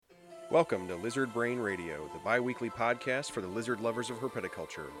Welcome to Lizard Brain Radio, the bi-weekly podcast for the lizard lovers of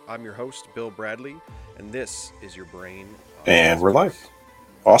herpetoculture. I'm your host, Bill Bradley, and this is your brain on And we're live. lizards.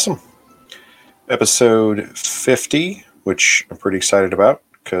 Awesome. Episode 50, which I'm pretty excited about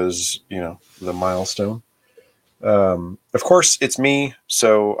because, the milestone. Of course, it's me,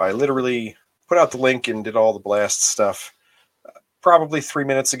 so I literally put out the link and did all the blast stuff probably 3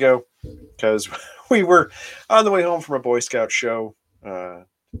 minutes ago because we were on the way home from a Boy Scout show,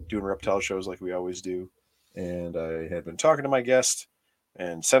 doing reptile shows like we always do. And I had been talking to my guest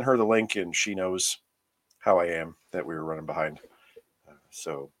and sent her the link, and she knows how I am that we were running behind.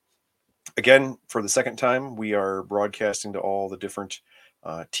 So, again, for the second time, we are broadcasting to all the different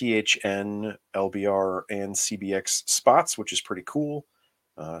THN, LBR, and CBX spots, which is pretty cool.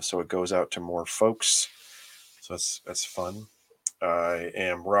 So it goes out to more folks. So that's fun. I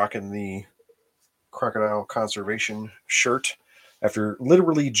am rocking the Crocodile Conservation shirt after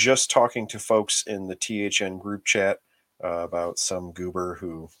literally just talking to folks in the THN group chat about some goober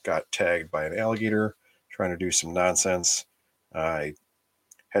who got tagged by an alligator trying to do some nonsense. I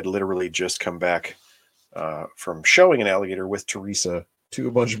had literally just come back from showing an alligator with Teresa to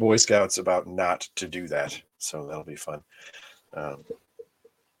a bunch of Boy Scouts about not to do that. So that'll be fun.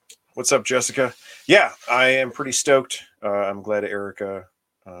 What's up, Jessica? Yeah, I am pretty stoked. I'm glad Erica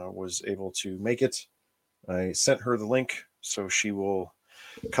was able to make it. I sent her the link, so she will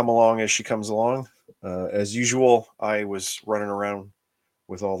come along as she comes along. As usual, I was running around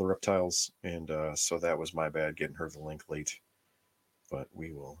with all the reptiles, and so that was my bad getting her the link late. But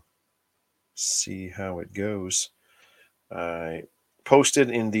we will see how it goes. I posted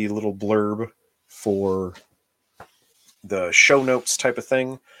in the little blurb for the show notes type of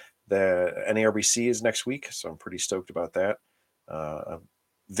thing that NARBC is next week, so I'm pretty stoked about that.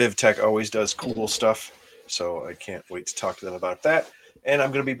 Vivtech always does cool stuff, so I can't wait to talk to them about that. And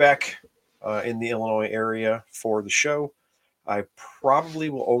I'm going to be back in the Illinois area for the show. I probably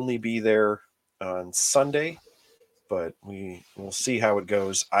will only be there on Sunday, but we'll see how it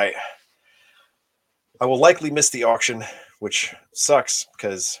goes. I will likely miss the auction, which sucks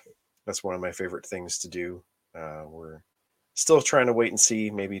because that's one of my favorite things to do. We're still trying to wait and see.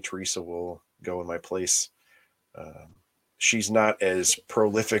 Maybe Teresa will go in my place. She's not as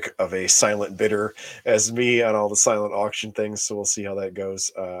prolific of a silent bidder as me on all the silent auction things, so we'll see how that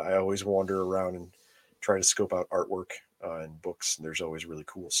goes. I always wander around and try to scope out artwork and books, and there's always really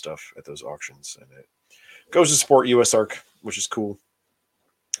cool stuff at those auctions, and it goes to support USARC, which is cool.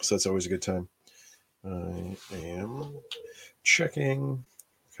 So that's always a good time. I am checking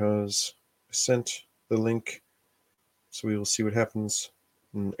because I sent the link, so we will see what happens.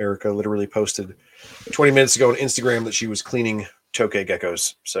 And Erica literally posted 20 minutes ago on Instagram that she was cleaning tokay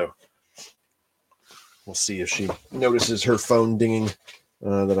geckos. So we'll see if she notices her phone dinging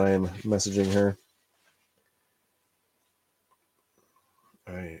that I am messaging her.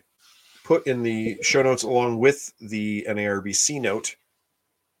 I put in the show notes along with the NARBC note.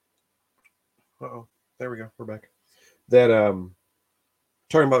 Uh-oh, there we go. We're back. That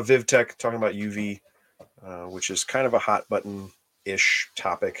talking about Vivtech, talking about UV, which is kind of a hot button-ish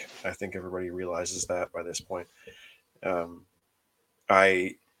topic. I think everybody realizes that by this point.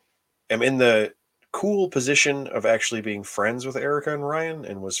 I am in the cool position of actually being friends with Erica and Ryan,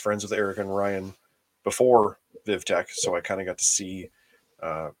 and was friends with Erica and Ryan before Vivtech, so I kind of got to see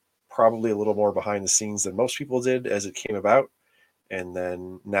probably a little more behind the scenes than most people did as it came about. And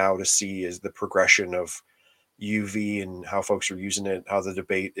then now to see is the progression of UV and how folks are using it, how the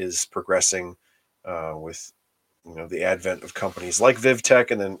debate is progressing with the advent of companies like Vivtech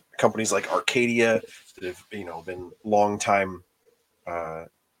and then companies like Arcadia that have been longtime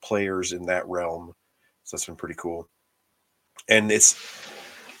players in that realm. So that's been pretty cool. And it's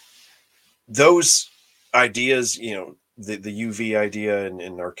those ideas, the UV idea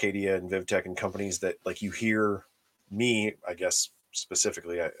and Arcadia and Vivtech and companies that like you hear me, I guess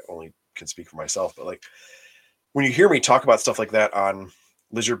specifically, I only can speak for myself, but like when you hear me talk about stuff like that on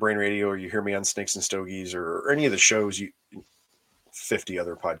Lizard Brain Radio, or you hear me on Snakes and Stogies or any of the shows, 50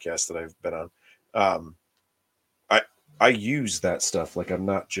 other podcasts that I've been on, I use that stuff. Like I'm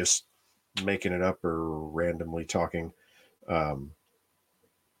not just making it up or randomly talking. Let's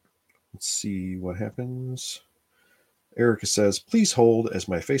see what happens. Erica says, please hold as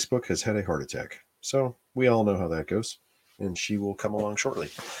my Facebook has had a heart attack. So we all know how that goes, and she will come along shortly.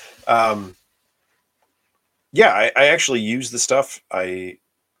 Yeah, I actually use the stuff.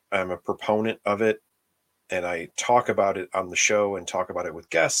 I'm a proponent of it, and I talk about it on the show and talk about it with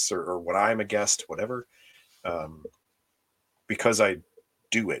guests or when I'm a guest, whatever, because I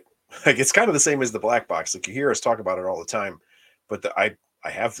do it. Like it's kind of the same as the black box. Like you hear us talk about it all the time, but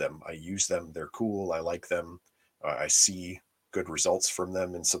have them. I use them. They're cool. I like them. I see good results from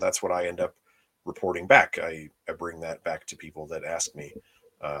them, and so that's what I end up reporting back. I bring that back to people that ask me.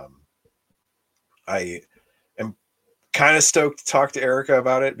 I am kind of stoked to talk to Erica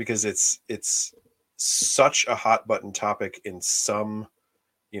about it because it's such a hot button topic in some,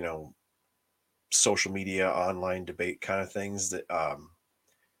 social media, online debate kind of things that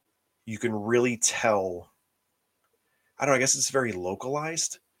you can really tell. I don't know, I guess it's very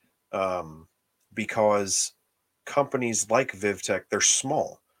localized because companies like Vivtech, they're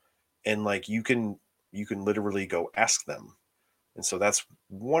small and like you can literally go ask them. And so that's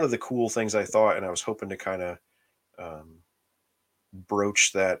one of the cool things I thought, and I was hoping to kind of um,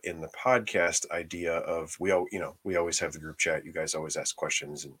 broach that in the podcast idea of we always have the group chat. You guys always ask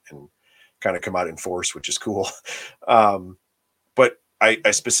questions and kind of come out in force, which is cool. But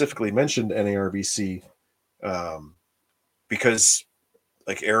I specifically mentioned NARBC because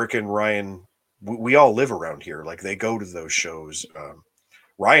like Eric and Ryan, we all live around here. Like they go to those shows.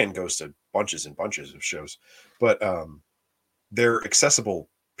 Ryan goes to bunches and bunches of shows, but they're accessible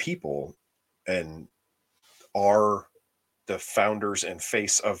people and are the founders and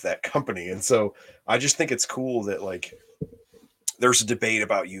face of that company. And so I just think it's cool that like there's a debate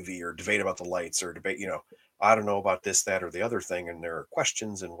about UV or debate about the lights or debate, I don't know about this, that, or the other thing. And there are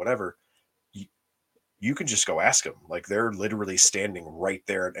questions and whatever. You can just go ask them. Like they're literally standing right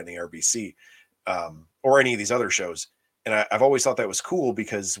there at NARBC or any of these other shows. And I've always thought that was cool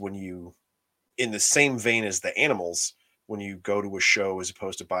because when you, in the same vein as the animals, when you go to a show as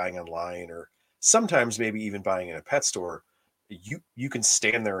opposed to buying online or sometimes maybe even buying in a pet store, you can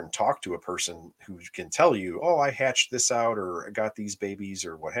stand there and talk to a person who can tell you, oh, I hatched this out or I got these babies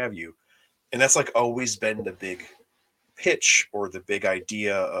or what have you. And that's like always been the big pitch or the big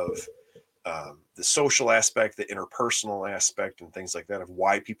idea of the social aspect, the interpersonal aspect, and things like that of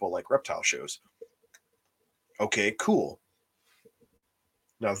why people like reptile shows. Okay, cool.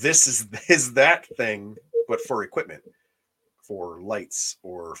 Now this is that thing, but for equipment, for lights,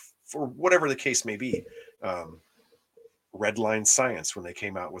 or for whatever the case may be. Redline Science, when they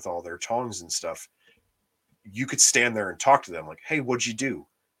came out with all their tongs and stuff, you could stand there and talk to them like, hey, what'd you do?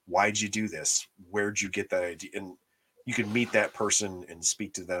 Why'd you do this? Where'd you get that idea? And you can meet that person and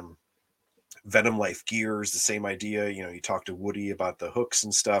speak to them. Venom Life Gears, the same idea. You talk to Woody about the hooks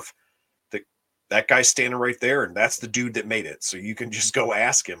and stuff. That guy's standing right there, and that's the dude that made it. So you can just go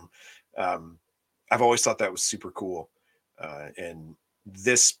ask him. I've always thought that was super cool. And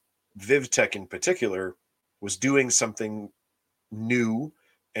this Vivtech in particular was doing something new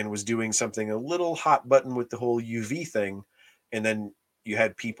and was doing something a little hot button with the whole UV thing. And then you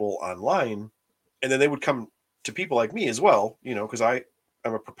had people online, and then they would come to people like me as well, because I'm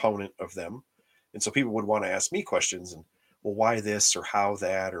a proponent of them. And so people would want to ask me questions and, well, why this or how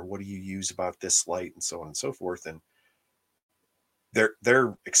that, or what do you use about this light and so on and so forth. And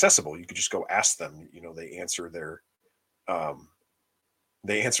they're accessible. You could just go ask them,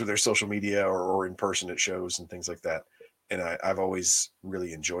 they answer their social media or in person at shows and things like that. And I've always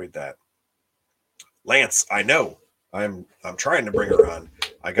really enjoyed that. Lance, I know I'm trying to bring her on.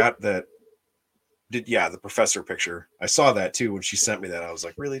 I got that. The professor picture. I saw that too when she sent me that. I was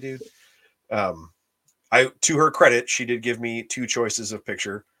like, really, dude? To her credit, she did give me two choices of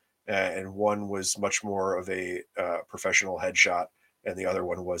picture, and one was much more of a professional headshot, and the other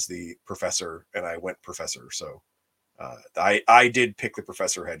one was the professor, and I went professor. So I did pick the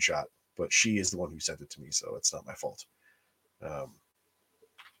professor headshot, but she is the one who sent it to me, so it's not my fault.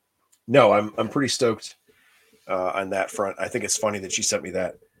 No, I'm pretty stoked on that front. I think it's funny that she sent me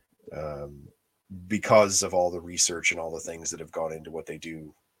that because of all the research and all the things that have gone into what they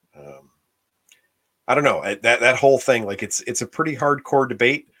do. I don't know, that whole thing. Like it's a pretty hardcore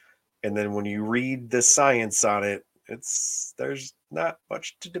debate, and then when you read the science on it, there's not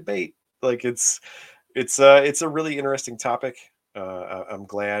much to debate. Like it's a really interesting topic. I'm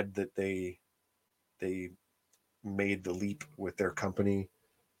glad that they made the leap with their company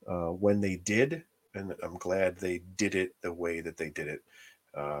when they did, and I'm glad they did it the way that they did it.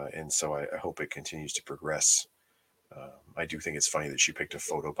 And so I hope it continues to progress. I do think it's funny that she picked a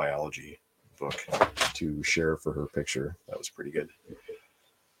photobiology book to share for her picture. That was pretty good.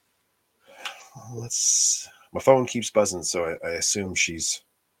 My phone keeps buzzing, so I assume she's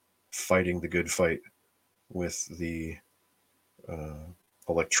fighting the good fight with the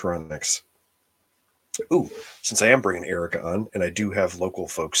electronics. Ooh, since I am bringing Erica on, and I do have local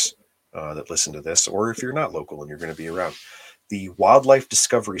folks that listen to this, or if you're not local and you're going to be around, the Wildlife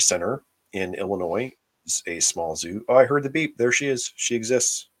Discovery Center in Illinois is a small zoo. Oh, I heard the beep. There she is. She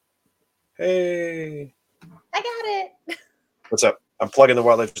exists. Hey. I got it. What's up? I'm plugging the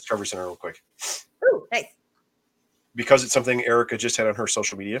Wildlife Discovery Center real quick. Ooh, nice. Because it's something Erica just had on her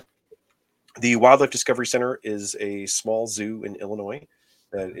social media. The Wildlife Discovery Center is a small zoo in Illinois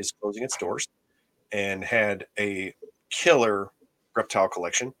that is closing its doors and had a killer reptile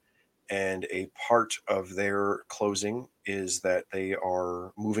collection. And a part of their closing is that they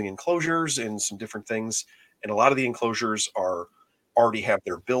are moving enclosures and some different things. And a lot of the enclosures already have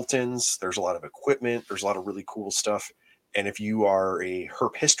their built-ins. There's a lot of equipment. There's a lot of really cool stuff. And if you are a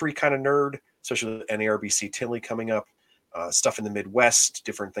herp history kind of nerd, especially with NARBC Tinley coming up, stuff in the Midwest,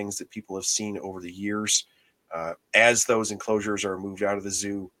 different things that people have seen over the years, as those enclosures are moved out of the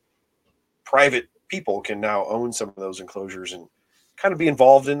zoo, private people can now own some of those enclosures and kind of be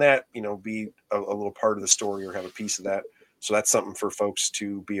involved in that, be a little part of the story or have a piece of that. So that's something for folks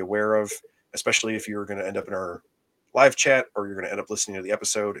to be aware of, especially if you're going to end up in our live chat or you're going to end up listening to the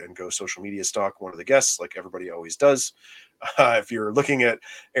episode and go social media stalk one of the guests like everybody always does. If you're looking at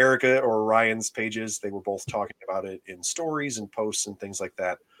Erica or Ryan's pages, they were both talking about it in stories and posts and things like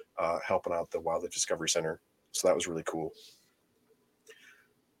that, helping out the Wildlife Discovery Center. So that was really cool.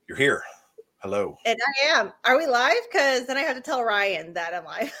 You're here. Hello. And I am. Are we live? Because then I have to tell Ryan that I'm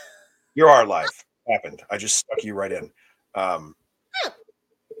live. You are live. Happened. I just stuck you right in.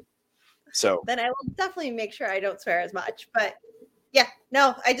 So then I will definitely make sure I don't swear as much. But yeah,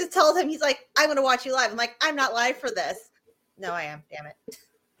 no, I just told him, he's like, I'm going to watch you live. I'm like, I'm not live for this. No, I am. Damn it.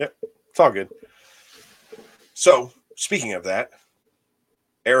 Yep. It's all good. So speaking of that,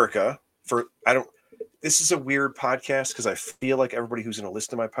 Erica, this is a weird podcast because I feel like everybody who's going to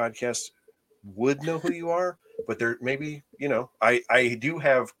listen to my podcast would know who you are, but there maybe, I do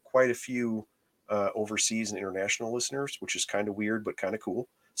have quite a few overseas and international listeners, which is kind of weird, but kind of cool.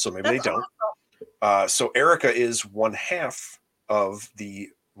 So maybe they don't. So Erica is one half of the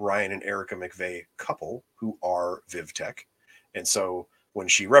Ryan and Erica McVeigh couple who are Vivtech. And so when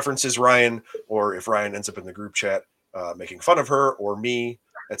she references Ryan, or if Ryan ends up in the group chat making fun of her or me,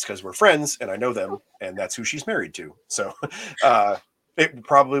 that's because we're friends and I know them and that's who she's married to. So it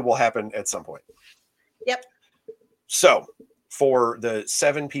probably will happen at some point. Yep. So for the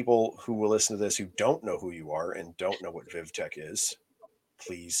 7 people who will listen to this who don't know who you are and don't know what Vivtech is,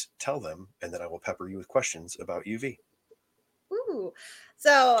 please tell them, and then I will pepper you with questions about UV. Ooh.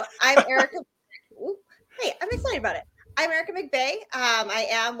 So I'm Erica. Ooh. Hey, I'm excited about it. I'm Erica McVeigh. I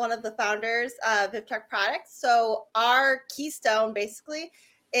am one of the founders of Vivtech Products. So our keystone basically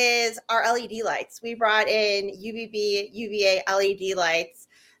is our LED lights. We brought in UVB, UVA LED lights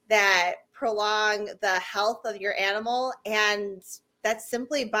that prolong the health of your animal, and that's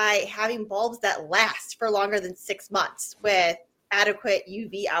simply by having bulbs that last for longer than 6 months with adequate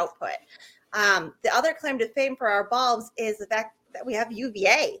UV output. The other claim to fame for our bulbs is the fact that we have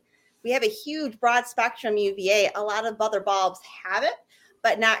UVA. We have a huge broad spectrum UVA. A lot of other bulbs have it,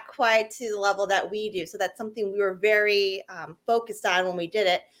 but not quite to the level that we do. So that's something we were very focused on when we did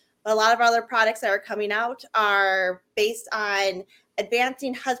it. But a lot of our other products that are coming out are based on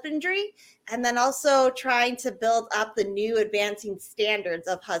advancing husbandry and then also trying to build up the new advancing standards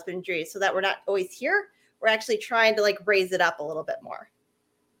of husbandry so that we're not always here. We're actually trying to raise it up a little bit more.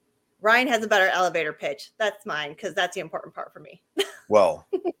 Ryan has a better elevator pitch. That's mine because that's the important part for me. Well,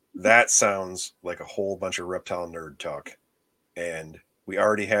 that sounds like a whole bunch of reptile nerd talk. And we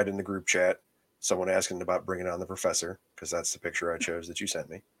already had in the group chat someone asking about bringing on the professor because that's the picture I chose that you sent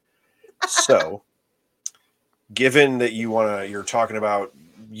me. So given that you're talking about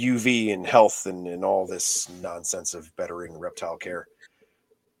UV and health and all this nonsense of bettering reptile care,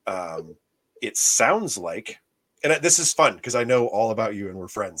 it sounds like, and this is fun because I know all about you and we're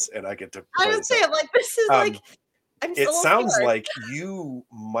friends and I get to I would say this is I'm it sounds like you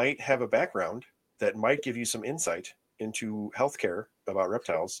might have a background that might give you some insight into healthcare about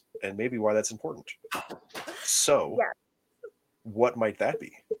reptiles and maybe why that's important. So what might that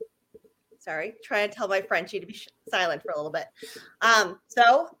be? Sorry, trying to tell my Frenchie to be silent for a little bit.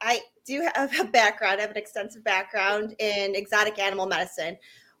 So I do have a background. I have an extensive background in exotic animal medicine,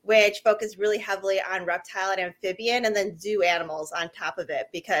 which focus really heavily on reptile and amphibian and then zoo animals on top of it,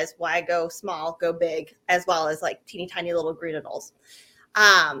 because why go small, go big, as well as teeny tiny little green animals.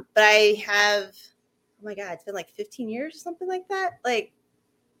 But I have, oh my God, it's been 15 years or something like that.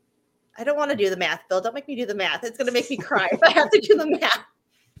 I don't want to do the math, Bill. Don't make me do the math. It's going to make me cry if I have to do the math.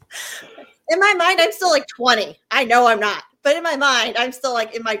 In my mind, I'm still 20. I know I'm not, but in my mind, I'm still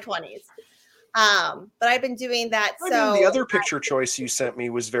in my 20s. But I've been doing that. So the other picture choice you sent me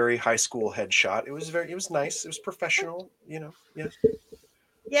was very high school headshot. It was nice. It was professional, Yeah.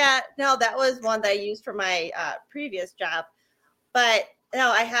 Yeah, no, that was one that I used for my previous job. But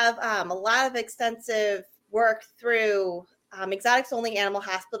no, I have a lot of extensive work through exotics only animal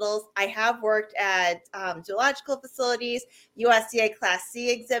hospitals. I have worked at zoological facilities, USDA Class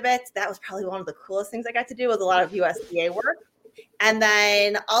C exhibits. That was probably one of the coolest things I got to do, was a lot of USDA work. And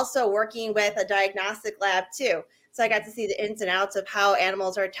then also working with a diagnostic lab too. So I got to see the ins and outs of how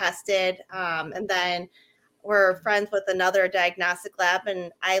animals are tested. And then we're friends with another diagnostic lab,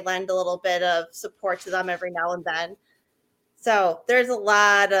 and I lend a little bit of support to them every now and then. So there's a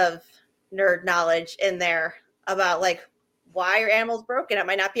lot of nerd knowledge in there about like why your animal's broken. I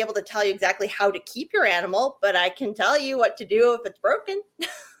might not be able to tell you exactly how to keep your animal, but I can tell you what to do if it's broken.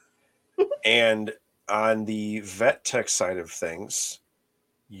 And on the Vivtech side of things,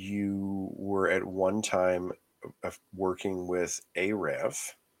 you were at one time working with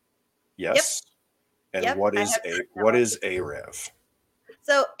ARAV. Yes. Yep. And what is ARAV?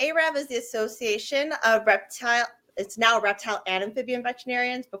 So ARAV is the Association of Reptile. It's now reptile and amphibian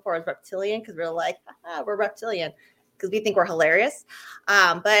veterinarians. Before it was reptilian, because we were like, we're reptilian because we think we're hilarious.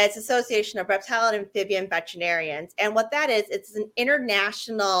 But it's Association of Reptile and Amphibian Veterinarians. And what that is, it's an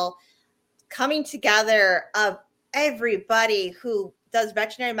international coming together of everybody who does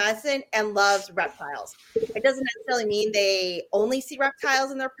veterinary medicine and loves reptiles. It doesn't necessarily mean they only see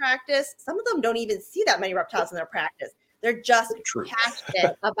reptiles in their practice. Some of them don't even see that many reptiles in their practice. They're just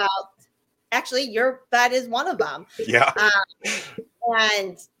passionate about, actually, your vet is one of them. Yeah.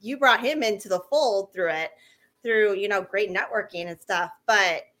 And you brought him into the fold through great networking and stuff.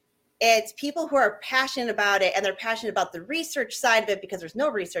 But it's people who are passionate about it, and they're passionate about the research side of it, because there's no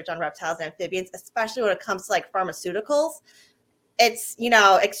research on reptiles and amphibians, especially when it comes to like pharmaceuticals. It's,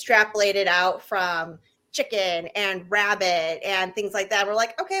 extrapolated out from chicken and rabbit and things like that. We're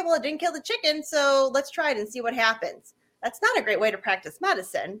like, okay, well, it didn't kill the chicken, so let's try it and see what happens. That's not a great way to practice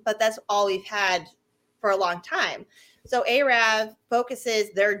medicine, but that's all we've had for a long time. So ARAV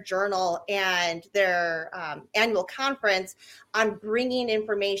focuses their journal and their annual conference on bringing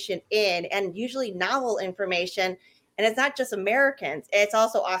information in, and usually novel information. And it's not just Americans, it's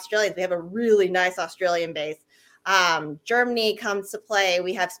also Australians. We have a really nice Australian base. Germany comes to play.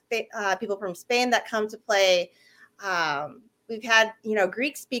 We have people from Spain that come to play. We've had,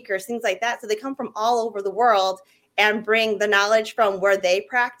 Greek speakers, things like that. So they come from all over the world and bring the knowledge from where they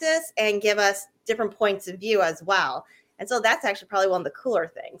practice and give us different points of view as well. And so that's actually probably one of the cooler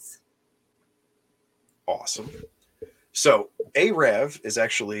things. Awesome. So ARAV is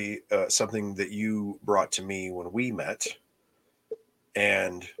actually something that you brought to me when we met.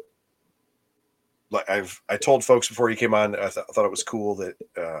 And like I told folks before you came on, I thought it was cool that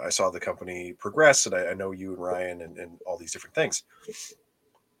I saw the company progress, and I know you and Ryan and all these different things.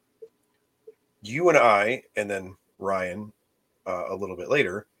 You and I, and then Ryan a little bit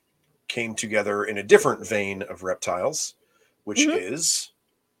later, came together in a different vein of reptiles, which is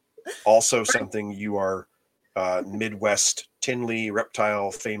also something you are Midwest Tinley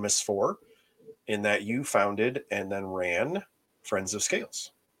reptile famous for, in that you founded and then ran Friends of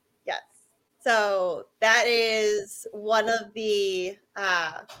Scales. Yes. So that is one of the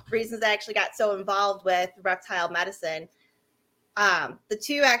reasons I actually got so involved with reptile medicine. The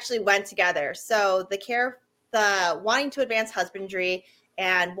two actually went together. So the wanting to advance husbandry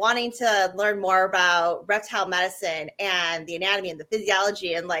and wanting to learn more about reptile medicine and the anatomy and the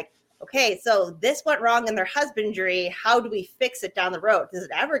physiology, and like, okay, so this went wrong in their husbandry. How do we fix it down the road? Does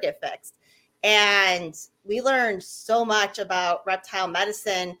it ever get fixed? And we learned so much about reptile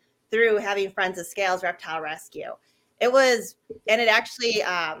medicine through having Friends of Scales Reptile Rescue. It actually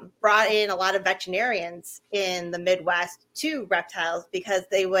brought in a lot of veterinarians in the Midwest to reptiles, because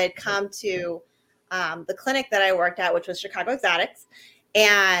they would come to the clinic that I worked at, which was Chicago Exotics,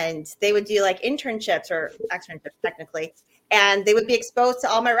 and they would do like internships or externships technically, and they would be exposed to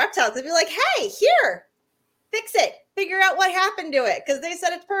all my reptiles. They'd be like, hey, here, fix it, figure out what happened to it, because they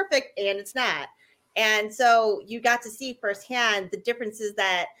said it's perfect and it's not. And so you got to see firsthand the differences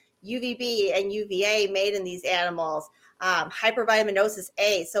that UVB and UVA made in these animals. Hypervitaminosis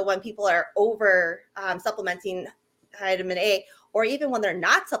A, so when people are over supplementing vitamin A, or even when they're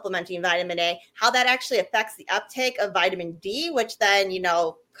not supplementing vitamin A, how that actually affects the uptake of vitamin D, which then,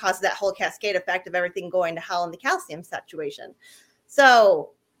 causes that whole cascade effect of everything going to hell in the calcium situation. So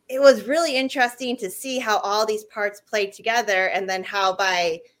it was really interesting to see how all these parts played together, and then how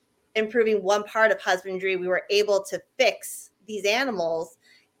by improving one part of husbandry, we were able to fix these animals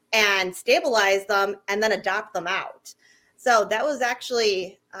and stabilize them and then adopt them out. So that was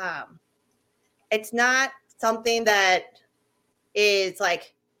actually, it's not something that is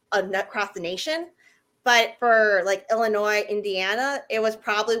like across the nation, but for like Illinois, Indiana, it was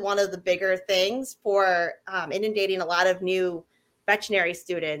probably one of the bigger things for inundating a lot of new veterinary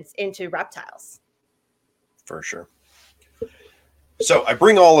students into reptiles. For sure. So I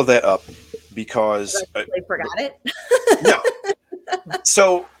bring all of that up because I forgot it. no.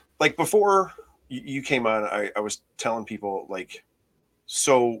 So like before you came on, I was telling people like,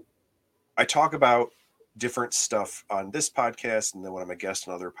 so I talk about different stuff on this podcast, and then when I'm a guest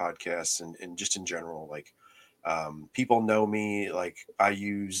on other podcasts, and just in general, like people know me, like I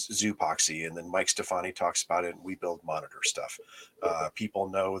use Zoopoxy, and then Mike Stefani talks about it, and we build monitor stuff. People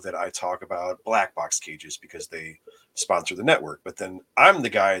know that I talk about black box cages because they sponsor the network, but then I'm the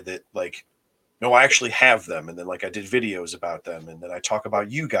guy that like, no, I actually have them, and then like I did videos about them, and then I talk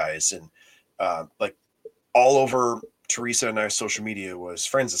about you guys, and like all over Teresa and I's social media was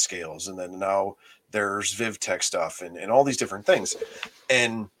Friends of Scales, and then now there's Vivtech stuff and all these different things.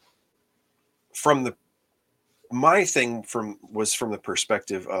 And from the my thing was from the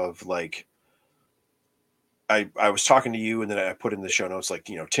perspective of like I was talking to you, and then I put in the show notes like,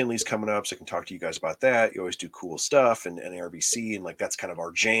 you know, Tinley's coming up, so I can talk to you guys about that. You always do cool stuff, and ARBC, and like that's kind of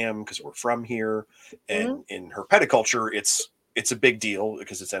our jam because we're from here. And in herpeticulture, it's a big deal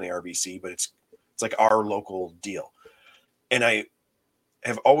because it's NARBC, but it's like our local deal. And I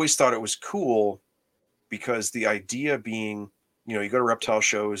have always thought it was cool because the idea being, you know, you go to reptile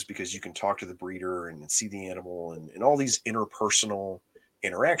shows because you can talk to the breeder and see the animal and all these interpersonal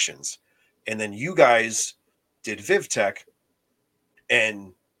interactions. And then you guys did Vivtech,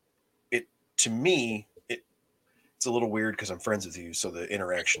 and it, to me, it's a little weird because I'm friends with you, so the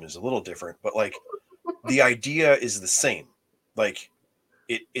interaction is a little different, but like the idea is the same. Like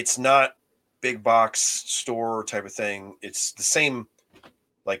it's not big box store type of thing. It's the same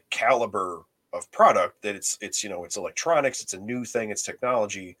like caliber of product that it's, you know, it's electronics, it's a new thing, it's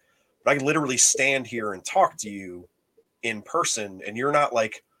technology. But I can literally stand here and talk to you in person, and you're not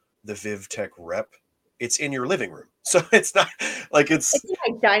like the Vivtech rep. It's in your living room. So it's not like it's in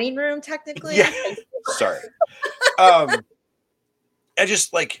my dining room, technically. Yeah. Sorry. I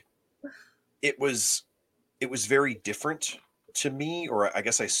just like it was very different to me, or I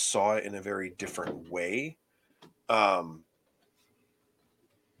guess I saw it in a very different way.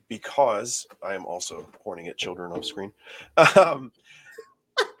 Because I am also pointing at children off screen. But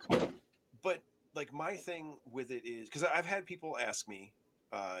like my thing with it is because I've had people ask me,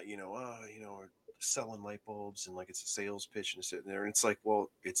 selling light bulbs and like it's a sales pitch and sitting there, and it's like, well,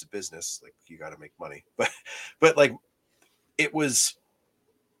 it's a business, like you got to make money. But like it was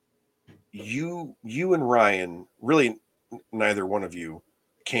you and Ryan, really neither one of you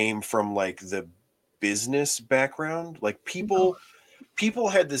came from like the business background. Like people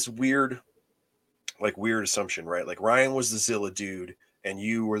had this weird assumption, right? Like Ryan was the Zilla dude and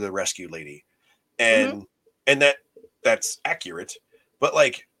you were the rescue lady. And that's accurate. But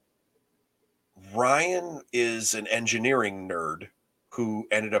like Ryan is an engineering nerd who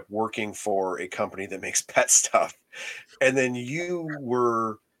ended up working for a company that makes pet stuff. And then you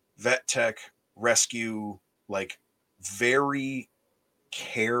were vet tech, rescue, like very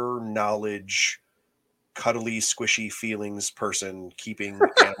care, knowledge, cuddly, squishy feelings person keeping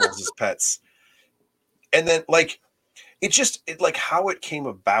animals as pets. And then like like how it came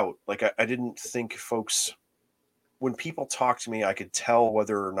about, like I didn't think folks, when people talk to me, I could tell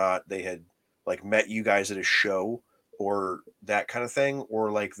whether or not they had like met you guys at a show or that kind of thing,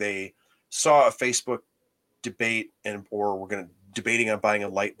 or like they saw a Facebook debate or we're going to debating on buying a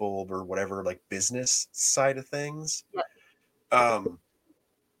light bulb or whatever, like business side of things. I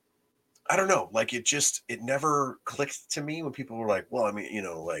don't know, like it never clicked to me when people were like, well, I mean, you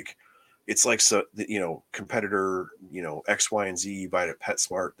know, like it's like, so, you know, competitor, you know, X, Y, and Z, you buy it at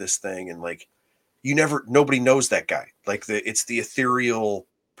PetSmart, this thing. And like, nobody knows that guy. Like it's the ethereal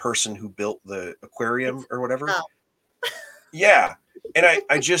person who built the aquarium or whatever. Oh. Yeah. And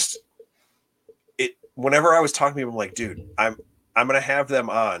I just, whenever I was talking to people, I'm like, dude, I'm going to have them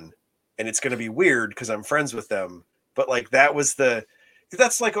on and it's going to be weird because I'm friends with them. But like,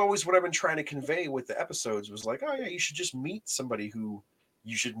 that's like always what I've been trying to convey with the episodes was like, oh yeah, you should just meet somebody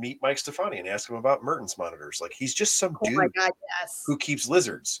you should meet Mike Stefani and ask him about Mertens monitors. Like he's just some dude who keeps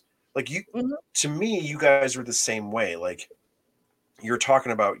lizards. Like you, to me, you guys are the same way. Like you're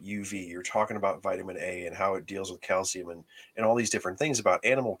talking about UV, you're talking about vitamin A and how it deals with calcium and all these different things about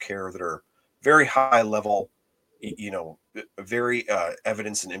animal care that are very high level, you know, very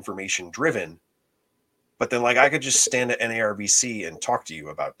evidence and information driven. But then like I could just stand at NARBC and talk to you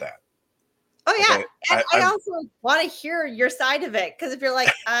about that. Oh yeah, like and I also want to hear your side of it, because if you're like,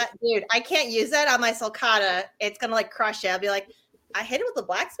 dude, I can't use that on my sulcata, it's gonna like crush it. I'll be like, I hit it with a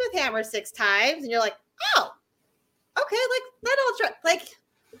blacksmith hammer 6 times, and you're like, oh, okay, like that'll like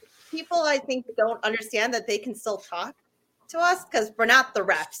people I think don't understand that they can still talk to us because we're not the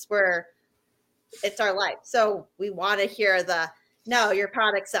reps, it's our life. So we want to hear the no, your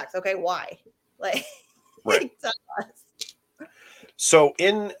product sucks. Okay, why? Like, Right. tell us. So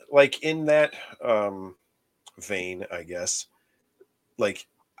in that vein, I guess, like,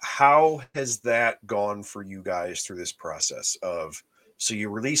 how has that gone for you guys through this process of, so you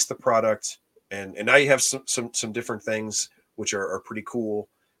release the product and now you have some different things which are pretty cool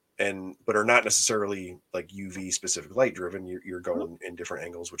and but are not necessarily like UV specific light driven. You're going in different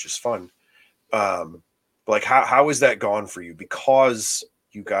angles, which is fun. But like how has that gone for you? Because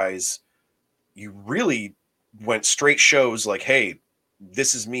you guys, you really went straight shows like, hey,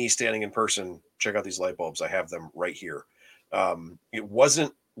 this is me standing in person. Check out these light bulbs. I have them right here. It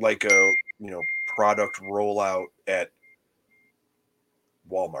wasn't like a product rollout at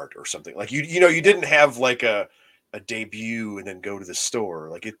Walmart or something. Like you didn't have like a debut and then go to the store.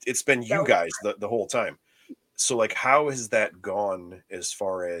 Like it's been you No. guys the whole time. So like how has that gone as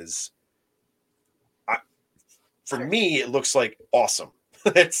far as for me, it looks like awesome.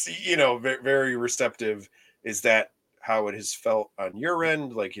 It's very, very receptive. Is that how it has felt on your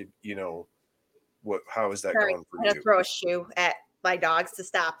end? Like how is that Sorry, going for I'm gonna you? throw a shoe at my dogs to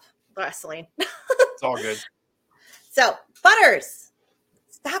stop wrestling. It's all good. So, Butters,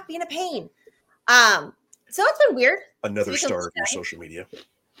 stop being a pain. So it's been weird. Another star of your social media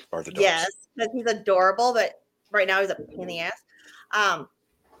are the dogs. Yes, because he's adorable, but right now he's a pain in the ass.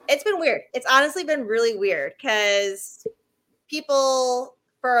 It's been weird. It's honestly been really weird because people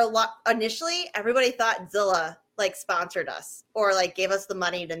for a lot initially, everybody thought Zilla like sponsored us or like gave us the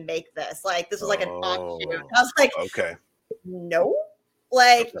money to make this. Like this was like an offshoot. I was like, okay, no.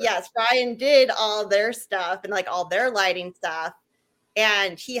 Like, okay. yes, Brian did all their stuff and like all their lighting stuff.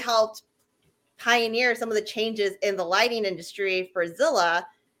 And he helped pioneer some of the changes in the lighting industry for Zilla.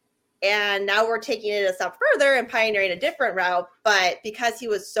 And now we're taking it a step further and pioneering a different route. But because he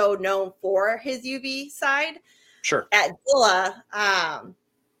was so known for his UV side, sure, at Zilla,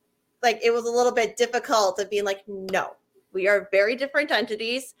 like it was a little bit difficult of being like, no, we are very different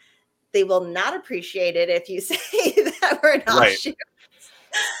entities. They will not appreciate it if you say that we're an offshoot.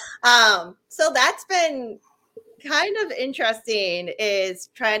 Right. So that's been kind of interesting,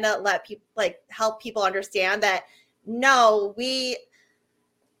 is trying to let people help people understand that no,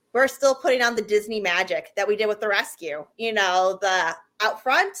 we're still putting on the Disney magic that we did with the rescue. The out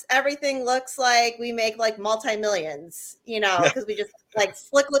front, everything looks like we make like multi-millions, because we just like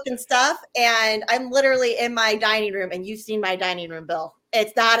slick looking stuff. And I'm literally in my dining room, and you've seen my dining room, Bill.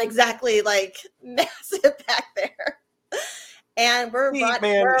 It's not exactly like massive back there. And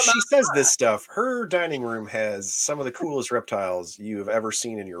she says this stuff. Her dining room has some of the coolest reptiles you have ever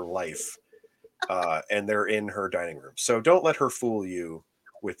seen in your life. And they're in her dining room. So don't let her fool you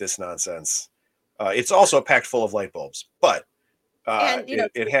with this nonsense. It's also packed full of light bulbs, but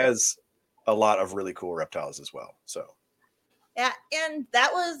it has a lot of really cool reptiles as well. So yeah, and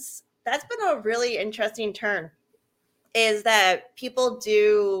that's been a really interesting turn, is that people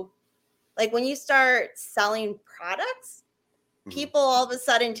do, like, when you start selling products, people all of a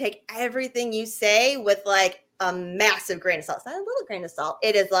sudden take everything you say with like a massive grain of salt. It's not a little grain of salt.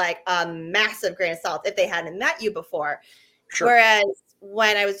 It is like a massive grain of salt if they hadn't met you before. Sure. Whereas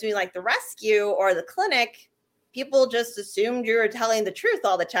when I was doing like the rescue or the clinic, people just assumed you were telling the truth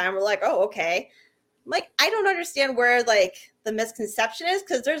all the time. We're like, oh, okay. Like, I don't understand where like the misconception is,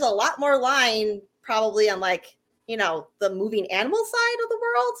 because there's a lot more lying probably on like, the moving animal side of the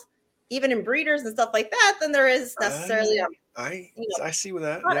world, even in breeders and stuff like that, than there is necessarily. I see with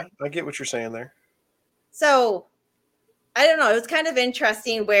that. Yeah, I get what you're saying there. So I don't know. It was kind of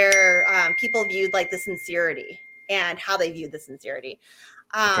interesting where people viewed like the sincerity and how they viewed the sincerity.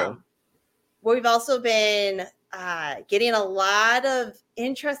 Okay. We've also been getting a lot of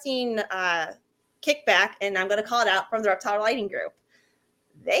interesting kickback, and I'm going to call it out, from the reptile lighting group.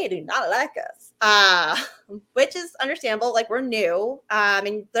 They do not like us, which is understandable. Like, we're new.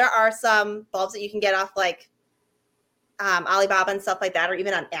 And there are some bulbs that you can get off like Alibaba and stuff like that, or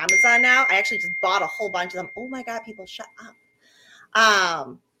even on Amazon now. I actually just bought a whole bunch of them. Oh my God, people, shut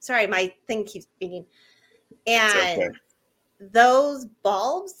up. Sorry, my thing keeps beeping. And those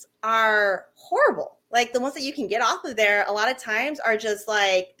bulbs are horrible. Like, the ones that you can get off of there a lot of times are just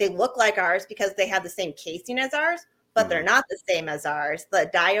like, they look like ours because they have the same casing as ours, but they're not the same as ours. The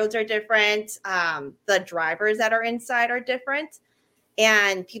diodes are different. The drivers that are inside are different.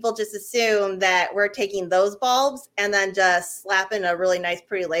 And people just assume that we're taking those bulbs and then just slapping a really nice,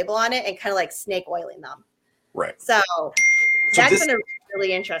 pretty label on it and kind of like snake oiling them. Right. So that's been a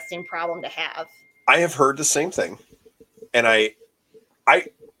really interesting problem to have. I have heard the same thing. And I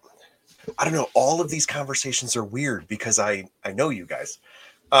don't know. All of these conversations are weird because I know you guys.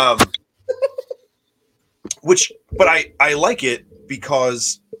 But I like it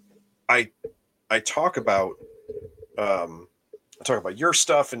because I talk about your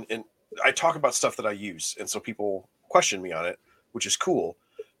stuff and I talk about stuff that I use, and so people question me on it, which is cool,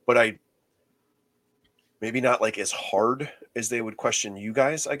 but I maybe not like as hard as they would question you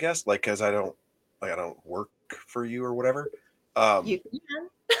guys, I guess, like because I don't work for you or whatever. You can.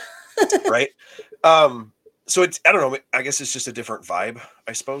 Right. So it's, I don't know, I guess it's just a different vibe,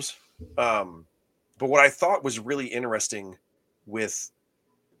 I suppose. But what I thought was really interesting with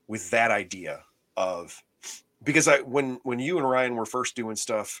that idea of, because when you and Ryan were first doing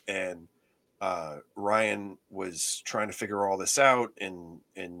stuff, and Ryan was trying to figure all this out, and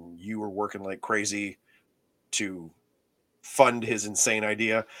you were working like crazy to fund his insane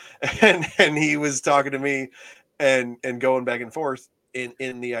idea, and he was talking to me and going back and forth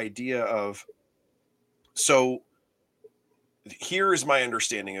in the idea of, so here is my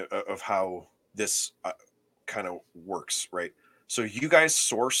understanding of how this kind of works, right? So you guys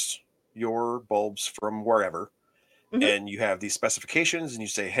source your bulbs from wherever, and you have these specifications, and you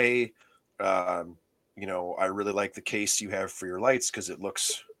say, hey, I really like the case you have for your lights because it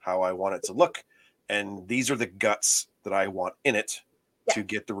looks how I want it to look, and these are the guts that I want in it to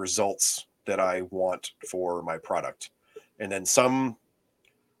get the results that I want for my product. And then some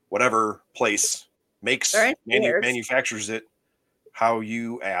whatever place manufactures it how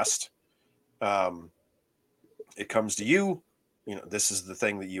you asked. It comes to you. This is the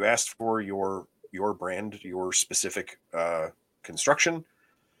thing that you asked for, your brand, your specific construction.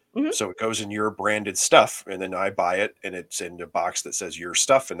 So it goes in your branded stuff, and then I buy it, and it's in a box that says your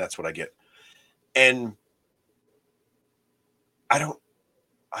stuff, and that's what I get. And I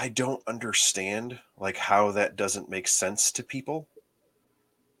don't understand like how that doesn't make sense to people.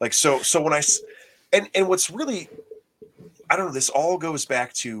 Like, so when and what's really, I don't know, this all goes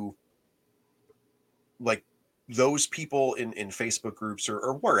back to like those people in Facebook groups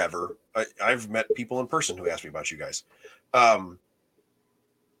or wherever. I've met people in person who asked me about you guys.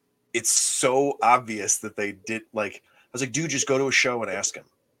 It's so obvious that they did. Like, I was like, dude, just go to a show and ask him.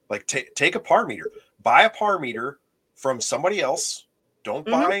 Like, take a par meter, buy a par meter from somebody else. Don't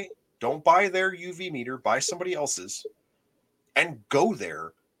buy their UV meter, buy somebody else's, and go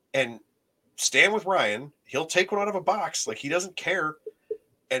there and stand with Ryan. He'll take one out of a box, like he doesn't care,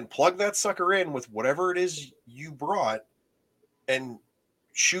 and plug that sucker in with whatever it is you brought, and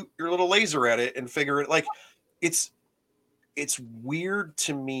shoot your little laser at it and figure it. Like, it's weird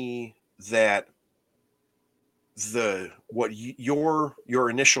to me that your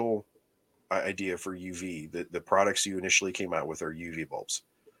initial idea for UV, the products you initially came out with are UV bulbs.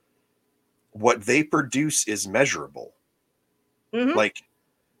 What they produce is measurable. Like,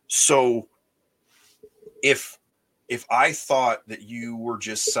 so if I thought that you were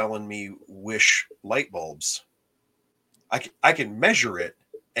just selling me Wish light bulbs, I can measure it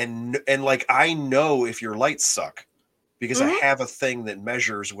and like I know if your lights suck because I have a thing that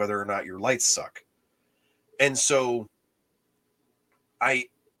measures whether or not your lights suck. And so I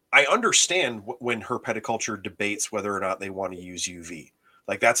understand when herpeticulture debates whether or not they want to use UV.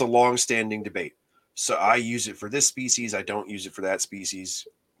 Like, that's a long-standing debate. So I use it for this species, I don't use it for that species,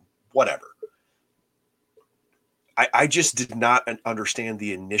 whatever. I just did not understand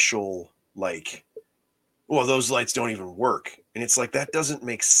the initial, like, well, those lights don't even work. And it's like, that doesn't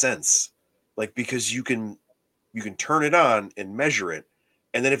make sense. Like, because you can turn it on and measure it.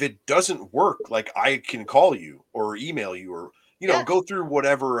 And then if it doesn't work, like, I can call you or email you or, go through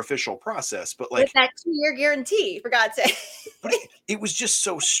whatever official process. But like, with that 2-year guarantee, for God's sake. But it was just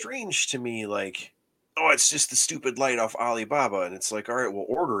so strange to me. Like, oh, it's just the stupid light off Alibaba. And it's like, all right, we'll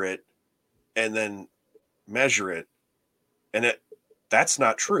order it and then measure it. And that's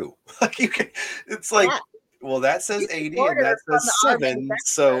not true. Like, it's like, well, that says 80 and that says 7.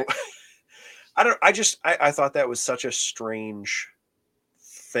 So I thought that was such a strange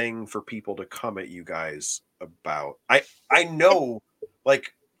thing for people to come at you guys about. I know,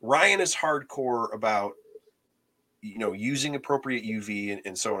 like, Ryan is hardcore about, using appropriate UV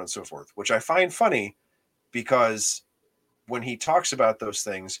and so on and so forth, which I find funny because when he talks about those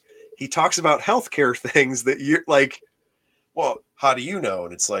things, he talks about healthcare things that you're like, well, how do you know?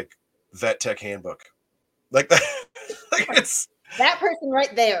 And it's like, Vivtech handbook. Like that. Like, it's that person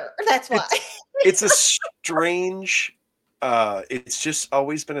right there. That's why. It's a strange, it's just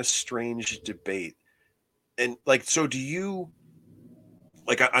always been a strange debate. And like, so do you,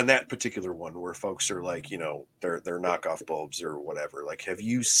 like, on that particular one where folks are like, they're knockoff bulbs or whatever, like, have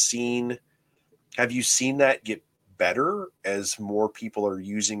you seen that get better as more people are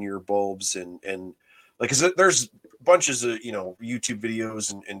using your bulbs and like, 'cause there's bunches of, YouTube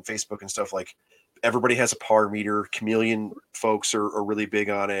videos and Facebook and stuff, like, everybody has a par meter. Chameleon folks are really big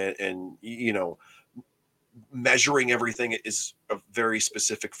on it. And, measuring everything is very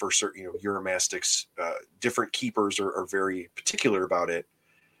specific for certain, Uromastics. Different keepers are very particular about it.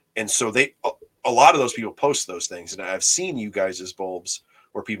 And so a lot of those people post those things. And I've seen you guys' bulbs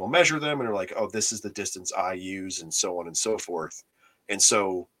where people measure them and are like, oh, this is the distance I use, and so on and so forth. And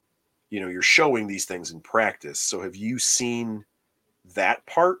so, you're showing these things in practice. So have you seen that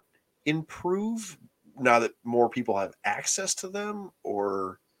part improve now that more people have access to them,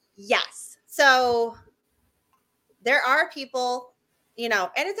 or? Yes. So there are people, and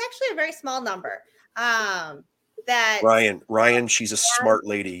it's actually a very small number, that Ryan, she's a smart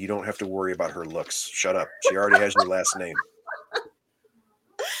lady. You don't have to worry about her looks. Shut up. She already has your last name.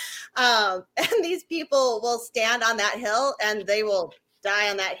 And these people will stand on that hill and they will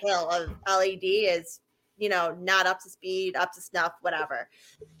die on that hill of LED is, not up to speed, up to snuff, whatever.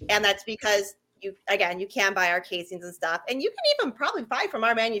 And that's because you can buy our casings and stuff, and you can even probably buy from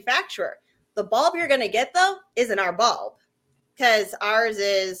our manufacturer. The bulb you're going to get, though, isn't our bulb, because ours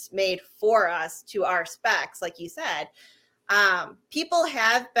is made for us to our specs, like you said. People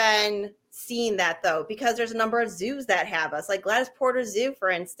have been seeing that, though, because there's a number of zoos that have us, like Gladys Porter Zoo, for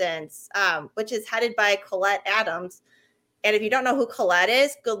instance, which is headed by Colette Adams. And if you don't know who Colette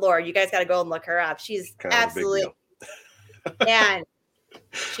is, good Lord, you guys got to go and look her up. She's absolutely, and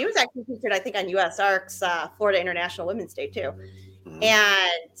she was actually featured, I think, on USARK's Florida International Women's Day, too. Mm-hmm.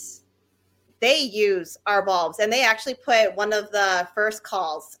 And they use our bulbs, and they actually put one of the first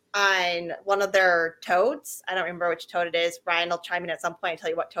calls on one of their toads. I don't remember which toad it is. Brian will chime in at some point and tell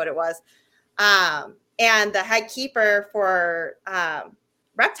you what toad it was. And the head keeper for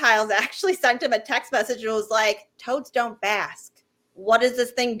reptiles actually sent him a text message and was like, toads don't bask. What is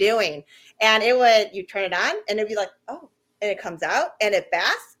this thing doing? And you turn it on, and it'd be like, oh, and it comes out, and it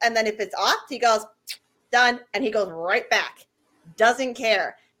basks. And then if it's off, he goes, done, and he goes right back. Doesn't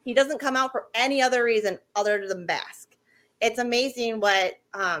care. He doesn't come out for any other reason other than bask. It's amazing what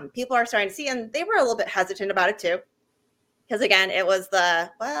people are starting to see, and they were a little bit hesitant about it too. Because again, it was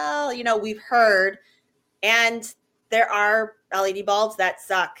we've heard, and there are LED bulbs that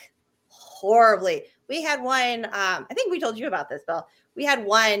suck horribly. We had one, I think we told you about this, Bill. We had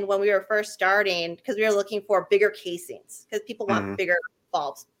one when we were first starting because we were looking for bigger casings because people want bigger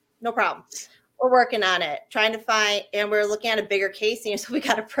bulbs. No problem. We're working on it, trying to find, and we're looking at a bigger casing. So we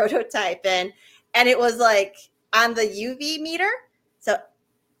got a prototype in, and it was like on the UV meter. So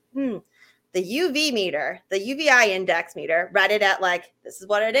the UV meter, the UVI index meter, read it at like, this is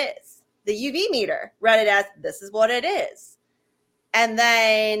what it is. The UV meter read it as, this is what it is. And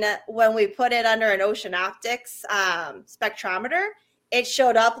then when we put it under an ocean optics spectrometer, it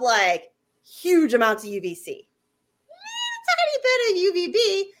showed up like huge amounts of UVC. Tiny bit of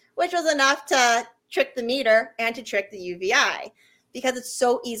UVB, which was enough to trick the meter and to trick the UVI because it's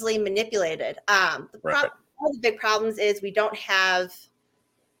so easily manipulated. One of the big problems is we don't have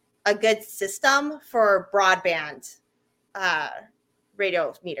a good system for broadband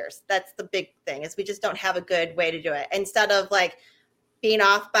radio meters. That's the big thing, is we just don't have a good way to do it. Instead of like being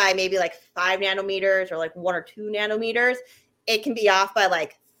off by maybe like 5 nanometers or like 1 or 2 nanometers, it can be off by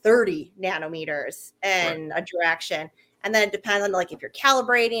like 30 nanometers in a direction. And then it depends on like if you're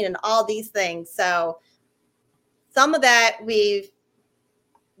calibrating and all these things. So some of that we've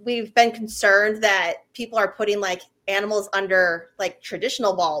been concerned that people are putting like animals under like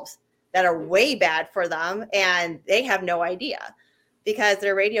traditional bulbs that are way bad for them, and they have no idea because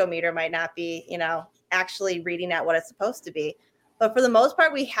their radio meter might not be, actually reading at what it's supposed to be. But for the most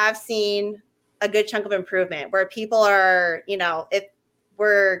part, we have seen a good chunk of improvement where people are, if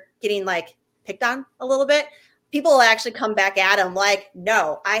we're getting like picked on a little bit, people will actually come back at them like,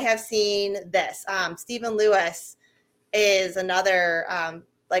 no, I have seen this. Stephen Lewis is another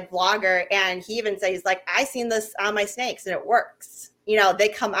like vlogger, and he even says like, I seen this on my snakes and it works. They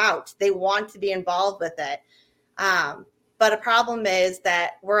come out, they want to be involved with it. But a problem is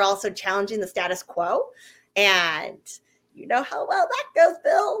that we're also challenging the status quo, and you know how well that goes,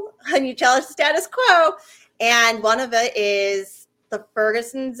 Bill, when you challenge the status quo. And one of it is the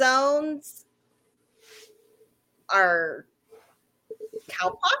Ferguson zones are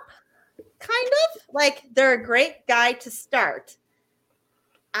cowpop, kind of. Like, they're a great guide to start.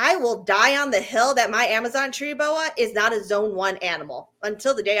 I will die on the hill that my Amazon tree boa is not a zone 1 animal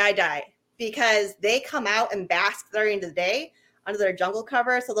until the day I die, because they come out and bask during the day under their jungle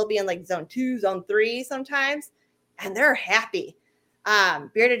cover. So they'll be in like zone 2, zone 3 sometimes, and they're happy.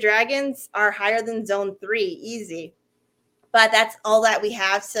 Bearded dragons are higher than zone 3, easy. But that's all that we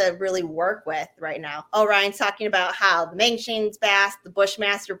have to really work with right now. Oh, Ryan's talking about how the Mangshane's basked, the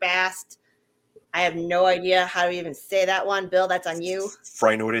Bushmaster basked. I have no idea how to even say that one. Bill, that's on you.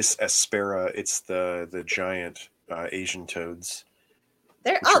 Phrynotis aspera. It's the giant Asian toads.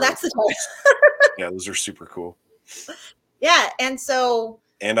 That's the toad. Yeah, those are super cool. Yeah, and so.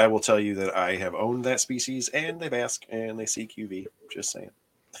 And I will tell you that I have owned that species, and they bask and they seek UV. Just saying.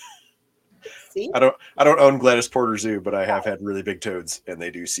 See? I don't own Gladys Porter Zoo, but I have had really big toads, and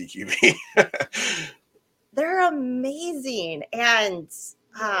they do seek UV. They're amazing, and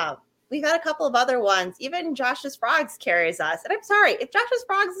we've had a couple of other ones. Even Josh's Frogs carries us. And I'm sorry, if Josh's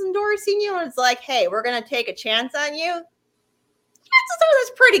Frogs is endorsing you and it's like, hey, we're going to take a chance on you, chances are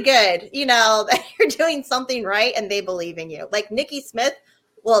that's pretty good, that you're doing something right and they believe in you. Like Nikki Smith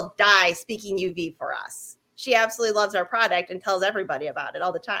will die speaking UV for us. She absolutely loves our product and tells everybody about it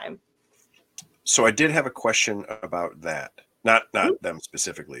all the time. So I did have a question about that. Not them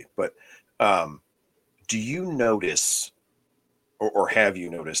specifically, but do you notice, or have you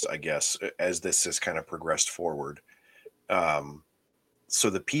noticed, I guess, as this has kind of progressed forward, so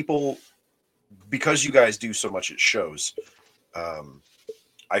the people, because you guys do so much at shows,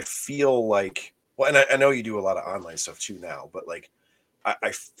 I feel like, well, and I know you do a lot of online stuff too now, but like,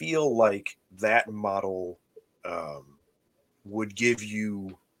 I feel like that model would give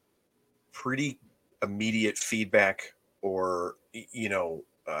you pretty immediate feedback, or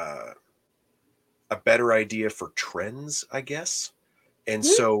a better idea for trends, I guess. And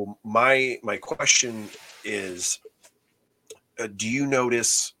so my question is, do you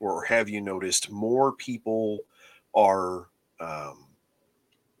notice, or have you noticed, more people are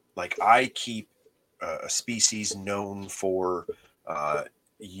like, I keep a species known for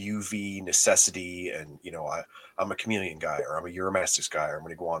UV necessity, and I'm a chameleon guy, or I'm a Eurymastix guy, or I'm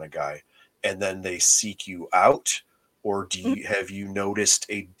an iguana guy, and then they seek you out? Or have you noticed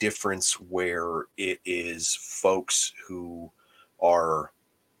a difference where it is folks who are,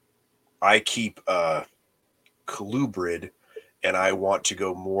 I keep colubrid and I want to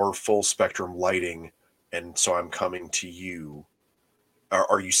go more full spectrum lighting, and so I'm coming to you?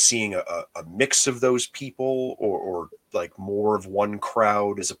 Are you seeing a mix of those people, or like more of one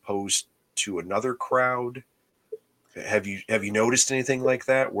crowd as opposed to another crowd? Have you noticed anything like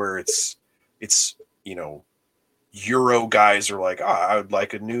that, where it's Euro guys are like, I would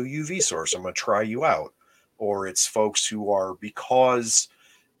like a new UV source, I'm going to try you out? Or it's folks who are, because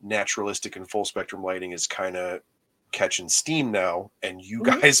naturalistic and full spectrum lighting is kind of catching steam now, and you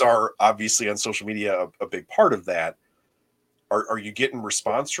guys are obviously on social media a big part of that. Are you getting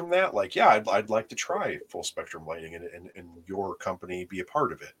response from that? Like, yeah, I'd like to try full spectrum lighting, and your company be a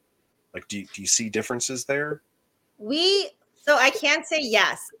part of it. Like, do you see differences there? So I can say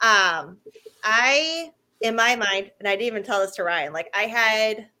yes. In my mind, and I didn't even tell this to Ryan, like I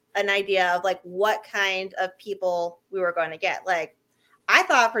had an idea of like what kind of people we were going to get. Like I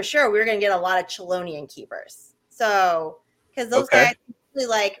thought for sure we were going to get a lot of Chelonian keepers. So, because those guys really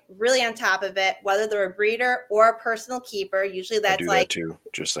like really on top of it, whether they're a breeder or a personal keeper, usually that's I do like that too.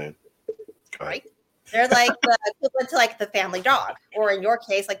 Just saying. Right? They're like the equivalent to like the family dog, or in your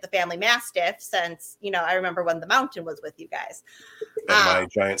case, like the family mastiff, since, I remember when the mountain was with you guys. And my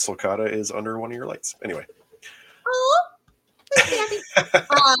giant sulcata is under one of your lights. Anyway.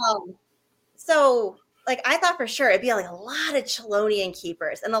 Oh, so like I thought for sure it'd be like a lot of Chelonian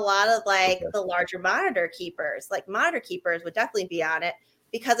keepers and a lot of like the larger monitor keepers. Like monitor keepers would definitely be on it,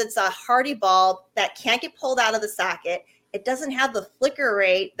 because it's a hardy bulb that can't get pulled out of the socket. It doesn't have the flicker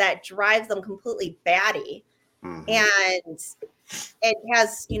rate that drives them completely batty. And it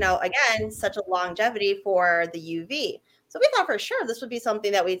has, again, such a longevity for the UV. So we thought for sure this would be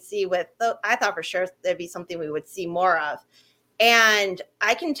something that we'd see I thought for sure there'd be something we would see more of. And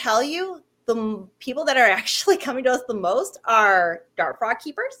I can tell you the people that are actually coming to us the most are dart frog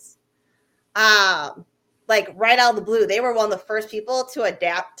keepers. Like right out of the blue, they were one of the first people to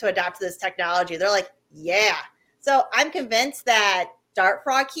adapt to this technology. They're like, yeah. So I'm convinced that dart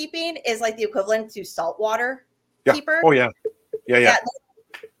frog keeping is like the equivalent to saltwater keeper. Oh, yeah. Yeah.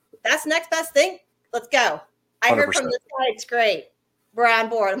 That's next best thing. Let's go. I 100%. Heard from this guy, it's great. We're on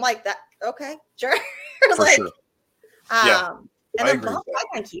board. I'm like, that. Okay, sure. For sure. And then ball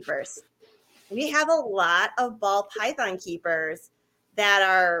python keepers. We have a lot of ball python keepers that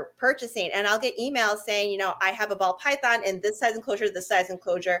are purchasing. And I'll get emails saying, I have a ball python in this size enclosure, this size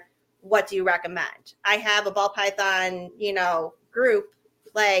enclosure. What do you recommend? I have a ball python, group.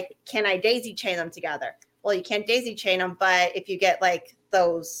 Like, can I daisy chain them together? Well, you can't daisy chain them, but if you get like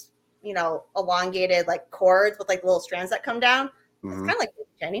those, elongated like cords with like little strands that come down, it's kind of like daisy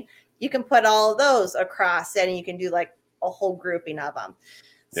chaining. You can put all of those across it, and you can do like a whole grouping of them.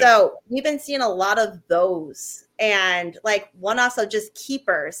 Yeah. So we've been seeing a lot of those, and like one also just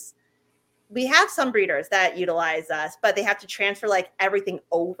keepers. we have some breeders that utilize us, but they have to transfer like everything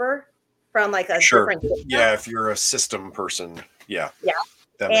over from like a different system. Yeah, if you're a system person, yeah.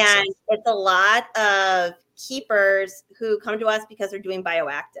 That makes sense. It's a lot of keepers who come to us because they're doing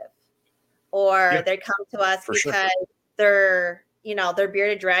bioactive, or they come to us because they're, you know, their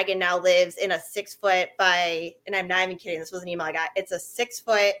bearded dragon now lives in a 6 foot by, and I'm not even kidding, this was an email I got. It's a 6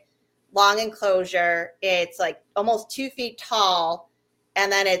 foot long enclosure. It's like almost 2 feet tall,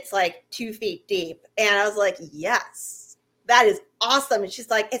 and then it's like 2 feet deep. And I was like, yes, that is awesome. And she's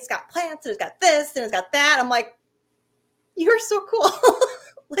like, it's got plants and it's got this and it's got that. I'm like, you're so cool.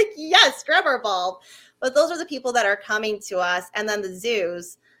 Like, yes, grab our bulb. But those are the people that are coming to us. And then the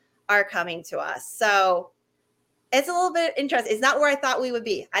zoos are coming to us. So it's a little bit interesting. It's not where I thought we would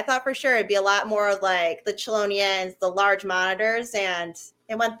be. I thought for sure it'd be a lot more like the Chelonians, the large monitors, and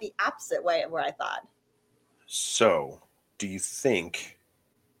it went the opposite way of where I thought. So do you think,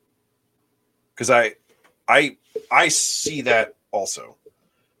 because I see that also.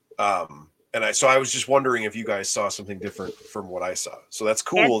 And I was just wondering if you guys saw something different from what I saw. So that's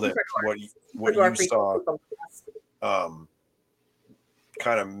cool that what you saw kind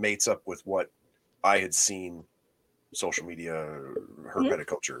of mates up with what I had seen social media,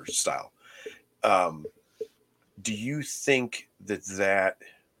 herpeticulture style. Do you think that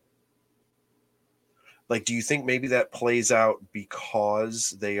like, do you think maybe that plays out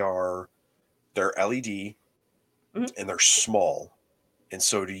because they're LED and they're small? And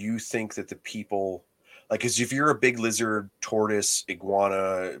so do you think that the people, like, because if you're a big lizard, tortoise,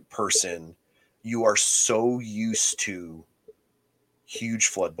 iguana person, you are so used to huge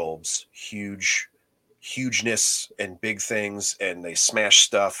flood bulbs, hugeness and big things, and they smash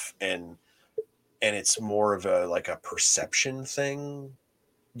stuff, and it's more of a perception thing,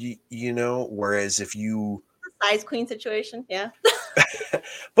 you know, whereas if you size queen situation, yeah.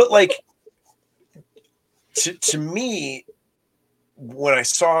 But like to me, when I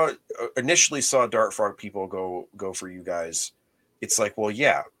initially saw Dart Frog people go for you guys, it's like, well,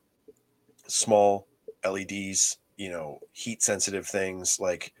 yeah, small LEDs, you know, heat sensitive things,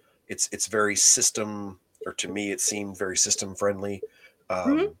 like it's very system, or to me, it seemed very system friendly.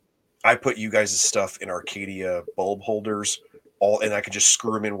 I put you guys' stuff in Arcadia bulb holders, and I can just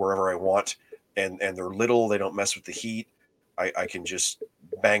screw them in wherever I want, and they're little, they don't mess with the heat. I can just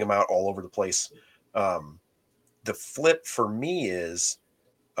bang them out all over the place. The flip for me is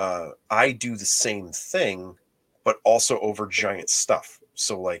I do the same thing, but also over giant stuff.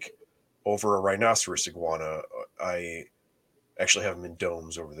 So like over a rhinoceros iguana, I actually have them in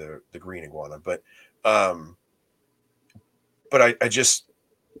domes over the green iguana, but I just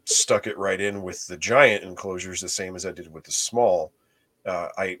stuck it right in with the giant enclosures, the same as I did with the small.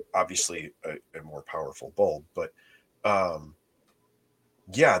 I obviously a more powerful bulb, but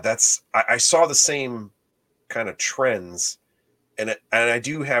yeah, I saw the same kind of trends, and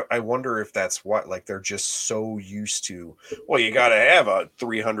I wonder if that's what, like, they're just so used to, well, you got to have a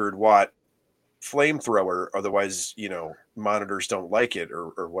 300 watt flamethrower, otherwise, you know, monitors don't like it,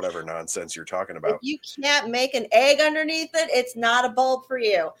 or whatever nonsense you're talking about. If you can't make an egg underneath it, it's not a bulb for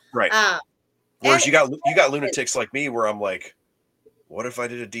you, right? Whereas you got lunatics like me, where I'm like, what if I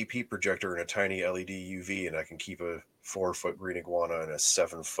did a DP projector and a tiny LED UV, and I can keep a 4 foot green iguana and a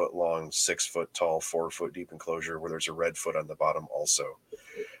 7 foot long, 6 foot tall, 4 foot deep enclosure where there's a red foot on the bottom also.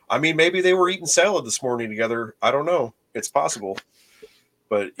 I mean, maybe they were eating salad this morning together. I don't know. It's possible.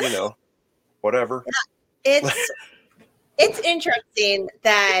 But, you know, whatever. Yeah, it's interesting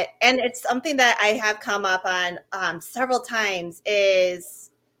that, and it's something that I have come up on several times,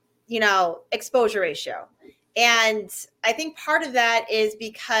 is, you know, exposure ratio. And I think part of that is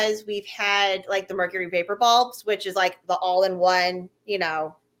because we've had like the mercury vapor bulbs, which is like the all-in-one, you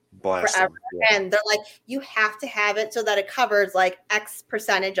know, blast forever. Yeah. And they're like, you have to have it so that it covers like X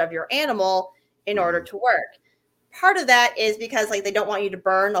percentage of your animal in order to work. Part of that is because like they don't want you to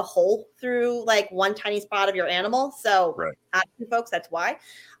burn a hole through like one tiny spot of your animal. So folks, that's why.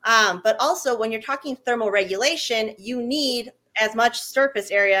 But also when you're talking thermal regulation, you need as much surface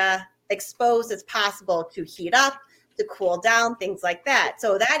area exposed as possible to heat up, to cool down, things like that.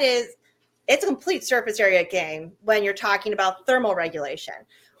 So it's a complete surface area game when you're talking about thermal regulation.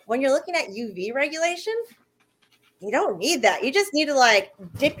 When you're looking at UV regulation, you don't need that. You just need to like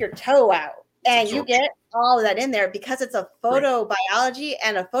dip your toe out and you get all of that in there, because it's a photobiology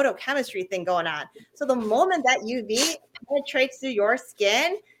and a photochemistry thing going on. So the moment that UV penetrates through your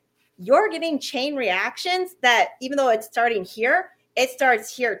skin, you're getting chain reactions that, even though it's starting here, it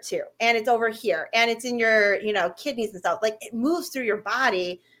starts here too, and it's over here, and it's in your, you know, kidneys and stuff. Like, it moves through your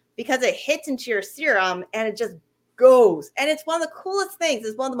body because it hits into your serum, and it just goes. And it's one of the coolest things.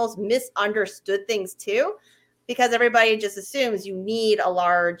 It's one of the most misunderstood things too, because everybody just assumes you need a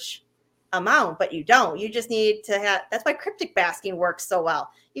large amount, but you don't. You just need to have, that's why cryptic basking works so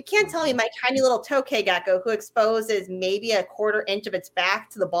well. You can't tell me my tiny little tokay gecko who exposes maybe a 1/4 inch of its back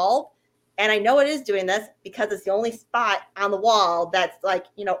to the bulb. And I know it is doing this because it's the only spot on the wall that's like,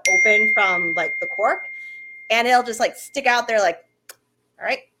 open from like the cork. And it'll just like stick out there like, all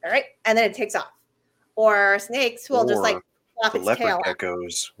right. And then it takes off. Or snakes who will just like flop the its leopard tail out.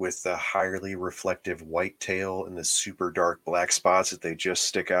 geckos with the highly reflective white tail and the super dark black spots that they just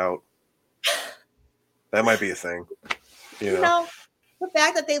stick out. That might be a thing. You know, the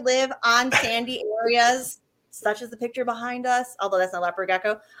fact that they live on sandy areas, such as the picture behind us, although that's not a leopard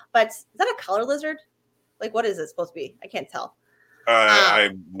gecko, but is that a color lizard? Like, what is it supposed to be? I can't tell.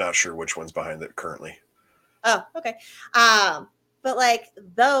 I'm not sure which one's behind it currently. Oh, okay. But like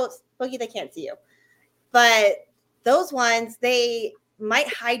those, Boogie, they can't see you. But those ones, they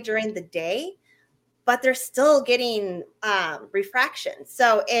might hide during the day, but they're still getting refraction.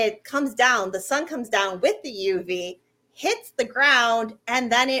 So it comes down, the sun comes down with the UV, hits the ground,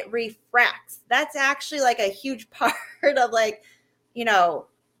 and then it refracts. That's actually like a huge part of like,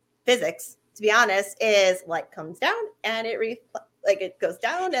 physics, to be honest, is light comes down and it goes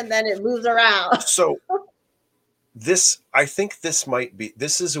down and then it moves around. So I think this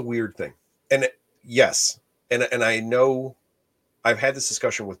is a weird thing. And yes. And I know I've had this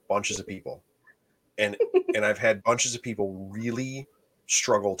discussion with bunches of people and I've had bunches of people really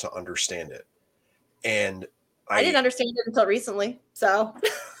struggle to understand it. And I didn't understand it until recently. So,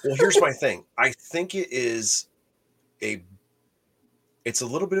 well, here's my thing. I think it's a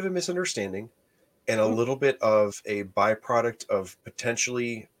little bit of a misunderstanding and a little bit of a byproduct of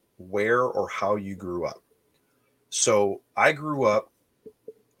potentially where or how you grew up. So I grew up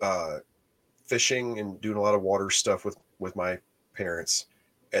fishing and doing a lot of water stuff with my parents.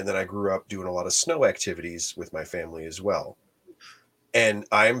 And then I grew up doing a lot of snow activities with my family as well. And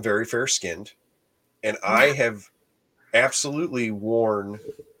I am very fair skinned. And I have absolutely worn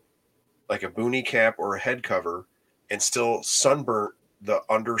like a boonie cap or a head cover and still sunburnt the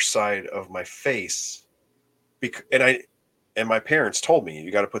underside of my face. And my parents told me,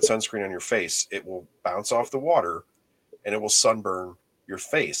 you got to put sunscreen on your face. It will bounce off the water and it will sunburn your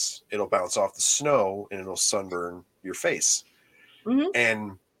face. It'll bounce off the snow and it'll sunburn your face. Mm-hmm.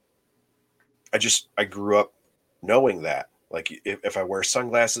 And I grew up knowing that. Like if I wear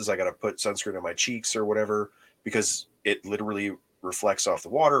sunglasses, I got to put sunscreen on my cheeks or whatever, because it literally reflects off the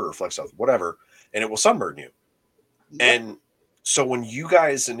water or reflects off whatever, and it will sunburn you. Yep. And so when you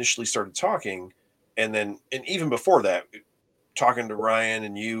guys initially started talking, and even before that, talking to Ryan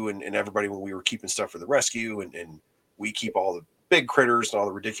and you and everybody when we were keeping stuff for the rescue and we keep all the big critters and all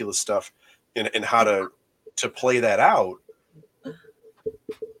the ridiculous stuff and how to play that out,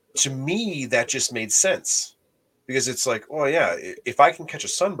 to me, that just made sense. Because it's like, oh yeah, if I can catch a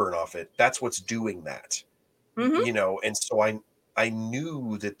sunburn off it, that's what's doing that, And so I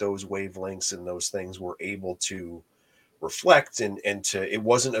knew that those wavelengths and those things were able to reflect and it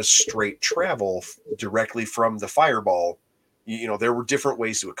wasn't a straight travel directly from the fireball. There were different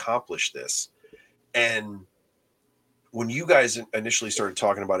ways to accomplish this. And when you guys initially started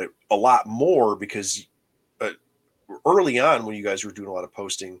talking about it a lot more, because early on when you guys were doing a lot of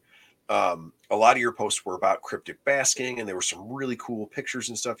posting, a lot of your posts were about cryptic basking, and there were some really cool pictures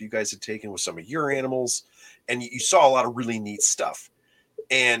and stuff you guys had taken with some of your animals, and you saw a lot of really neat stuff.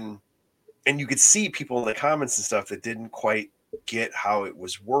 And you could see people in the comments and stuff that didn't quite get how it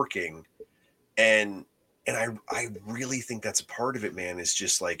was working. And I really think that's a part of it, man. It's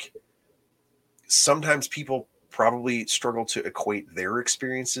just like sometimes people probably struggle to equate their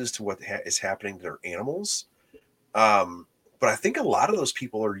experiences to what is happening to their animals. But I think a lot of those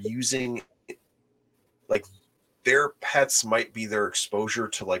people are using like their pets might be their exposure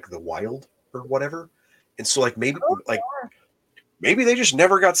to like the wild or whatever. And so like maybe maybe they just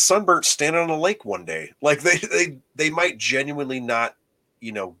never got sunburnt standing on a lake one day. Like they might genuinely not,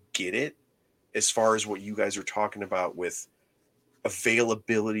 get it as far as what you guys are talking about with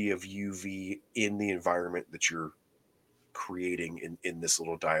availability of UV in the environment that you're creating in this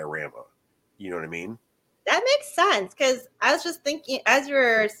little diorama. You know what I mean? That makes sense, because I was just thinking, as you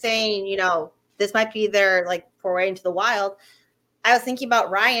were saying, this might be their like foray into the wild. I was thinking about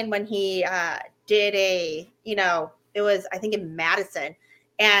Ryan when he did it was, I think, in Madison,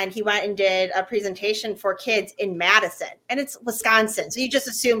 and he went and did a presentation for kids in Madison, and it's Wisconsin. So you just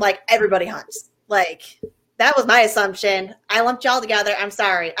assume like everybody hunts. Like that was my assumption. I lumped y'all together. I'm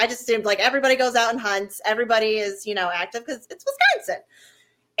sorry. I just assumed like everybody goes out and hunts. Everybody is, active because it's Wisconsin.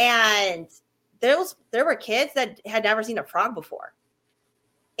 And there were kids that had never seen a frog before.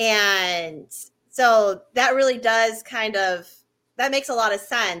 And so that really does that makes a lot of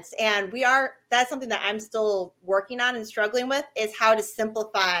sense. And that's something that I'm still working on and struggling with, is how to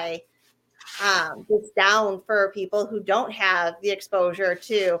simplify this down for people who don't have the exposure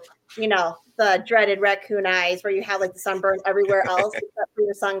to, the dreaded raccoon eyes, where you have like the sunburn everywhere else except for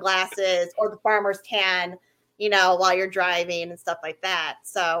your sunglasses, or the farmer's tan, while you're driving and stuff like that.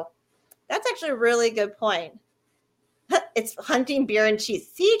 So that's actually a really good point. It's hunting, beer, and cheese.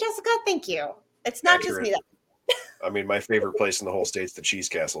 See, Jessica, thank you. It's not Accurate. just me. I mean, my favorite place in the whole state's the Cheese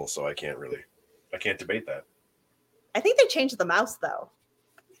Castle, so I can't debate that. I think they changed the mouse, though.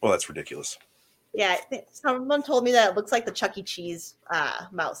 Well, that's ridiculous. Yeah, someone told me that it looks like the Chuck E. Cheese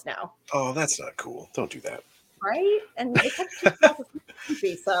mouse now. Oh, that's not cool. Don't do that. Right? And it's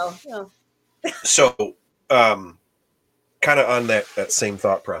creepy, so, So, kind of on that same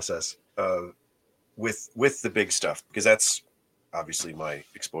thought process, with the big stuff, because that's obviously my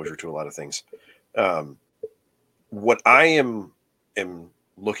exposure to a lot of things. What I am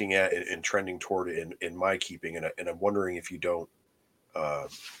looking at and trending toward in my keeping, and I'm wondering if you don't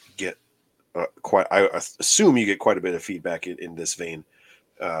get I assume you get quite a bit of feedback in this vein,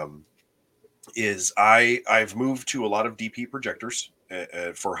 is I've moved to a lot of DP projectors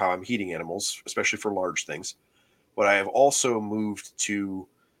for how I'm heating animals, especially for large things. But I have also moved to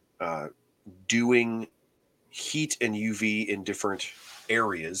doing heat and UV in different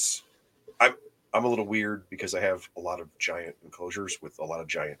areas. I'm a little weird because I have a lot of giant enclosures with a lot of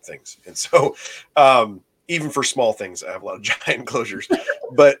giant things. And so even for small things, I have a lot of giant enclosures.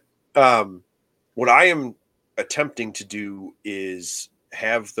 But what I am attempting to do is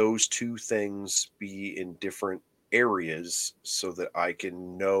have those two things be in different areas so that I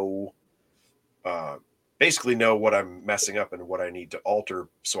can basically know what I'm messing up and what I need to alter,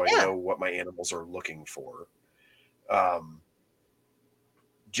 so I know what my animals are looking for.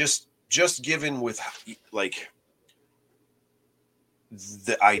 Just given with like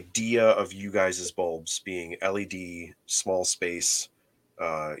the idea of you guys' bulbs being LED, small space,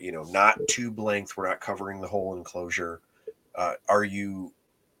 not tube length, we're not covering the whole enclosure. Are you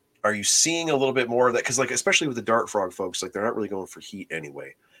seeing a little bit more of that? Because like, especially with the dart frog folks, like they're not really going for heat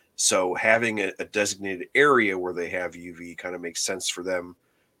anyway. So having a designated area where they have UV kind of makes sense for them,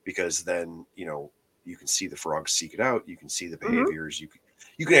 because then, you can see the frogs seek it out. You can see the behaviors. You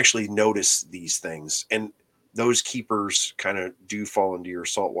can actually notice these things. And those keepers kind of do fall into your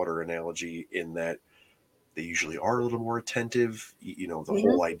saltwater analogy in that they usually are a little more attentive. The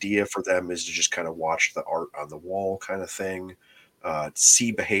whole idea for them is to just kind of watch the art on the wall kind of thing,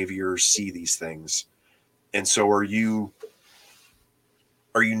 see behaviors, see these things. And so are you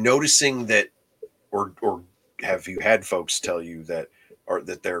noticing that, or have you had folks tell you that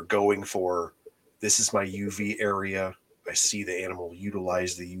they're going for, this is my UV area. I see the animal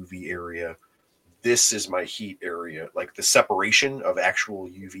utilize the UV area. This is my heat area, like the separation of actual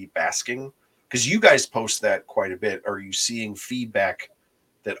UV basking. Because you guys post that quite a bit. Are you seeing feedback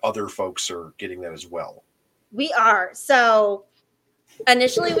that other folks are getting that as well? We are. So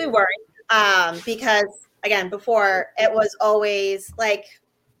initially we weren't, because again, before it was always like,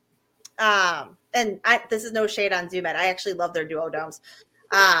 this is no shade on Zoom Ed. I actually love their duo domes.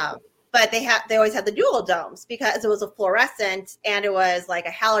 But they always had the dual domes because it was a fluorescent and it was like a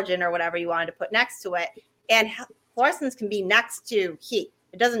halogen or whatever you wanted to put next to it. And fluorescents can be next to heat.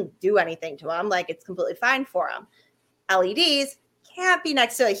 It doesn't do anything to them. Like, it's completely fine for them. LEDs can't be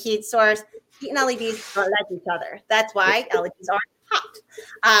next to a heat source. Heat and LEDs don't like each other. That's why LEDs aren't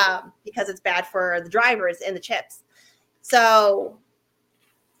hot, because it's bad for the drivers in the chips. So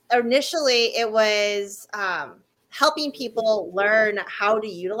initially it was helping people learn how to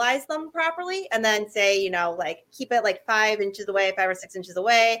utilize them properly, and then say, like, keep it like 5 inches away, 5 or 6 inches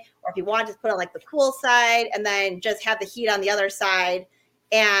away, or if you want, just put on like the cool side and then just have the heat on the other side,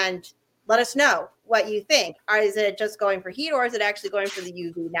 and let us know what you think. Is it just going for heat, or is it actually going for the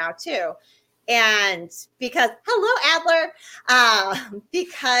UV now too? And because, hello, Adler,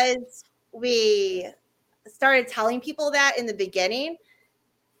 because we started telling people that in the beginning,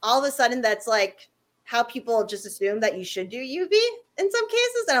 all of a sudden that's like how people just assume that you should do UV in some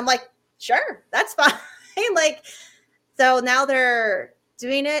cases. And I'm like, sure, that's fine. Like, so now they're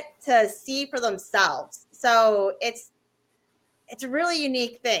doing it to see for themselves. So it's a really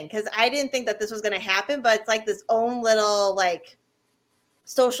unique thing, because I didn't think that this was going to happen, but it's like this own little like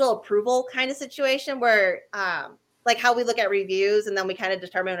social approval kind of situation where like how we look at reviews and then we kind of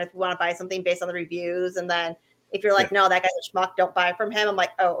determine if we want to buy something based on the reviews. And then if you're like, no, that guy's a schmuck, don't buy from him, I'm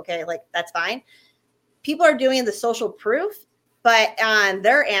like, oh, okay, like that's fine. People are doing the social proof but on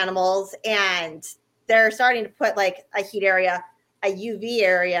their animals, and they're starting to put like a heat area, a UV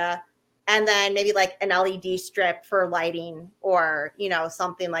area, and then maybe like an LED strip for lighting or,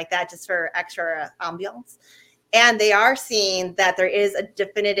 something like that, just for extra ambiance. And they are seeing that there is a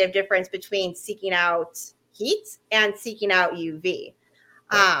definitive difference between seeking out heat and seeking out UV.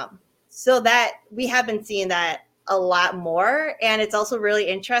 Right. So that we have been seeing that a lot more. And it's also really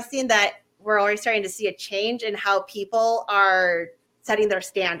interesting that we're already starting to see a change in how people are setting their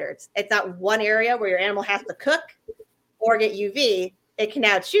standards. It's not one area where your animal has to cook or get UV. It can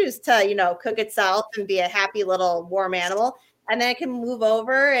now choose to, cook itself and be a happy little warm animal. And then it can move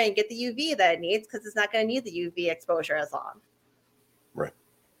over and get the UV that it needs because it's not going to need the UV exposure as long. Right.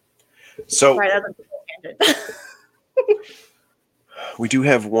 So right, that's a tangent. We do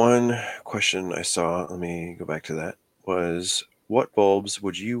have one question I saw. Let me go back to that. Was what bulbs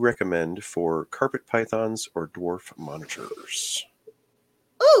would you recommend for carpet pythons or dwarf monitors?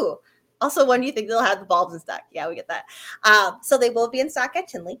 Ooh. Also, when do you think they'll have the bulbs in stock? Yeah, we get that. So they will be in stock at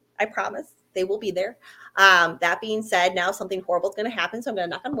Tinley. I promise. They will be there. That being said, now something horrible is going to happen, so I'm going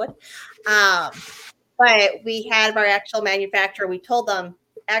to knock on wood. But we had our actual manufacturer. We told them,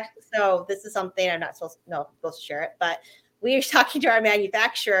 so this is something I'm not supposed to share it, but we were talking to our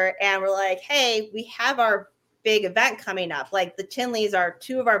manufacturer and we're like, hey, we have our big event coming up. Like the Tinleys are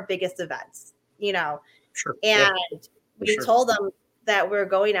two of our biggest events, Sure. And we sure. told them that we're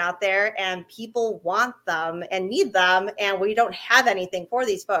going out there and people want them and need them. And we don't have anything for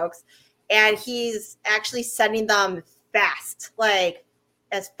these folks. And he's actually sending them fast, like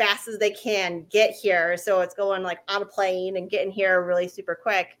as fast as they can get here. So it's going like on a plane and getting here really super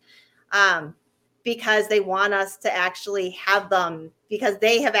quick. Because they want us to actually have them, because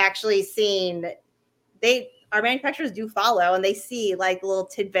they have actually seen, our manufacturers do follow and they see like little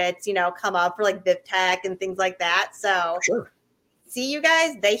tidbits, come up for like Vivtech and things like that. So Sure. See you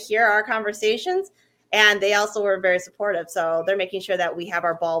guys, they hear our conversations and they also were very supportive. So they're making sure that we have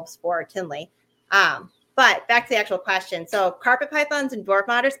our bulbs for Tinley. But back to the actual question. So carpet pythons and dwarf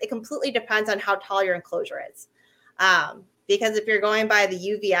monitors, it completely depends on how tall your enclosure is. Because if you're going by the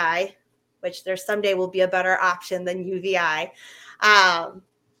UVI, which there someday will be a better option than UVI,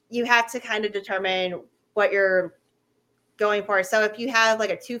 you have to kind of determine what you're going for. So if you have like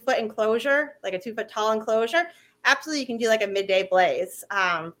a 2-foot enclosure, like a 2-foot tall enclosure, absolutely you can do like a midday blaze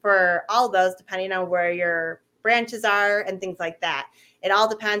for all of those, depending on where your branches are and things like that. It all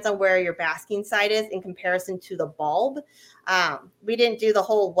depends on where your basking site is in comparison to the bulb. We didn't do the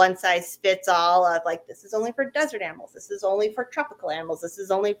whole one size fits all of like, this is only for desert animals. This is only for tropical animals. This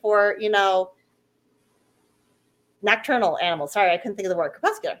is only for, nocturnal animals. Sorry, I couldn't think of the word.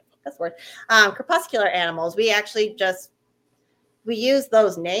 Crepuscular. That's the word. Crepuscular animals. We actually we use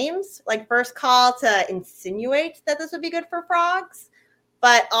those names like first call to insinuate that this would be good for frogs,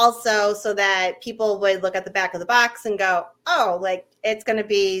 but also so that people would look at the back of the box and go, oh, like it's going to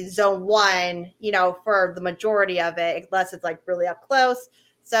be zone 1, for the majority of it, unless it's like really up close.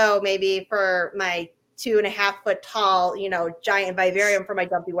 So maybe for my 2.5-foot tall, giant vivarium for my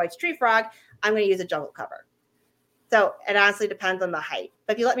dumpy white tree frog, I'm going to use a jungle cover. So it honestly depends on the height.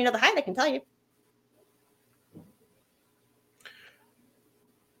 But if you let me know the height, I can tell you.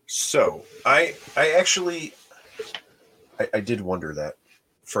 So I actually did wonder that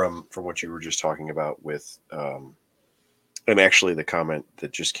from what you were just talking about with and actually the comment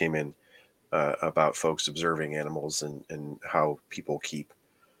that just came in about folks observing animals and how people keep.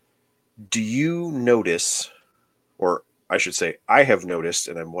 Do you notice, or I should say I have noticed,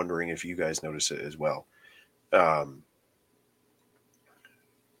 and I'm wondering if you guys notice it as well. I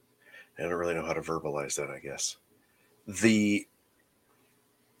don't really know how to verbalize that, I guess. The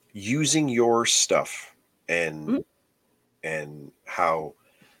using your stuff and how,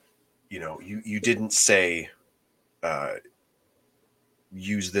 you didn't say,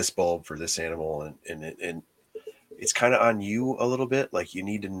 use this bulb for this animal and it's kind of on you a little bit. Like you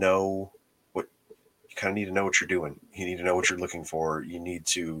need to know what you're doing. You need to know what you're looking for. You need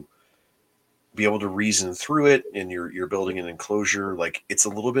to be able to reason through it, and you're building an enclosure. Like it's a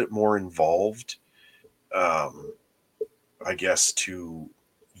little bit more involved, I guess, to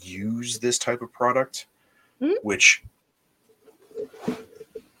use this type of product, which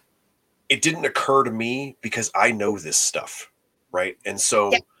it didn't occur to me because I know this stuff. Right. And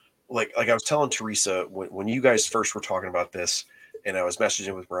so like I was telling Teresa, when you guys first were talking about this and I was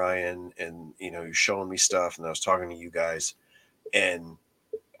messaging with Brian and, you're showing me stuff and I was talking to you guys and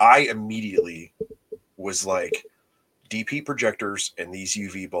I immediately was like, DP projectors and these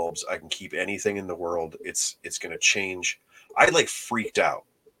UV bulbs, I can keep anything in the world. It's going to change. I like freaked out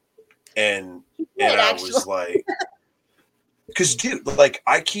and I was like, Because, dude, like,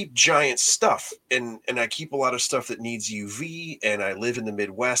 I keep giant stuff, and I keep a lot of stuff that needs UV, and I live in the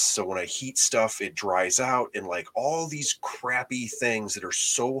Midwest, so when I heat stuff, it dries out, and, like, all these crappy things that are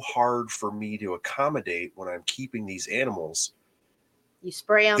so hard for me to accommodate when I'm keeping these animals. You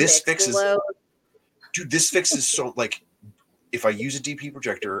spray them, they explode. Dude, this fixes so, like, if I use a DP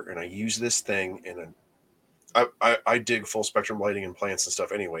projector, and I use this thing, and I dig full spectrum lighting and plants and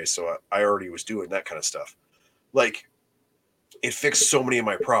stuff anyway, so I already was doing that kind of stuff. Like, it fixed so many of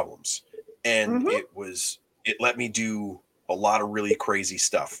my problems, and it let me do a lot of really crazy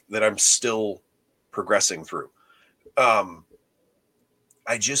stuff that I'm still progressing through.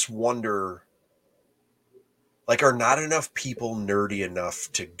 I just wonder, like, are not enough people nerdy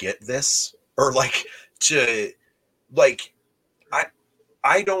enough to get this, or like to like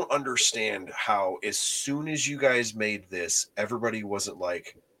I don't understand how as soon as you guys made this, everybody wasn't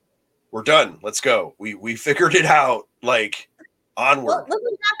like, we're done, let's go, we figured it out, like, onward. Well, look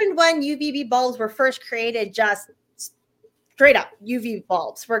what happened when UVB bulbs were first created. Just straight up UV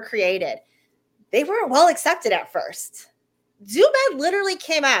bulbs were created. They weren't well accepted at first. ZoomEd literally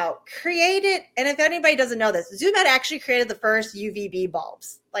came out, created, and if anybody doesn't know this, ZoomEd actually created the first UVB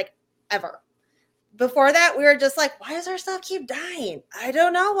bulbs, like, ever. Before that, we were just like, why does our stuff keep dying? I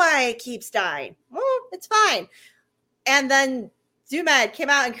don't know why it keeps dying. Well, it's fine. And then ZoomEd came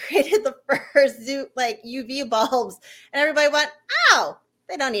out and created the first UV bulbs, and everybody went, oh,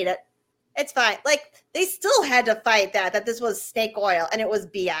 they don't need it. It's fine. Like, they still had to fight that this was snake oil and it was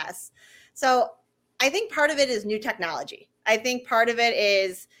BS. So I think part of it is new technology. I think part of it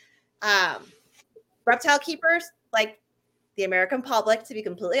is reptile keepers, like the American public, to be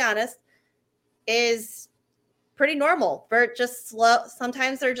completely honest, is pretty normal. They're just slow.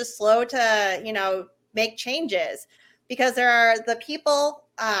 Sometimes they're just slow to, make changes, because there are the people.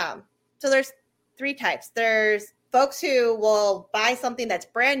 So there's three types. There's folks who will buy something that's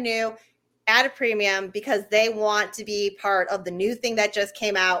brand new at a premium because they want to be part of the new thing that just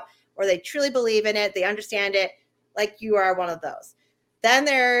came out, or they truly believe in it. They understand it. Like, you are one of those. Then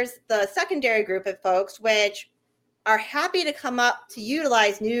there's the secondary group of folks, which are happy to come up to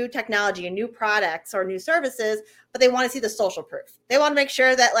utilize new technology and new products or new services, but they want to see the social proof. They want to make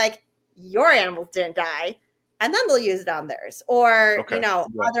sure that, like, your animals didn't die, and then they'll use it on theirs, or,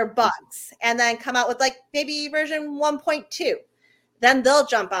 other bugs, and then come out with, like, maybe version 1.2. Then they'll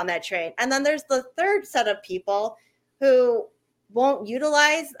jump on that train. And then there's the third set of people who won't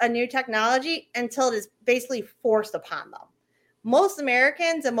utilize a new technology until it is basically forced upon them. Most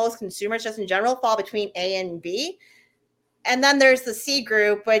Americans and most consumers just in general fall between A and B. And then there's the C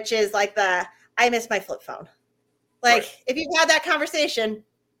group, which is like I miss my flip phone. Like, right. If you've had that conversation,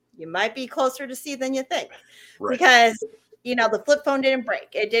 you might be closer to C than you think. Right. Because, the flip phone didn't break.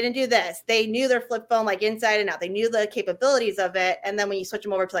 It didn't do this. They knew their flip phone, like, inside and out. They knew the capabilities of it. And then when you switch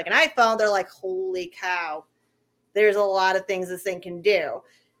them over to, like, an iPhone, they're like, holy cow, there's a lot of things this thing can do.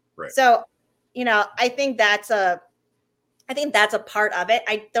 Right. So, I think that's a part of it.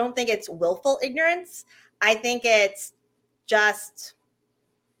 I don't think it's willful ignorance. I think it's just,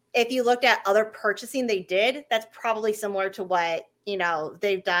 if you looked at other purchasing they did, that's probably similar to what,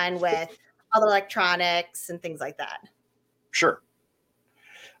 they've done with other electronics and things like that. Sure.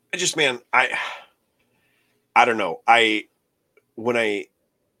 I just, man, I don't know. When I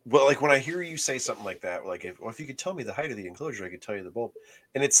hear you say something like that, like, if you could tell me the height of the enclosure, I could tell you the bulb.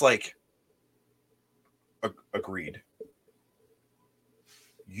 And it's like, agreed.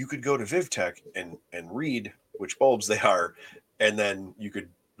 You could go to Vivtech and read which bulbs they are, and then you could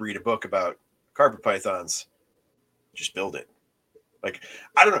read a book about carpet pythons. Just build it. Like,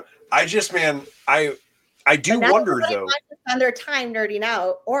 I don't know. I just, man, I do wonder, though. Want to spend their time nerding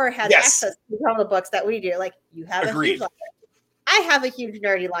out or has access to some of the books that we do. Like, you have a huge library. I have a huge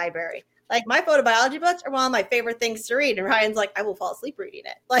nerdy library. Like, my photobiology books are one of my favorite things to read. And Ryan's like, I will fall asleep reading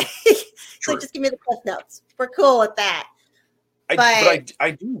it. Like, so just give me the cliff notes. We're cool with that. But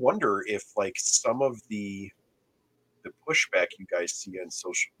I do wonder if, like, some of the pushback you guys see on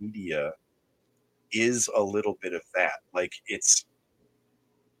social media is a little bit of that. Like, it's,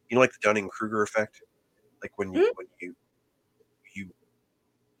 like the Dunning-Kruger effect. Like, when you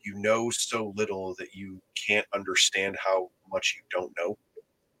know so little that you can't understand how much you don't know.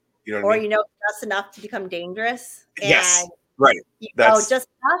 You know what I mean? You know just enough to become dangerous. Yes, right. That's just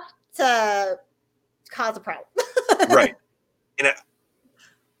enough to cause a problem. Right. And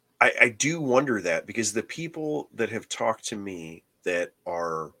I do wonder that, because the people that have talked to me that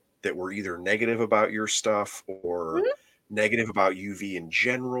were either negative about your stuff or negative about UV in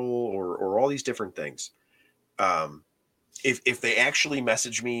general, or all these different things, if they actually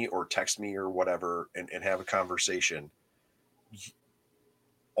message me or text me or whatever and have a conversation,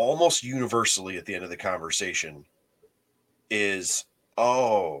 almost universally at the end of the conversation is,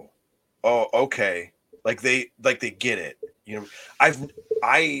 oh, okay. Like they get it. You know,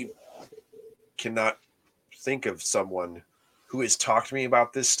 I cannot think of someone who has talked to me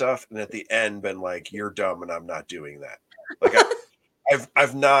about this stuff and at the end been like, you're dumb and I'm not doing that. Like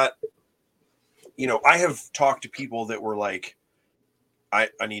I've not, you know, I have talked to people that were like, I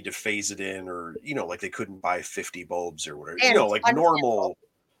need to phase it in, or, you know, like they couldn't buy 50 bulbs or whatever, you know, like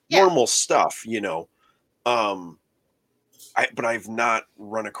normal stuff, you know. But I've not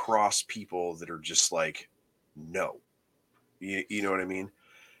run across people that are just like, no, you know what I mean?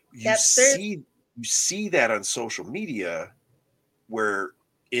 You see that on social media, where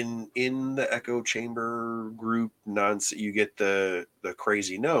in the echo chamber group nonsense, you get the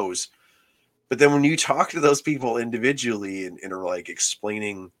crazy no's. But then when you talk to those people individually and are like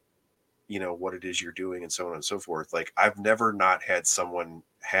explaining, you know, what it is you're doing and so on and so forth, like I've never not had someone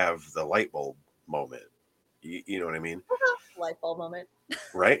have the light bulb moment. You know what I mean? Light bulb moment.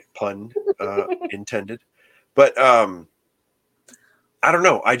 Right? Pun intended. But I don't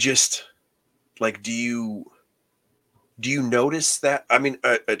know. I just like, do you notice that? I mean,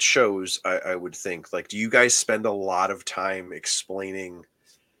 at shows, I would think, like, do you guys spend a lot of time explaining,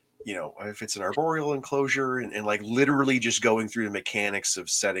 you know, if it's an arboreal enclosure and like literally just going through the mechanics of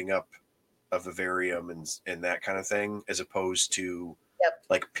setting up a vivarium and that kind of thing, as opposed to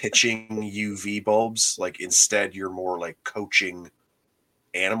like pitching UV bulbs? Like instead you're more like coaching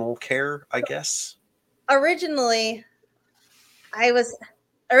animal care, I guess. Originally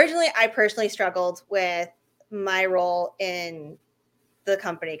I personally struggled with my role in the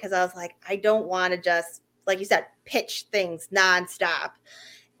company because I was like, I don't want to just, like you said, pitch things nonstop.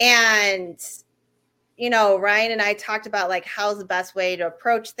 And, you know, Ryan and I talked about like how's the best way to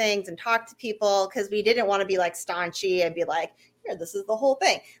approach things and talk to people, because we didn't want to be like staunchy and be like, here, this is the whole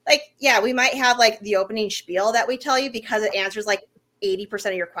thing. Like, yeah, we might have like the opening spiel that we tell you because it answers like 80%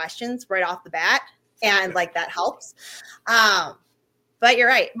 of your questions right off the bat. And like that helps. But you're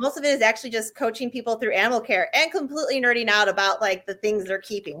right. Most of it is actually just coaching people through animal care and completely nerding out about like the things they're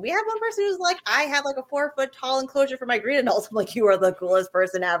keeping. We have one person who's like, I have like a 4-foot tall enclosure for my green adults. I'm like, you are the coolest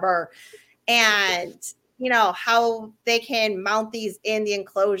person ever. And, you know, how they can mount these in the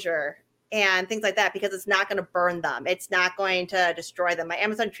enclosure and things like that, because it's not going to burn them. It's not going to destroy them. My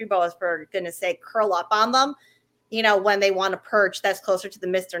Amazon tree boas, for goodness sake, curl up on them, you know, when they want to perch that's closer to the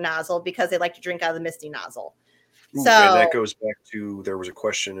mister nozzle because they like to drink out of the misty nozzle. Ooh, so, and that goes back to, there was a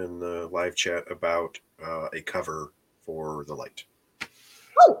question in the live chat about a cover for the light.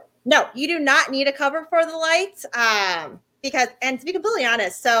 Oh, no, you do not need a cover for the light. Because, and to be completely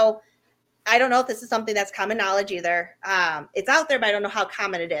honest, so I don't know if this is something that's common knowledge either. It's out there, but I don't know how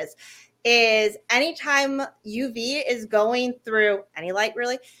common it is anytime UV is going through, any light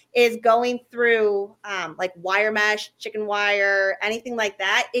really, is going through like wire mesh, chicken wire, anything like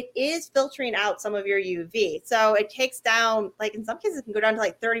that, it is filtering out some of your UV. So it takes down, like in some cases it can go down to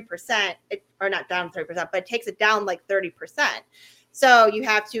like 30%, or not down 30%, but it takes it down like 30%. So you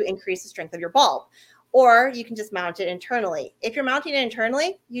have to increase the strength of your bulb. Or you can just mount it internally. If you're mounting it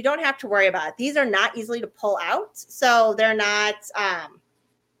internally, you don't have to worry about it. These are not easily to pull out. So they're not,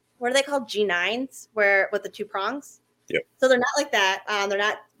 what are they called? G9s, where with the 2 prongs. Yep. So they're not like that. They're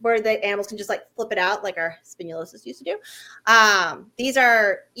not where the animals can just like flip it out like our spinulosus used to do. These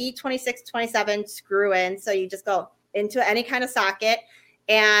are E26, 27 screw in. So you just go into any kind of socket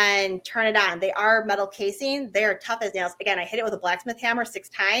and turn it on. They are metal casing. They are tough as nails. Again, I hit it with a blacksmith hammer 6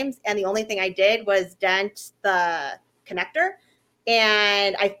 times. And the only thing I did was dent the connector.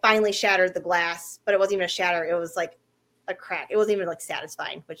 And I finally shattered the glass, but it wasn't even a shatter. It was like a crack. It wasn't even like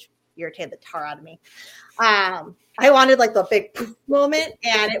satisfying, which irritated the tar out of me. I wanted like the big poof moment,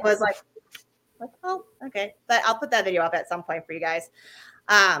 and it was like, oh, okay. But I'll put that video up at some point for you guys.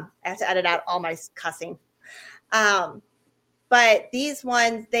 I have to edit out all my cussing. But these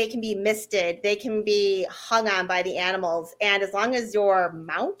ones, they can be misted. They can be hung on by the animals. And as long as your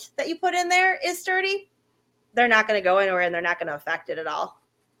mount that you put in there is sturdy, they're not going to go anywhere and they're not going to affect it at all.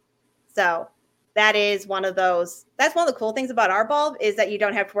 So that is one of those. That's one of the cool things about our bulb, is that you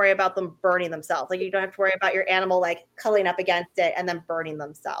don't have to worry about them burning themselves. Like you don't have to worry about your animal like cuddling up against it and then burning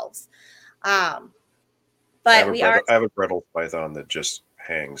themselves. But I have a brittle python that just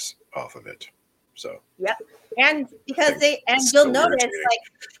hangs off of it. So yep. And because you'll notice like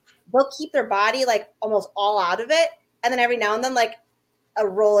they'll keep their body like almost all out of it, and then every now and then like a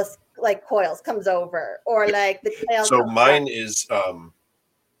roll of like coils comes over, or like the tail. So mine is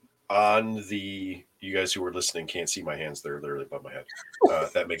on the, you guys who are listening can't see my hands, they're literally above my head.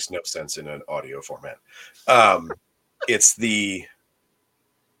 That makes no sense in an audio format. it's the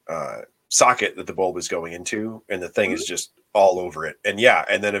socket that the bulb is going into, and the thing is just all over it. And yeah,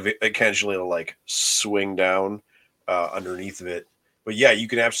 and then occasionally it'll like swing down underneath of it. But yeah, you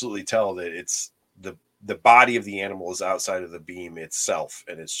can absolutely tell that it's the body of the animal is outside of the beam itself,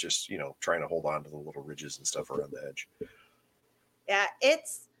 and it's just, you know, trying to hold on to the little ridges and stuff around the edge. Yeah,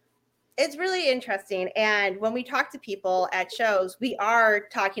 it's really interesting. And when we talk to people at shows, we are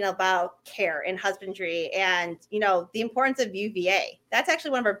talking about care and husbandry and, you know, the importance of UVA. That's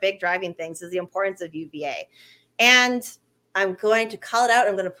actually one of our big driving things, is the importance of UVA. And I'm going to call it out.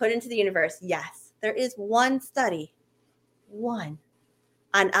 I'm going to put it into the universe. Yes, there is one study, one,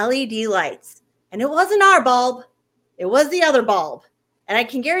 on LED lights. And it wasn't our bulb. It was the other bulb. And I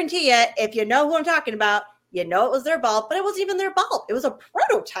can guarantee you, if you know who I'm talking about, you know it was their bulb, but it wasn't even their bulb. It was a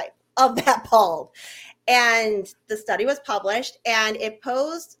prototype of that bulb. And the study was published, and it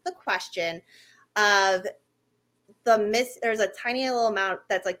posed the question of there's a tiny little amount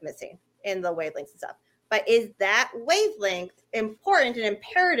that's like missing in the wavelengths and stuff. But is that wavelength important and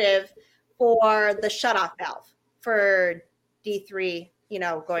imperative for the shutoff valve for D3, you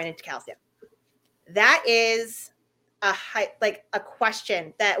know, going into calcium? That is a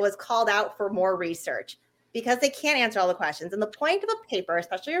question that was called out for more research, because they can't answer all the questions. And the point of a paper,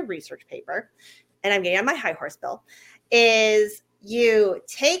 especially a research paper, and I'm getting on my high horse, Bill, is you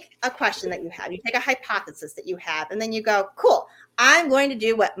take a question that you have, you take a hypothesis that you have, and then you go, cool, I'm going to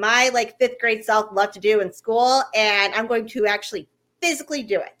do what my like 5th grade self loved to do in school, and I'm going to actually physically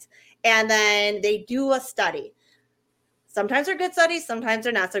do it. And then they do a study. Sometimes they're good studies, sometimes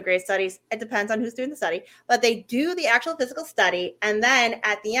they're not so great studies. It depends on who's doing the study. But they do the actual physical study, and then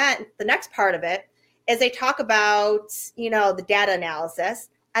at the end, the next part of it is they talk about, you know, the data analysis.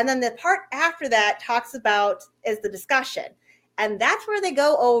 And then the part after that talks about is the discussion. And that's where they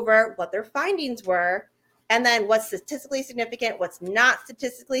go over what their findings were, and then what's statistically significant, what's not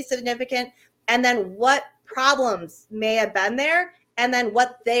statistically significant, and then what problems may have been there, and then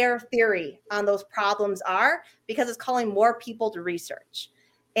what their theory on those problems are, because it's calling more people to research.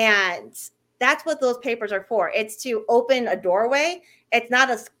 And that's what those papers are for. It's to open a doorway. It's not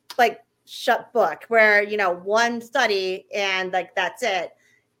a like shut book where, you know, one study and like that's it.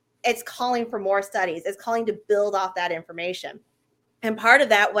 It's calling for more studies. It's calling to build off that information. And part of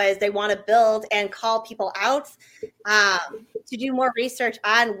that was they want to build and call people out to do more research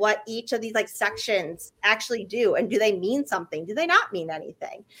on what each of these like sections actually do. And do they mean something? Do they not mean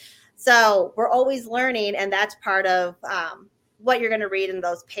anything? So we're always learning. And that's part of what you're going to read in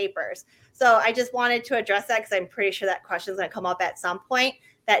those papers. So I just wanted to address that, because I'm pretty sure that question is going to come up at some point,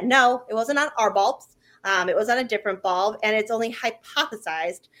 that no, it wasn't on our bulbs. It was on a different bulb. And it's only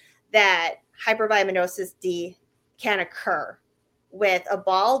hypothesized that hypervitamin D can occur with a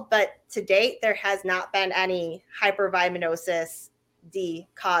bulb, but to date there has not been any hypervitamin D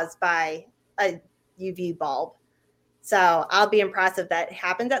caused by a UV bulb. So I'll be impressed if that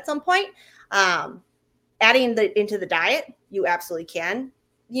happens at some point. Adding into the diet, you absolutely can,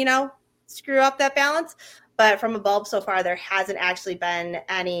 you know, screw up that balance. But from a bulb so far, there hasn't actually been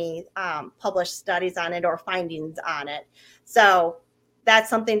any published studies on it or findings on it. So that's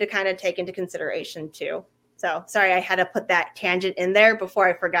something to kind of take into consideration too. So sorry, I had to put that tangent in there before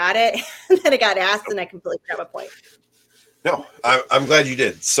I forgot it. And then it got asked and I completely forgot my point. No, I'm glad you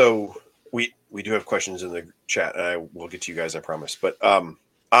did. So we do have questions in the chat, and I will get to you guys, I promise. But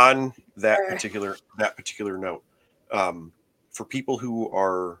on that particular note, for people who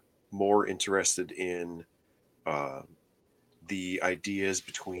are more interested in the ideas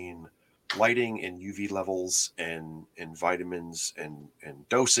between lighting and UV levels and vitamins and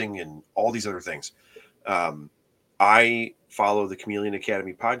dosing and all these other things, I follow the Chameleon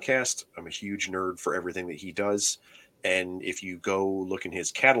Academy podcast. I'm a huge nerd for everything that he does. And if you go look in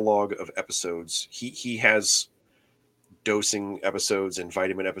his catalog of episodes, he has dosing episodes and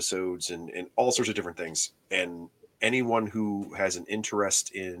vitamin episodes and all sorts of different things. And anyone who has an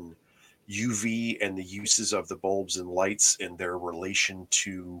interest in UV and the uses of the bulbs and lights and their relation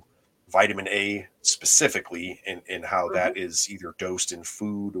to vitamin A specifically, and how that is either dosed in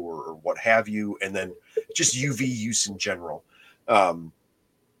food or what have you, and then just UV use in general.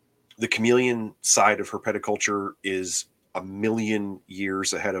 The chameleon side of herpetoculture is a million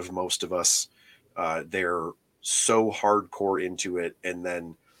years ahead of most of us. They're so hardcore into it, and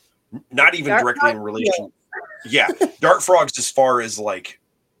then not even directly in relation. Yeah, dart frogs as far as like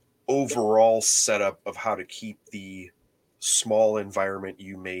overall setup of how to keep the small environment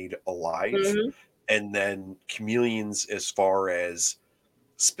you made alive, and then chameleons as far as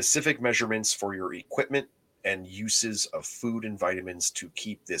specific measurements for your equipment and uses of food and vitamins to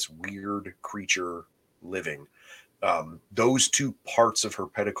keep this weird creature living. Those two parts of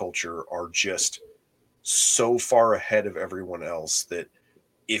herpetoculture are just so far ahead of everyone else that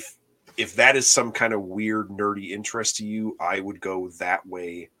if that is some kind of weird nerdy interest to you, I would go that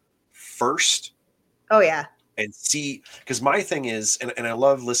way first. Oh yeah. And see, because my thing is, and I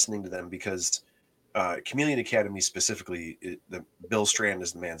love listening to them because Chameleon Academy specifically, Bill Strand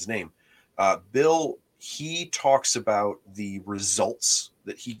is the man's name. Bill, he talks about the results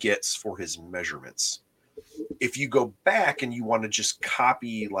that he gets for his measurements. If you go back and you want to just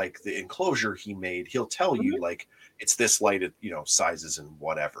copy like the enclosure he made, he'll tell you like it's this light at sizes and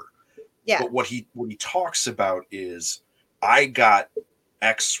whatever. Yeah. But what he talks about is I got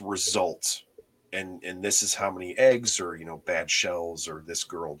X result, and this is how many eggs or bad shells or this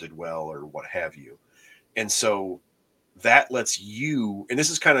girl did well or what have you. And so that lets you, and this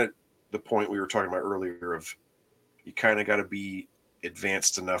is kind of the point we were talking about earlier of you kind of got to be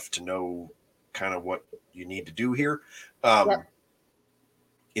advanced enough to know kind of what you need to do here.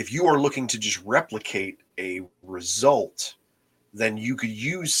 If you are looking to just replicate a result, then you could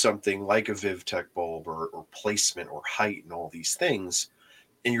use something like a Vivtech bulb or placement or height and all these things.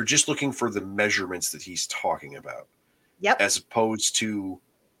 And you're just looking for the measurements that he's talking about. Yep. As opposed to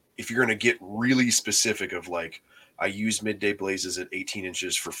if you're going to get really specific of like, I use midday blazes at 18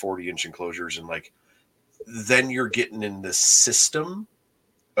 inches for 40-inch enclosures. And like, then you're getting in the system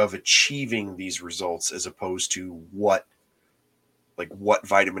of achieving these results as opposed to what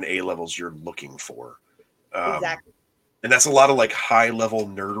vitamin A levels you're looking for. Exactly. And that's a lot of like high level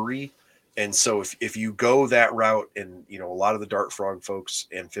nerdery. And so if you go that route, and a lot of the Dart Frog folks,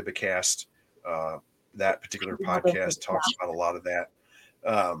 Amphibicast, that particular podcast talks about a lot of that,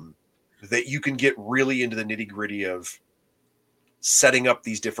 that you can get really into the nitty gritty of setting up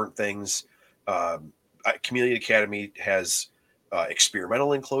these different things. Chameleon Academy has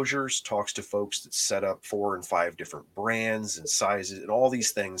experimental enclosures, talks to folks that set up 4 and 5 different brands and sizes and all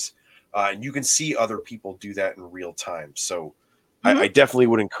these things. And you can see other people do that in real time. So I definitely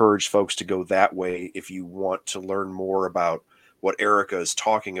would encourage folks to go that way if you want to learn more about what Erica is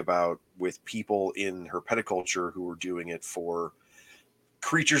talking about with people in herpetoculture who are doing it for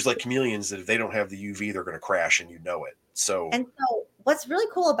creatures like chameleons that if they don't have the UV, they're going to crash and it. So what's really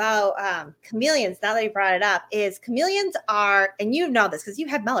cool about chameleons, now that you brought it up, is chameleons are, and you know this because you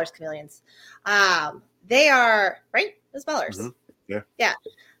had Meller's chameleons. They are, right? Those Meller's. Mm-hmm. Yeah.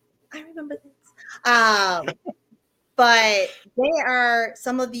 I remember this. But they are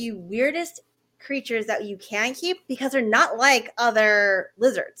some of the weirdest creatures that you can keep because they're not like other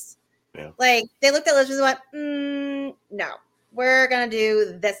lizards. Yeah. Like they looked at lizards and went, no, we're going to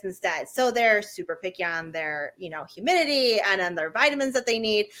do this instead. So they're super picky on their, humidity and on their vitamins that they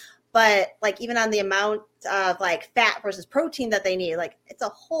need. But like even on the amount of like fat versus protein that they need, like it's a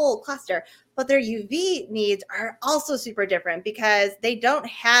whole cluster. But their UV needs are also super different because they don't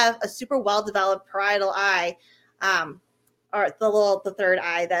have a super well-developed parietal eye, or the third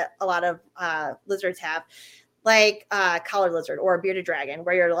eye that a lot of lizards have, like collared lizard or a bearded dragon,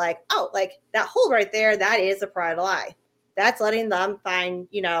 where you're like, oh, like that hole right there, that is a parietal eye. That's letting them find,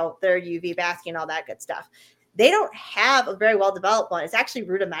 their UV basking and all that good stuff. They don't have a very well-developed one. It's actually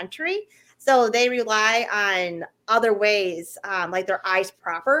rudimentary. So they rely on other ways, like their eyes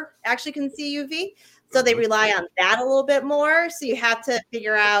proper actually can see UV. So they rely on that a little bit more. So you have to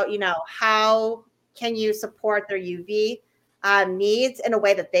figure out, how can you support their UV needs in a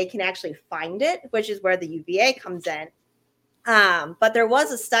way that they can actually find it, which is where the UVA comes in. But there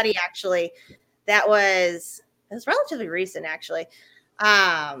was a study actually that was relatively recent actually.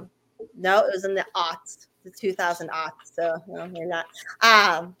 No, it was in the aughts, the 2000 aughts. So you're not.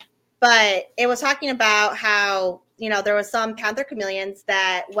 But it was talking about how, there was some panther chameleons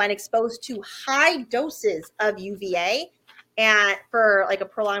that when exposed to high doses of UVA and for like a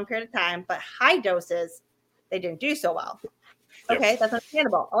prolonged period of time, but high doses, they didn't do so well. Okay, that's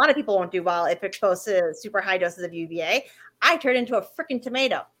understandable. A lot of people won't do well if exposed to super high doses of UVA. I turned into a freaking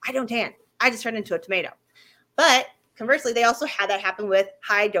tomato. I don't tan. I just turned into a tomato. But conversely, they also had that happen with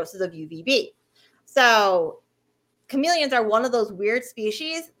high doses of UVB. So chameleons are one of those weird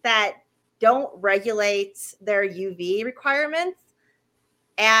species that don't regulate their UV requirements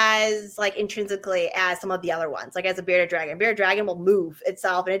as like intrinsically as some of the other ones, like as a bearded dragon. Bearded dragon will move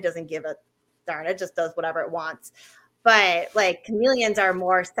itself and it doesn't give a darn. It just does whatever it wants. But like chameleons are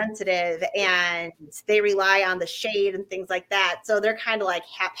more sensitive and they rely on the shade and things like that. So they're kind of like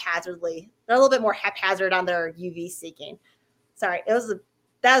haphazardly, they're a little bit more haphazard on their UV seeking. Sorry, that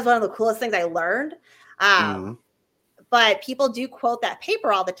was one of the coolest things I learned. But people do quote that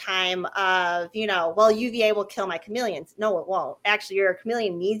paper all the time of, well, UVA will kill my chameleons. No, it won't. Actually, your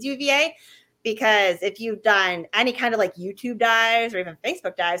chameleon needs UVA because if you've done any kind of like YouTube dives or even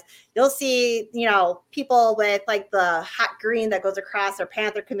Facebook dives, you'll see, people with like the hot green that goes across their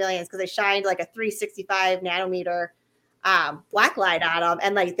panther chameleons because they shined like a 365 nanometer black light on them,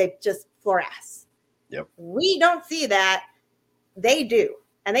 and like they just fluoresce. Yep. We don't see that. They do.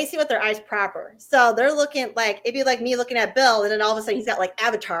 And they see with their eyes proper. So they're looking like, it'd be like me looking at Bill, and then all of a sudden he's got like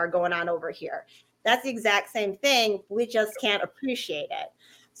Avatar going on over here. That's the exact same thing. We just can't appreciate it.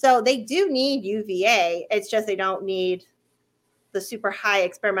 So they do need UVA. It's just they don't need the super high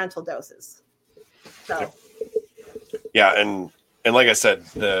experimental doses. So yeah, and like I said,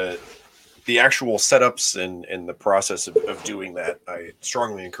 the actual setups and the process of doing that, I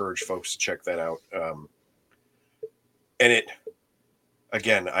strongly encourage folks to check that out. And it,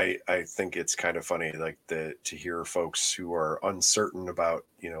 again, I think it's kind of funny, like to hear folks who are uncertain about,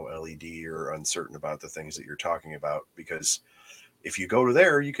 LED or uncertain about the things that you're talking about, because if you go to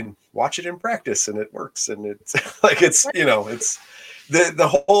there, you can watch it in practice and it works. And it's like, it's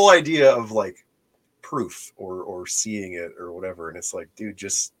the whole idea of like proof or seeing it or whatever. And it's like, dude,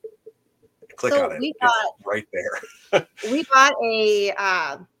 just click on it. It's right there. We bought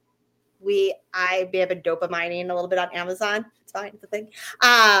I've been dopamining a little bit on Amazon. It's fine. It's a thing.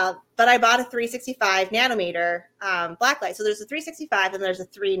 But I bought a 365 nanometer blacklight. So there's a 365 and there's a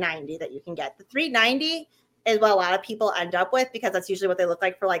 390 that you can get. The 390 is what a lot of people end up with, because that's usually what they look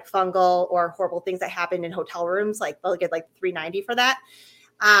like for like fungal or horrible things that happen in hotel rooms. Like they'll get like 390 for that.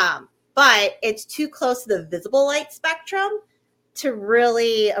 But it's too close to the visible light spectrum to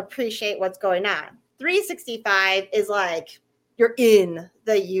really appreciate what's going on. 365 is like, you're in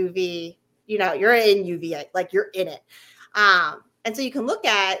the UV, you're in UVA, like you're in it. And so you can look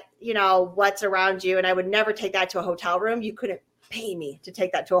at, what's around you. And I would never take that to a hotel room. You couldn't pay me to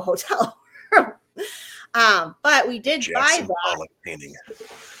take that to a hotel room. But we did buy that. Painting.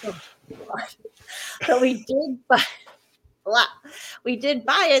 So we did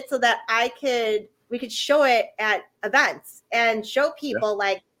buy it so that we could show it at events and show people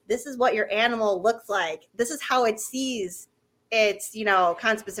like, this is what your animal looks like. This is how it sees its,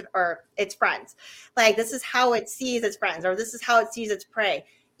 conspecific or its friends. Like, this is how it sees its friends, or this is how it sees its prey.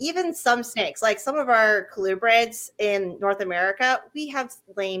 Even some snakes, like some of our colubrids in North America, we have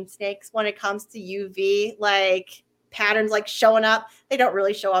lame snakes when it comes to UV, like patterns like showing up. They don't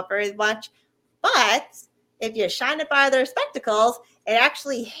really show up very much. But if you shine it by their spectacles, it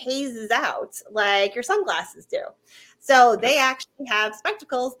actually hazes out like your sunglasses do. So they actually have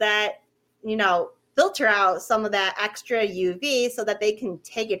spectacles that, filter out some of that extra UV so that they can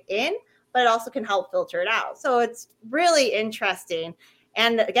take it in, but it also can help filter it out. So it's really interesting.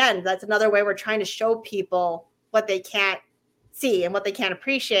 And again, that's another way we're trying to show people what they can't see and what they can't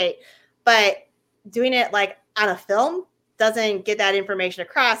appreciate. But doing it like on a film doesn't get that information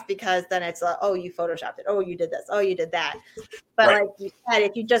across, because then it's oh, you photoshopped it. Oh, you did this. Oh, you did that. But like you said,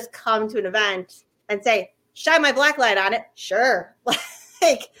 if you just come to an event and say, shine my black light on it, sure.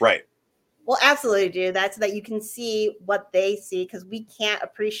 Right. We'll absolutely do that so that you can see what they see, because we can't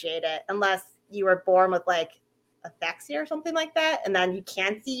appreciate it unless you were born with like apraxia or something like that, and then you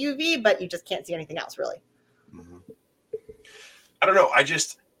can see UV, but you just can't see anything else really. Mm-hmm. I don't know. I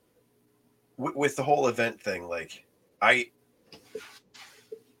just with the whole event thing, like I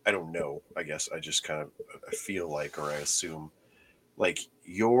don't know. I guess I just kind of feel like, or I assume, like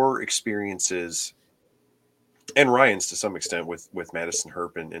your experiences, and Ryan's to some extent with Madison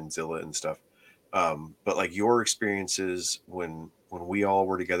Herp and Zilla and stuff, but like your experiences when we all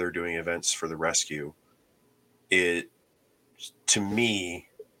were together doing events for the rescue, it to me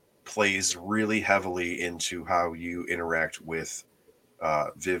plays really heavily into how you interact with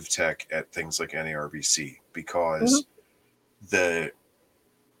Vivtech at things like NARBC, because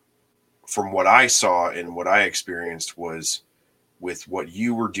from what I saw and what I experienced was with what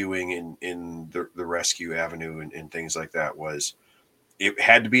you were doing in the rescue avenue and things like that, was it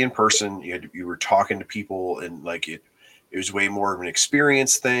had to be in person. You were talking to people, and like it was way more of an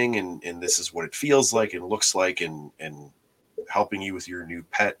experience thing. And this is what it feels like and looks like, and helping you with your new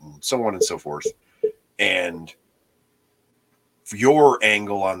pet and so on and so forth. And your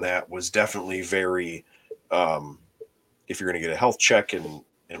angle on that was definitely very, if you're going to get a health check and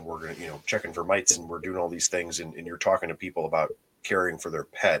we're going to, checking for mites and we're doing all these things, and you're talking to people about caring for their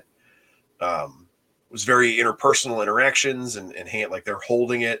pet, was very interpersonal interactions and hand, like they're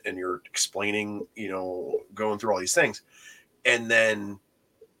holding it and you're explaining, going through all these things. And then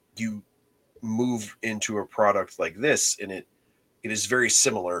you move into a product like this, and it is very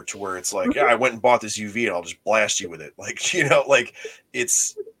similar to where it's like, yeah, I went and bought this UV and I'll just blast you with it. Like, like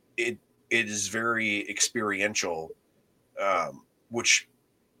it is very experiential, which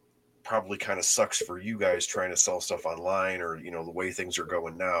probably kind of sucks for you guys trying to sell stuff online, or, you know, the way things are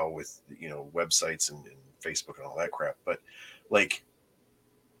going now with, you know, websites and Facebook and all that crap. But like,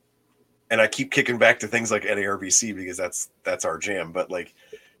 and I keep kicking back to things like NARBC because that's our jam. But like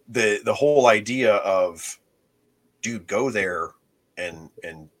the whole idea of, dude, go there and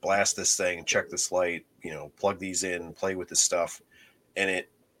blast this thing and check this light, you know, plug these in, play with this stuff. And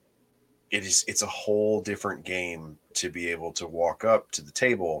it's a whole different game to be able to walk up to the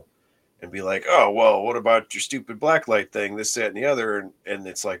table and be like, oh, well, what about your stupid blacklight thing, this, that, and the other? And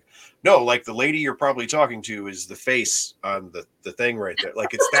it's like, no, like the lady you're probably talking to is the face on the thing right there.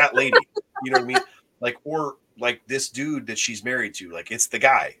 Like, it's that lady, you know what I mean? Like, or like this dude that she's married to, like, it's the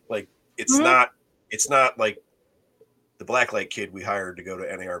guy. Like, it's not like the blacklight kid we hired to go to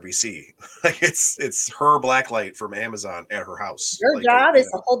NARBC. Like, it's her blacklight from Amazon at her house. Your like, job is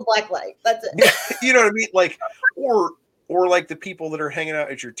to hold the blacklight. That's it. You know what I mean? Like, or like the people that are hanging out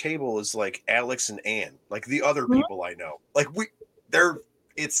at your table is like Alex and Ann, like the other people I know. Like,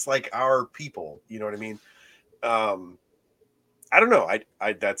 it's like our people. You know what I mean? I don't know.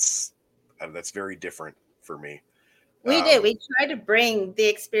 That's very different for me. We did. We tried to bring the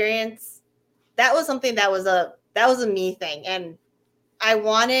experience. That was something that was a me thing, and I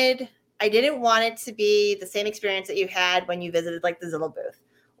didn't want it to be the same experience that you had when you visited like the Zillow booth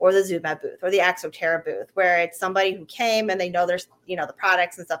or the Zoom booth or the Axoterra booth, where it's somebody who came and they know there's, you know, the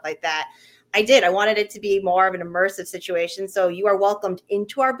products and stuff like that. I wanted it to be more of an immersive situation. So you are welcomed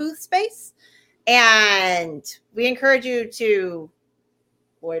into our booth space, and we encourage you to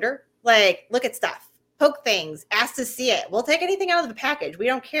loiter, like look at stuff, poke things, ask to see it. We'll take anything out of the package. We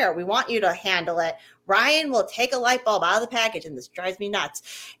don't care. We want you to handle it. Ryan will take a light bulb out of the package, and this drives me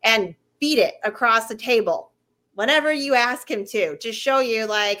nuts, and beat it across the table whenever you ask him to show you,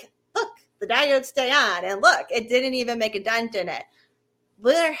 like, look, the diodes stay on, and look, it didn't even make a dent in it.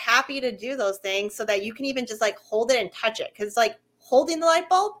 We're happy to do those things so that you can even just like hold it and touch it, because like holding the light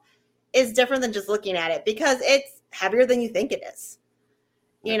bulb is different than just looking at it, because it's heavier than you think it is.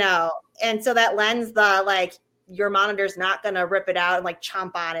 You know, and so that lends the, like, your monitor's not going to rip it out and like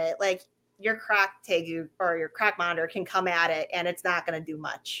chomp on it. Like, your crack Tegu or your crack monitor can come at it and it's not going to do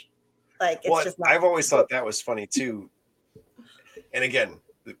much. Like, it's just not. I've always thought that was funny too. And again,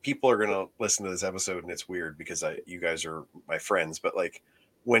 people are going to listen to this episode and it's weird because you guys are my friends, but like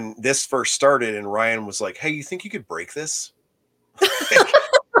when this first started and Ryan was like, hey, you think you could break this?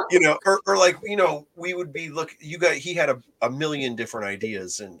 You know, or like, you know, we would be he had a million different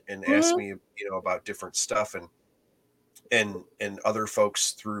ideas and asked me, you know, about different stuff and other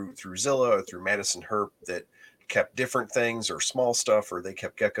folks through Zilla or through Madison Herp that kept different things or small stuff, or they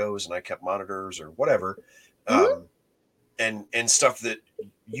kept geckos and I kept monitors or whatever. And stuff that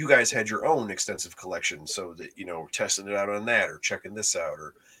you guys had your own extensive collection, so that, you know, testing it out on that or checking this out,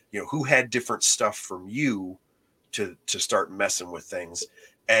 or, you know, who had different stuff from you to start messing with things.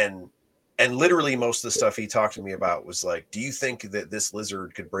 And literally most of the stuff he talked to me about was like, do you think that this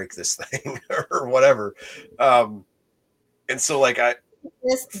lizard could break this thing or whatever? And so like I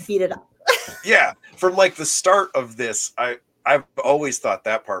just beat it up. Yeah. From like the start of this, I've always thought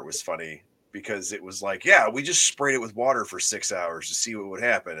that part was funny, because it was like, yeah, we just sprayed it with water for 6 hours to see what would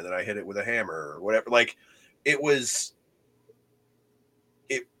happen. And then I hit it with a hammer or whatever. Like it was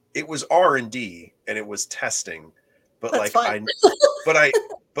R&D and it was testing, but That's like fun.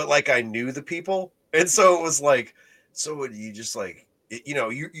 but like I knew the people. And so it was like, so would you just like, you know,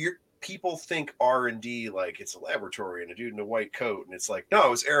 you're people think R&D like it's a laboratory and a dude in a white coat, and it's like, no, it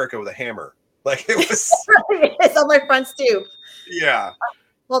was Erica with a hammer. Like it was it's on my front stoop. Yeah.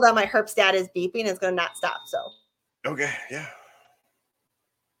 Hold on, my herp stat is beeping. It's going to not stop. So okay, yeah.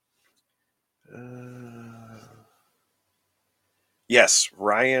 Yes,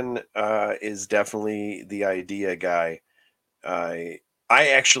 Ryan is definitely the idea guy. I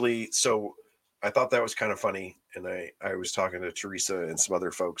actually, so I thought that was kind of funny, and I was talking to Teresa and some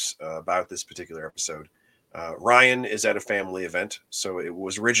other folks about this particular episode. Ryan is at a family event, so it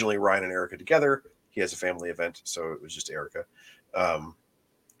was originally Ryan and Erica together. He has a family event, so it was just Erica.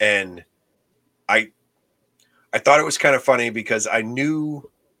 And I thought it was kind of funny because I knew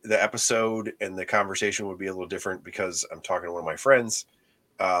the episode and the conversation would be a little different because I'm talking to one of my friends.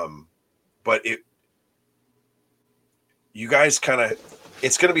 But you guys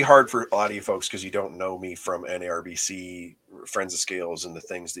it's going to be hard for a lot of you folks because you don't know me from NARBC, Friends of Scales, and the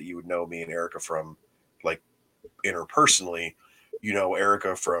things that you would know me and Erica from, like, interpersonally. You know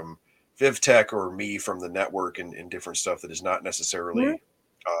Erica from Vivtech, or me from the network and different stuff that is not necessarily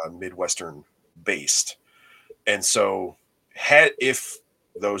Midwestern based. And so if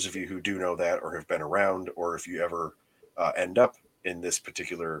those of you who do know that or have been around, or if you ever end up in this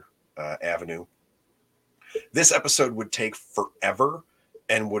particular avenue. This episode would take forever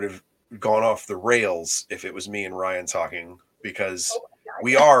and would have gone off the rails if it was me and Ryan talking, because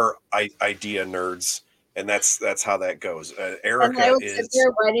we are idea nerds, and that's how that goes. Erica is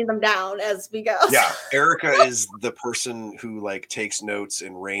here writing them down as we go. Yeah, Erica is the person who like takes notes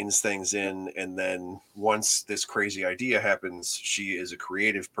and reins things in, and then once this crazy idea happens, she is a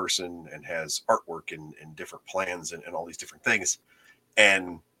creative person and has artwork and different plans and all these different things,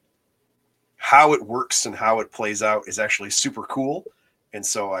 and how it works and how it plays out is actually super cool. And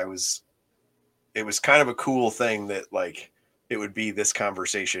so it was kind of a cool thing that like it would be this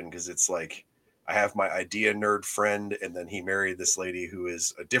conversation, because it's like I have my idea nerd friend, and then he married this lady who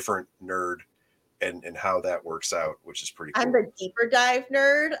is a different nerd, and how that works out, which is pretty cool. I'm the deeper dive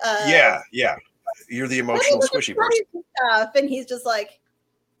nerd. Yeah. You're the emotional squishy person. Stuff, and he's just like,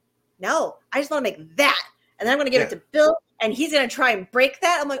 no, I just want to make that. And then I'm going to give it to Bill, and he's going to try and break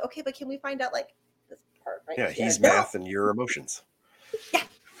that. I'm like, okay, but can we find out like this part right here? He's math and your emotions.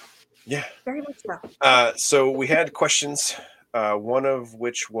 Yeah. Very much so. So we had questions, one of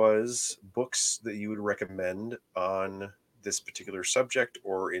which was books that you would recommend on this particular subject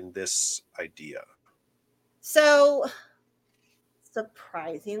or in this idea. So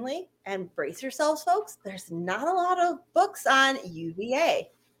surprisingly, and brace yourselves, folks, there's not a lot of books on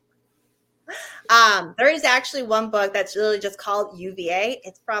UVA. There is actually one book that's really just called UVA.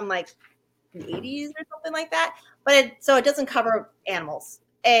 It's from like the 80s or something like that. But it doesn't cover animals.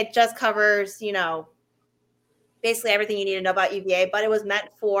 It just covers, basically everything you need to know about UVA, but it was meant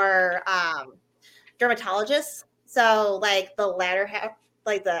for dermatologists. So like the latter half,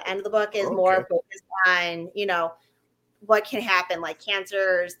 like the end of the book is more focused on, what can happen, like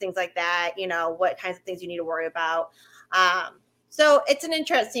cancers, things like that, what kinds of things you need to worry about. So it's an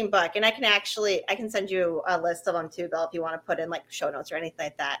interesting book, and I can send you a list of them too, Bill, if you want to put in like show notes or anything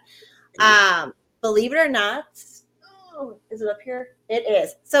like that. Believe it or not, is it up here? It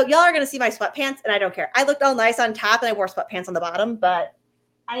is. So y'all are going to see my sweatpants, and I don't care. I looked all nice on top, and I wore sweatpants on the bottom, but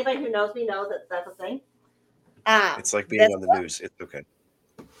anybody who knows me knows that that's a thing. It's like being on the news. It's okay.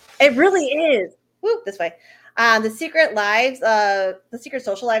 It really is. Woo, this way. The Secret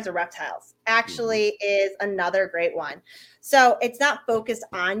Social Lives of Reptiles actually is another great one. So it's not focused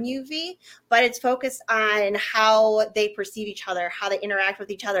on UV, but it's focused on how they perceive each other, how they interact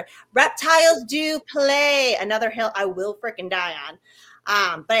with each other. Reptiles do play, another hill I will freaking die on.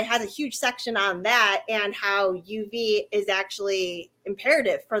 But it has a huge section on that and how UV is actually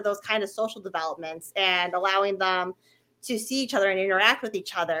imperative for those kind of social developments and allowing them to see each other and interact with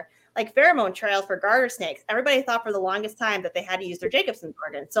each other. Like pheromone trails for garter snakes. Everybody thought for the longest time that they had to use their Jacobson's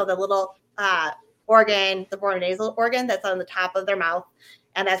organ. So the little organ, the voronasal organ that's on the top of their mouth,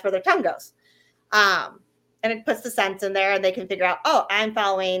 and that's where their tongue goes. And it puts the scent in there, and they can figure out, oh, I'm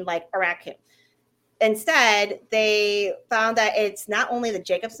following like a raccoon. Instead, they found that it's not only the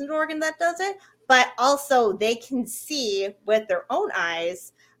Jacobson's organ that does it, but also they can see with their own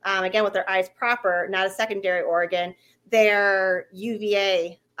eyes, again, with their eyes proper, not a secondary organ, their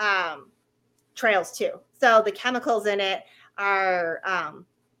UVA trails too. So the chemicals in it are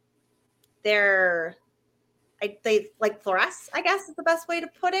they like fluoresce, I guess is the best way to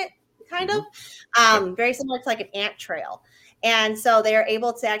put it, kind of. Very similar to like an ant trail. And so they are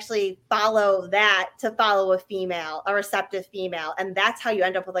able to actually follow that to follow a female, a receptive female. And that's how you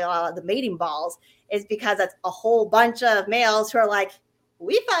end up with like a lot of the mating balls, is because that's a whole bunch of males who are like,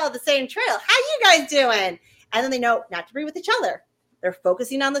 we follow the same trail. How you guys doing? And then they know not to breed with each other. They're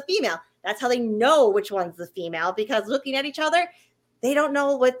focusing on the female. That's how they know which one's the female, because looking at each other, they don't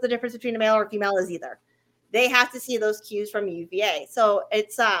know what the difference between a male or a female is either. They have to see those cues from UVA. So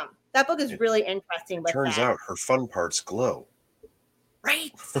it's that book is really interesting. With turns out her fun parts glow.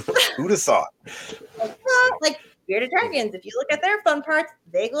 Right. Who'd have thought? Like bearded dragons, if you look at their fun parts,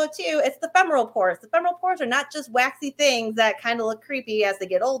 they glow too. It's the femoral pores. The femoral pores are not just waxy things that kind of look creepy as they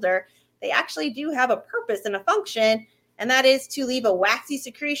get older. They actually do have a purpose and a function, and that is to leave a waxy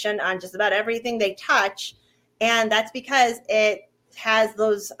secretion on just about everything they touch. And that's because it has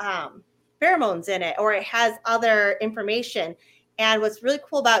those pheromones in it, or it has other information. And what's really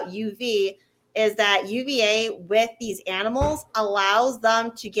cool about UV is that UVA with these animals allows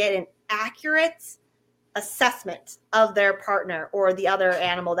them to get an accurate assessment of their partner or the other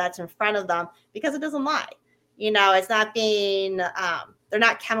animal that's in front of them, because it doesn't lie. It's not being, they're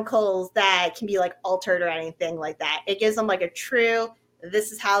not chemicals that can be like altered or anything like that. It gives them like a true,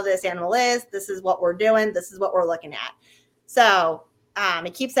 this is how this animal is, this is what we're doing, this is what we're looking at. So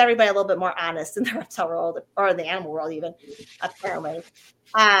it keeps everybody a little bit more honest in the reptile world, or in the animal world even, apparently.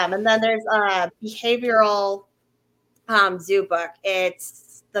 And then there's a behavioral zoo book.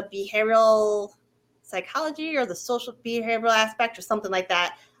 It's the behavioral psychology or the social behavioral aspect or something like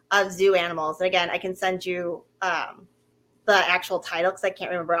that of zoo animals. And again, I can send you the actual title because I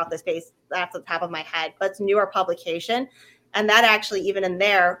can't remember off the top of my head, but it's a newer publication. And that actually, even in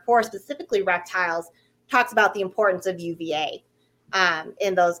there, for specifically reptiles, talks about the importance of UVA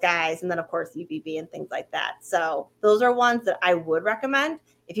in those guys. And then, of course, UVB and things like that. So those are ones that I would recommend.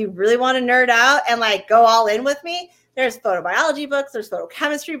 If you really want to nerd out and like go all in with me, there's photobiology books, there's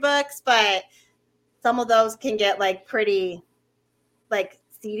photochemistry books, but some of those can get like pretty like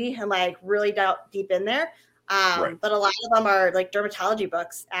seedy and like really deep in there. Right. But a lot of them are like dermatology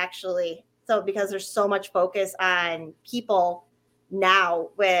books, actually. So because there's so much focus on people now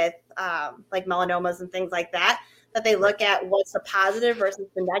with like melanomas and things like that, that they look at what's the positive versus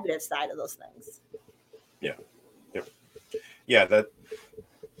the negative side of those things. Yeah. Yep. Yeah. That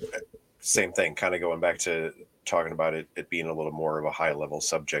same thing, kind of going back to talking about it being a little more of a high level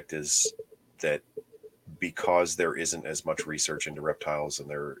subject, is that because there isn't as much research into reptiles and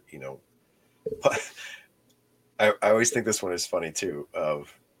they're, you know, I always think this one is funny too.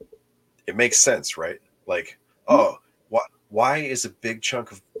 It makes sense, right? Like, oh, why is a big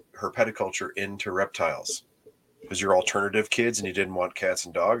chunk of herpeticulture into reptiles? Because you're alternative kids and you didn't want cats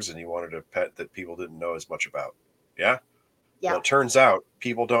and dogs and you wanted a pet that people didn't know as much about. Yeah. Yeah. Well, it turns out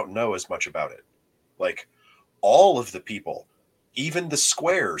people don't know as much about it. Like all of the people, even the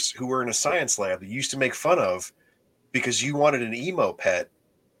squares who were in a science lab that you used to make fun of because you wanted an emo pet,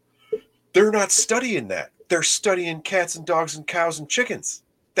 they're not studying that. They're studying cats and dogs and cows and chickens.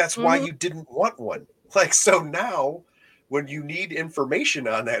 That's why you didn't want one. Like, so now when you need information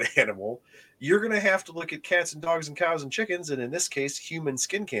on that animal, you're going to have to look at cats and dogs and cows and chickens, and in this case, human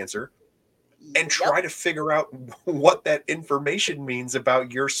skin cancer, and try to figure out what that information means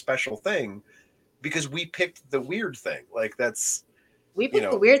about your special thing, because we picked the weird thing. Like we picked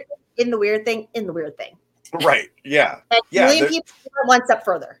the weird thing in the weird thing in the weird thing. Right. Yeah. And yeah. A million people are one step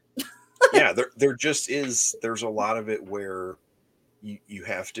further. Yeah. There just is, there's a lot of it where you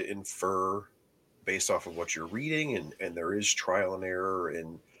have to infer based off of what you're reading, and there is trial and error.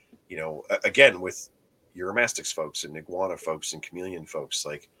 And, you know, again, with Eurymastix folks and iguana folks and chameleon folks,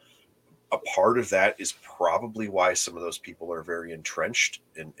 like a part of that is probably why some of those people are very entrenched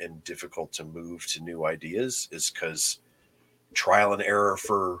and difficult to move to new ideas, is because trial and error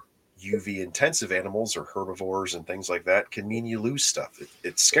for UV intensive animals or herbivores and things like that can mean you lose stuff.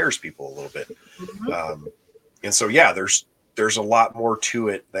 It scares people a little bit. And so, yeah, there's a lot more to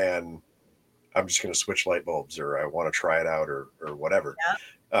it than I'm just going to switch light bulbs, or I want to try it out, or whatever.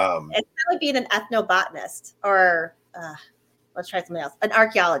 Yeah. It's kind of being an ethnobotanist, or let's try something else. An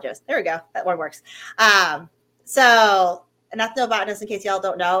archaeologist. There we go. That one works. So an ethnobotanist, in case y'all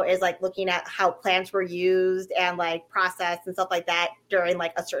don't know, is like looking at how plants were used and like processed and stuff like that during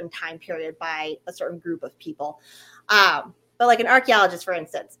like a certain time period by a certain group of people. But like an archaeologist, for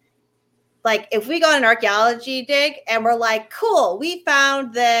instance, like if we go on an archaeology dig and we're like, cool, we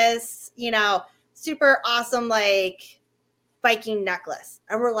found this, you know, super awesome, like Viking necklace.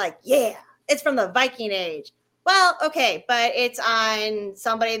 And we're like, yeah, it's from the Viking age. Well, okay, but it's on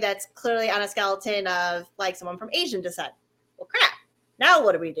somebody that's clearly on a skeleton of like someone from Asian descent. Well, crap. Now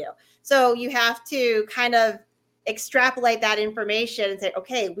what do we do? So you have to kind of extrapolate that information and say,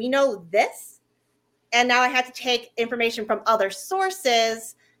 okay, we know this. And now I have to take information from other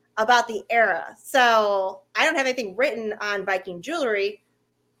sources about the era. So I don't have anything written on Viking jewelry,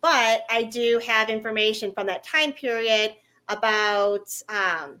 but I do have information from that time period about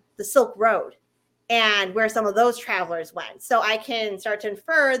the Silk Road and where some of those travelers went. So I can start to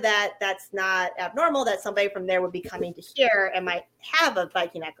infer that that's not abnormal, that somebody from there would be coming to here and might have a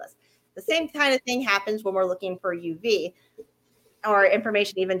Viking necklace. The same kind of thing happens when we're looking for UV or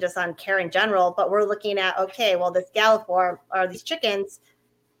information, even just on care in general, but we're looking at, okay, well, this galliform or these chickens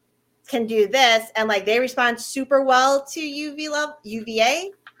can do this, and like they respond super well to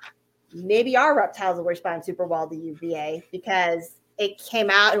UVA. Maybe our reptiles will respond super well to UVA because it came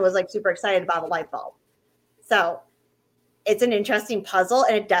out and was like super excited about a light bulb. So it's an interesting puzzle,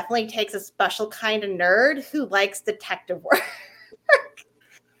 and it definitely takes a special kind of nerd who likes detective work.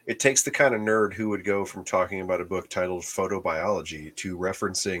 It takes the kind of nerd who would go from talking about a book titled Photobiology to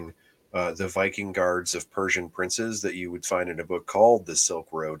referencing the Viking guards of Persian princes that you would find in a book called The Silk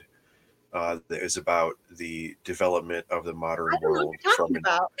Road. That is about the development of the modern world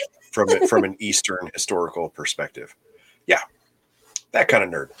from an Eastern historical perspective. Yeah, that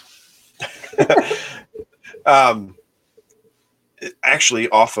kind of nerd. Actually,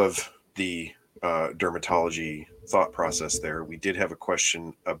 off of the dermatology thought process there, we did have a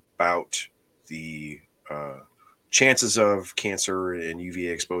question about the chances of cancer and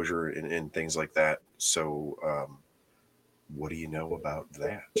UVA exposure and things like that. So, what do you know about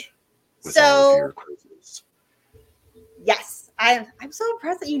that? With all of your quizzes? Yes, I'm so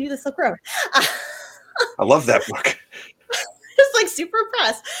impressed that you knew the Silk Road. I love that book. Just like super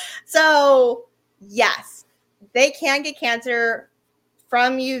impressed. So yes, they can get cancer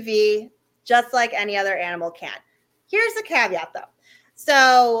from UV just like any other animal can. Here's the caveat though.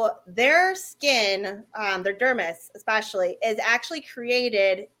 So their skin, their dermis especially, is actually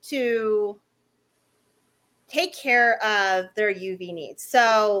created to take care of their UV needs.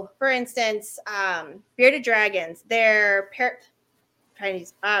 So for instance, bearded dragons, their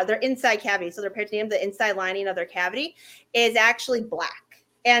inside cavity, so their peritoneum, the inside lining of their cavity, is actually black.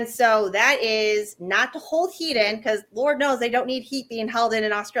 And so that is not to hold heat in, because Lord knows they don't need heat being held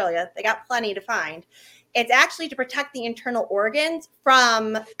in Australia. They got plenty to find. It's actually to protect the internal organs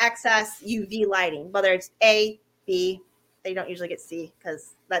from excess UV lighting, whether it's A, B. They don't usually get C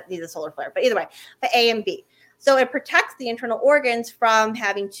because that needs a solar flare. But either way, but A and B. So it protects the internal organs from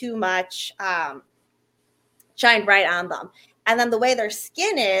having too much shine right on them. And then the way their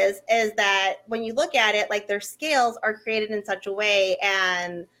skin is that when you look at it, like their scales are created in such a way,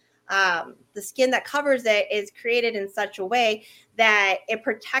 and the skin that covers it is created in such a way that it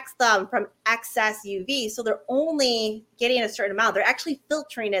protects them from excess UV. So they're only getting a certain amount. They're actually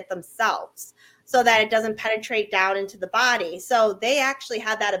filtering it themselves so that it doesn't penetrate down into the body. So they actually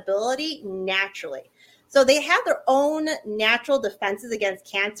have that ability naturally. So they have their own natural defenses against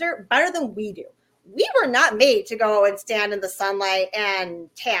cancer better than we do. We were not made to go and stand in the sunlight and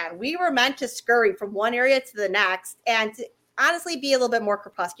tan. We were meant to scurry from one area to the next and to honestly be a little bit more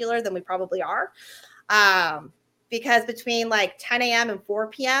crepuscular than we probably are. Because between like 10 a.m. and 4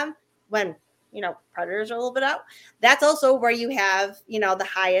 p.m., when, predators are a little bit out, that's also where you have, the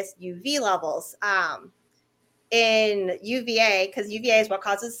highest UV levels. In UVA, because UVA is what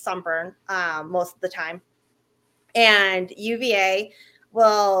causes sunburn most of the time. And UVA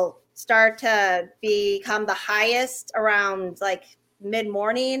will start to become the highest around like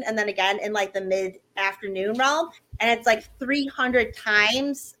mid-morning, and then again in like the mid-afternoon realm. And it's like 300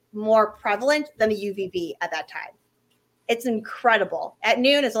 times more prevalent than the UVB at that time. It's incredible. At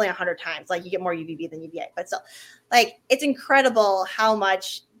noon, it's only 100 times. Like you get more UVB than UVA, but still, like it's incredible how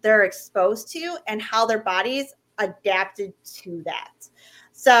much they're exposed to and how their bodies adapted to that.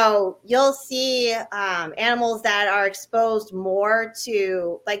 So you'll see animals that are exposed more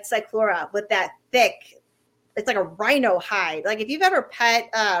to like cyclura with that thick, it's like a rhino hide. Like if you've ever pet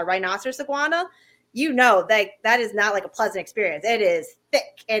a rhinoceros iguana, that is not like a pleasant experience. It is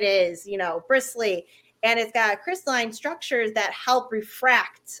thick. It is, bristly. And it's got crystalline structures that help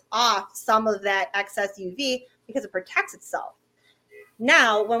refract off some of that excess UV because it protects itself.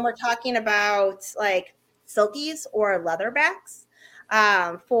 Now, when we're talking about like silkies or leatherbacks,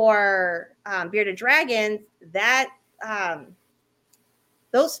 for bearded dragons, that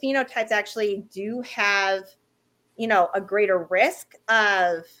those phenotypes actually do have, a greater risk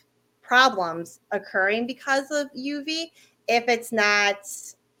of problems occurring because of UV if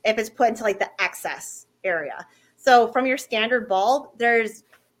it's put into like the excess area. So from your standard bulb, there's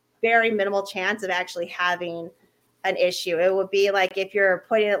very minimal chance of actually having an issue. It would be like if you're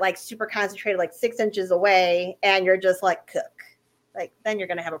putting it like super concentrated, like 6 inches away, and you're just like cook. Like then you're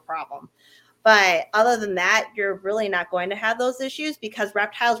going to have a problem. But other than that, you're really not going to have those issues because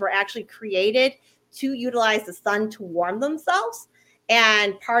reptiles were actually created to utilize the sun to warm themselves.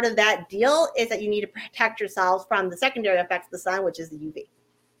 And part of that deal is that you need to protect yourselves from the secondary effects of the sun, which is the UV.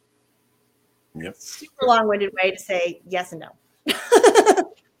 Yep. Super long-winded way to say yes and no.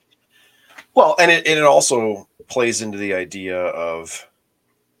 Well, and it also plays into the idea of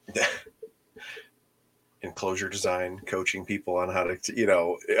enclosure design, coaching people on how to,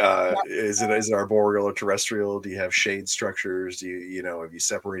 is it arboreal or terrestrial? Do you have shade structures? Do you, have you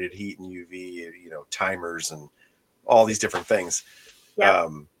separated heat and UV, timers and all these different things.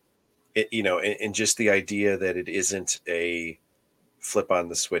 Yep. And just the idea that it isn't a flip on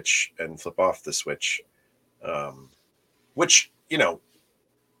the switch and flip off the switch, which,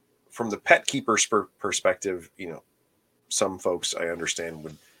 from the pet keeper's perspective, some folks I understand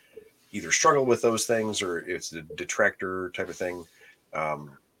would either struggle with those things or it's a detractor type of thing.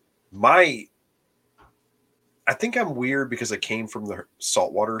 I think I'm weird because I came from the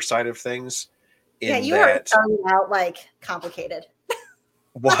saltwater side of things. You are starting out like complicated.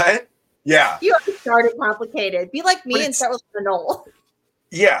 What? Yeah. You already started complicated. Be like me and start with phenol.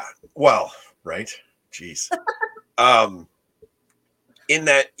 Yeah. Well, right. Jeez. In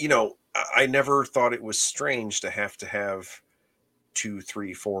that, I never thought it was strange to have 2,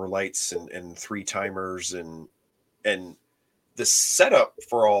 3, 4 lights and 3 timers and and the setup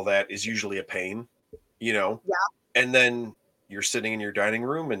for all that is usually a pain, Yeah. and then you're sitting in your dining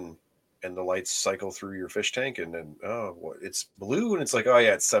room and the lights cycle through your fish tank, and then it's blue, and it's like, oh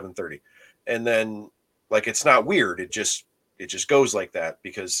yeah, it's 7:30, and then like it's not weird, it just goes like that,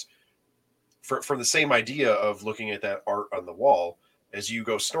 because for the same idea of looking at that art on the wall, as you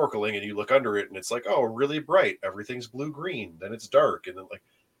go snorkeling and you look under it and it's like, oh, really bright, everything's blue green, then it's dark, and then like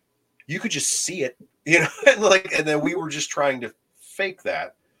you could just see it, and then we were just trying to fake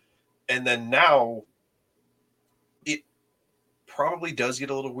that, and then now it probably does get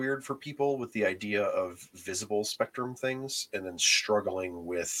a little weird for people with the idea of visible spectrum things, and then struggling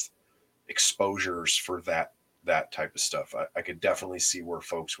with exposures for that type of stuff. I could definitely see where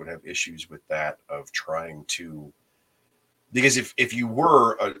folks would have issues with that, of trying to, because if you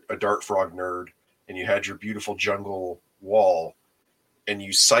were a dart frog nerd and you had your beautiful jungle wall and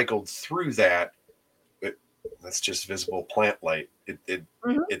you cycled through that, that's just visible plant light.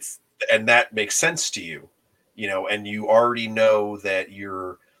 It's, and that makes sense to you, and you already know that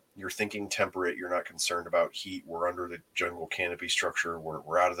you're thinking temperate. You're not concerned about heat. We're under the jungle canopy structure.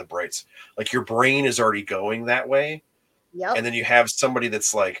 We're out of the brights. Like your brain is already going that way. Yep. And then you have somebody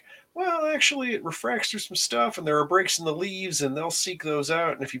that's like, well, actually it refracts through some stuff and there are breaks in the leaves and they'll seek those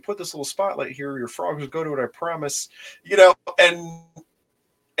out. And if you put this little spotlight here, your frogs will go to it, I promise, and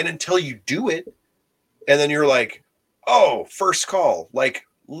until you do it, and then you're like, oh, first call, like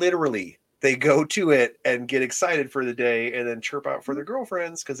literally they go to it and get excited for the day and then chirp out for their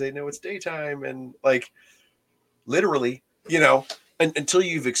girlfriends because they know it's daytime, and like literally, until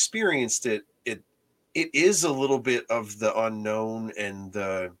you've experienced it, it is a little bit of the unknown, and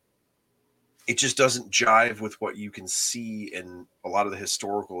it just doesn't jive with what you can see in a lot of the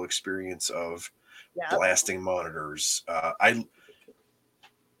historical experience of blasting monitors. I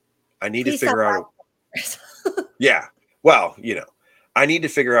need to figure out. Yeah. Well, I need to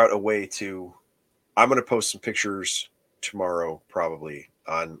figure out a way to. I'm going to post some pictures tomorrow, probably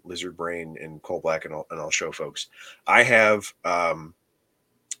on Lizard Brain and Coal Black, and I'll show folks. I have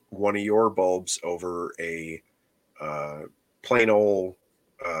one of your bulbs over a plain old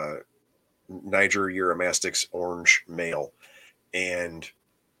Niger Eurymastix orange male, and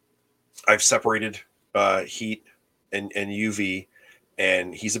I've separated heat and UV,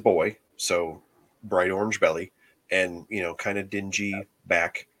 and he's a boy, so bright orange belly, and kind of dingy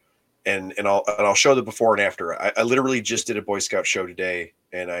back, and I'll show the before and after. I literally just did a Boy Scout show today,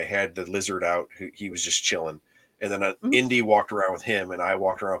 and I had the lizard out. He was just chilling. And then Indy walked around with him, and I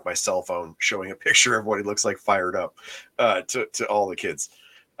walked around with my cell phone showing a picture of what he looks like fired up to all the kids.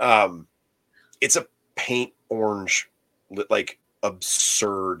 It's a paint orange, like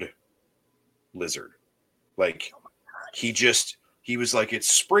absurd lizard. Like he was like,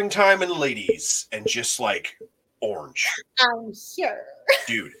 it's springtime and ladies, and just like orange. I'm here.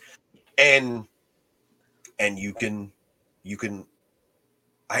 Dude. And you can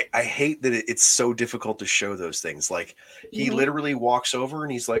I hate that it's so difficult to show those things. Like he literally walks over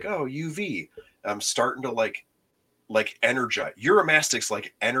and he's like, oh, UV. I'm starting to like energize. Eurymastix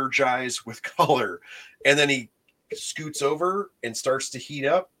like energize with color. And then he scoots over and starts to heat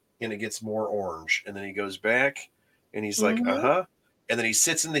up, and it gets more orange. And then he goes back and he's like, uh-huh. And then he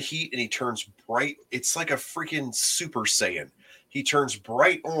sits in the heat and he turns bright. It's like a freaking Super Saiyan. He turns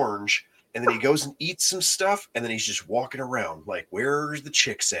bright orange, and then he goes and eats some stuff, and then he's just walking around like, where's the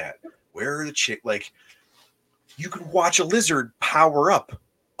chicks at? Where are the chicks? Like, you can watch a lizard power up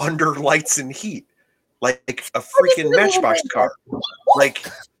under lights and heat like a freaking Matchbox car. Like,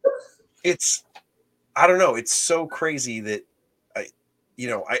 it's, I don't know. It's so crazy that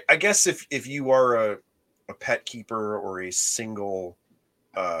I guess if you are a pet keeper or a single,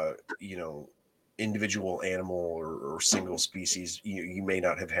 individual animal or single species, you may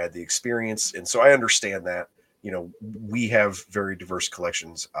not have had the experience. And so I understand that, we have very diverse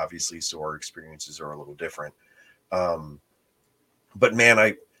collections, obviously, so our experiences are a little different. But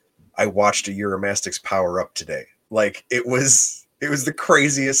man, I watched a Eurymastix power up today. Like it was the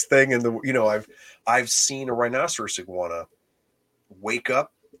craziest thing. And I've seen a rhinoceros iguana wake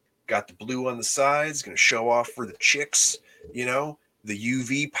up, got the blue on the sides, going to show off for the chicks, the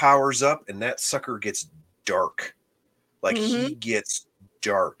UV powers up, and that sucker gets dark. Like he gets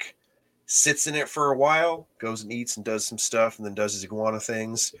dark, sits in it for a while, goes and eats and does some stuff, and then does his iguana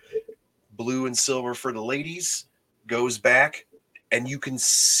things. Blue and silver for the ladies, goes back, and you can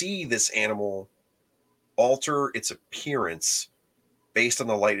see this animal alter its appearance based on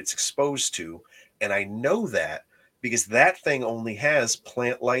the light it's exposed to. And I know that because that thing only has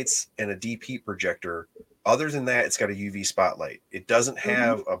plant lights and a deep heat projector. Other than that, it's got a UV spotlight. It doesn't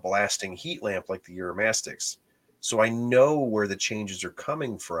have a blasting heat lamp like the Eurymastix. so I know where the changes are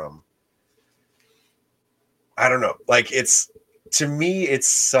coming from. I don't know. Like, to me, it's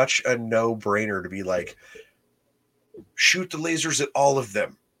such a no-brainer to be like, shoot the lasers at all of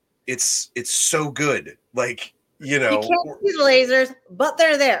them. It's so good. Like, You can't see the lasers, but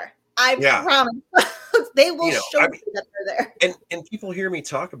they're there. I promise. They will show you that they're there. And people hear me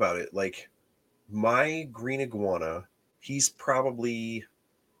talk about it. Like, my green iguana, he's between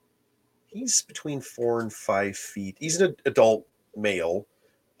 4 and 5 feet. He's an adult male.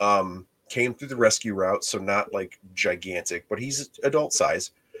 Came through the rescue route, so not like gigantic, but he's adult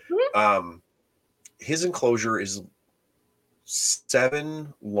size. Mm-hmm. His enclosure is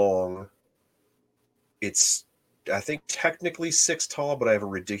 7 long. It's, I think, technically 6 tall, but I have a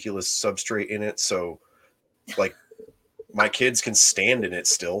ridiculous substrate in it, so like my kids can stand in it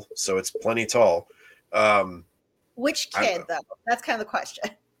still, so it's plenty tall. Which kid, though? That's kind of the question.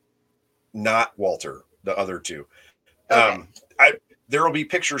 Not Walter, the other two. Okay. There will be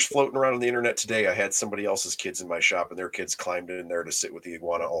pictures floating around on the internet today. I had somebody else's kids in my shop, and their kids climbed in there to sit with the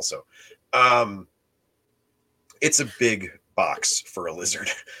iguana also. It's a big box for a lizard.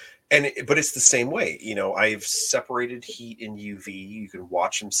 But it's the same way. I've separated heat and UV. You can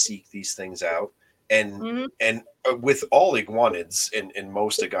watch them seek these things out. And with all iguanids and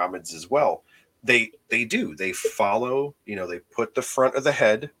most agamids as well, they follow, they put the front of the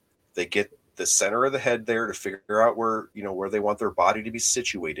head, they get the center of the head there to figure out where they want their body to be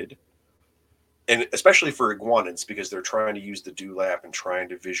situated. And especially for iguanids, because they're trying to use the dewlap and trying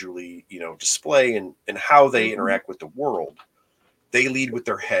to visually, display and how they interact with the world. They lead with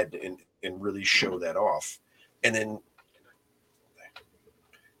their head and really show that off. And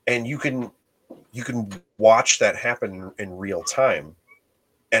you can watch that happen in real time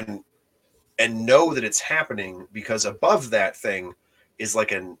and know that it's happening, because above that thing is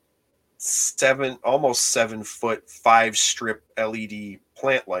like almost 7 foot 5-strip LED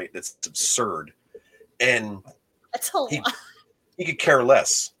plant light that's absurd. And that's a lot. He could care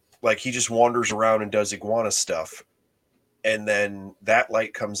less. Like, he just wanders around and does iguana stuff. And then that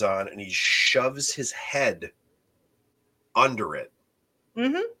light comes on and he shoves his head under it.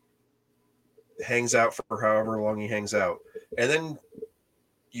 Mm-hmm. Hangs out for however long he hangs out. And then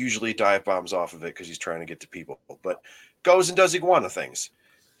usually dive bombs off of it because he's trying to get to people. But goes and does iguana things.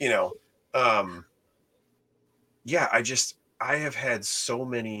 I have had so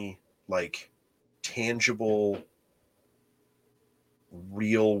many like tangible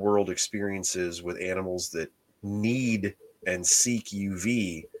real world experiences with animals that need and seek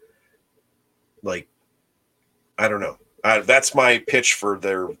UV. Like, I don't know. That's my pitch for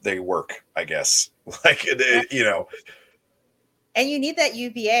they work, I guess. Like, And you need that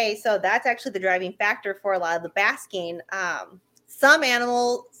UVA, so that's actually the driving factor for a lot of the basking.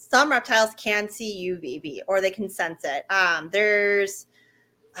 Some reptiles can see UVB, or they can sense it. There's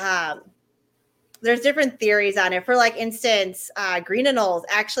different theories on it. For like instance, green anoles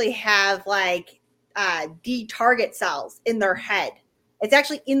actually have like D target cells in their head. It's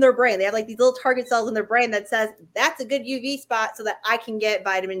actually in their brain. They have like these little target cells in their brain that says that's a good UV spot so that I can get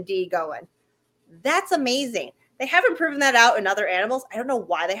vitamin D going. That's amazing. They haven't proven that out in other animals. I don't know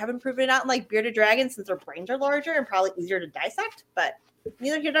why they haven't proven it out in like bearded dragons, since their brains are larger and probably easier to dissect, but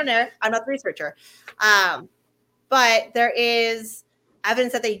neither here nor there. I'm not the researcher. But there is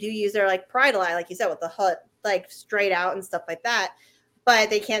evidence that they do use their like parietal eye, like you said, with the hood like straight out and stuff like that, but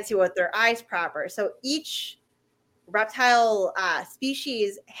they can't see with their eyes proper. So each reptile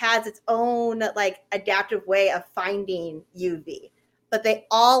species has its own like adaptive way of finding UV, but they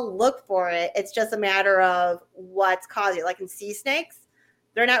all look for it. It's just a matter of what's causing it. Like in sea snakes,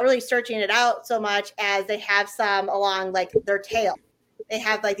 they're not really searching it out so much as they have some along like their tail. They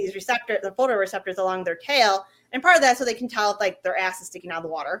have like these receptors, the photoreceptors along their tail. And part of that, so they can tell if like their ass is sticking out of the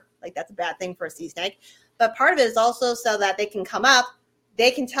water. Like, that's a bad thing for a sea snake. But part of it is also so that they can come up,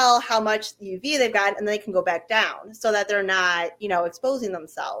 they can tell how much UV they've got, and they can go back down so that they're not, exposing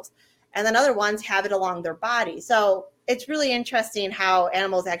themselves. And then other ones have it along their body. So it's really interesting how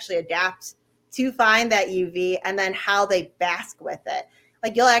animals actually adapt to find that UV and then how they bask with it.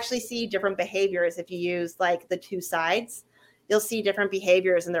 Like, you'll actually see different behaviors if you use like the two sides. You'll see different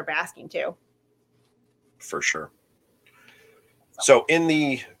behaviors in their basking too. For sure. So in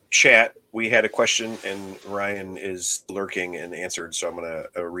the chat, we had a question, and Ryan is lurking and answered, so I'm going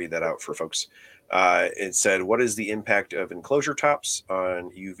to read that out for folks. It said, what is the impact of enclosure tops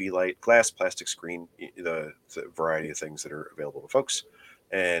on UV light, glass, plastic screen, the variety of things that are available to folks?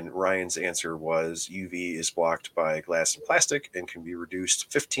 And Ryan's answer was UV is blocked by glass and plastic and can be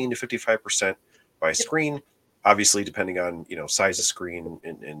reduced 15 to 55% by screen, obviously depending on size of screen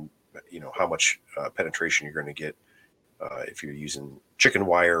and how much penetration you're going to get if you're using chicken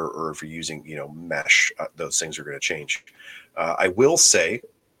wire or if you're using, mesh. Those things are going to change. I will say,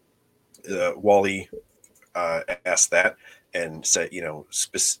 Wally asked that and said,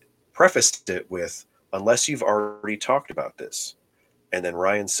 prefaced it with, unless you've already talked about this. And then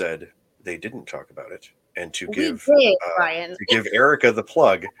Ryan said they didn't talk about it. And to give Ryan. to give Erica the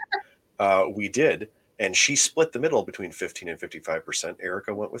plug, we did. And she split the middle between 15 and 55%.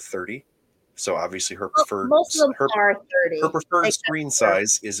 Erica went with 30. So obviously her preferred most of them are 30. Her preferred screen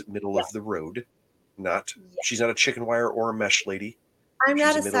size is middle of the road. She's not a chicken wire or a mesh lady. I'm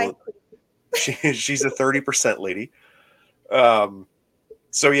not a side. She's a 30% lady.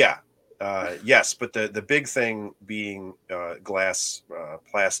 So yeah. Yes, but the big thing being glass,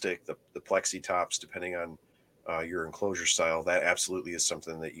 plastic, the plexi tops, depending on your enclosure style, that absolutely is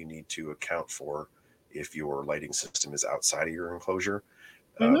something that you need to account for if your lighting system is outside of your enclosure,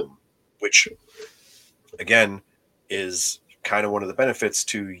 which again is kind of one of the benefits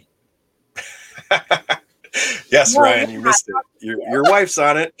to. Yes, well, Ryan, you missed it. Your wife's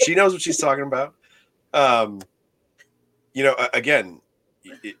on it. She knows what she's talking about. Again,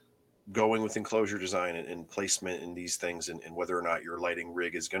 going with enclosure design and placement in these things, and whether or not your lighting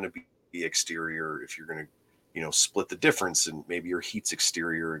rig is going to be exterior, if you're going to, split the difference, and maybe your heat's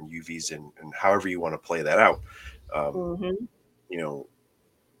exterior and UVs and however you want to play that out.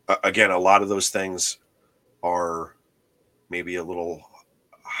 Again, a lot of those things are maybe a little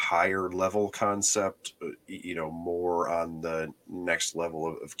higher level concept, more on the next level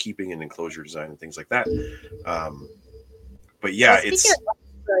of keeping an enclosure design and things like that. But yeah, it's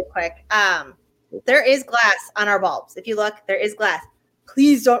really quick. There is glass on our bulbs. If you look, there is glass.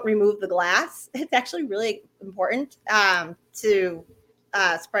 Please don't remove the glass. It's actually really important to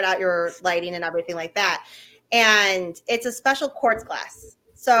spread out your lighting and everything like that. And it's a special quartz glass.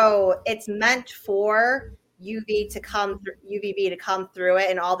 So it's meant for UVB to come through it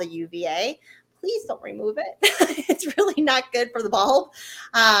and all the UVA. Please don't remove it. It's really not good for the bulb.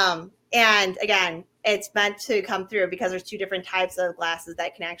 And again, it's meant to come through because there's two different types of glasses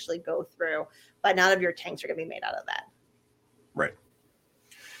that can actually go through, but none of your tanks are going to be made out of that. Right.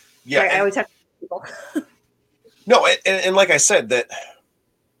 Yeah. Right, I always have to people. No, and like I said, that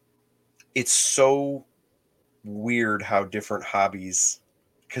it's so weird how different hobbies,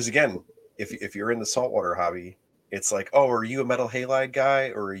 because again, if you're in the saltwater hobby, it's like, oh, are you a metal halide guy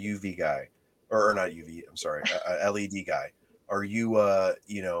or a UV guy? Or not UV, I'm sorry, a LED guy. Are you,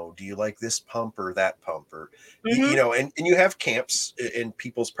 do you like this pump or that pump? Or, and you have camps and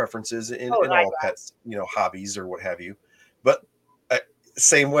people's preferences in all pets, hobbies or what have you. But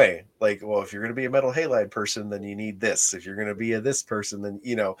same way, like, well, if you're going to be a metal halide person, then you need this. If you're going to be this person, then,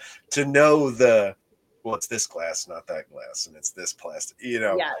 to know it's this glass, not that glass, and it's this plastic,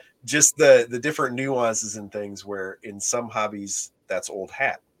 just the different nuances and things where in some hobbies that's old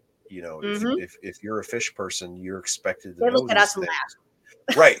hat. If you're a fish person, you're expected to know these things,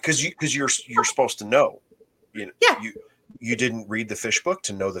 right? Because you're supposed to know. You didn't read the fish book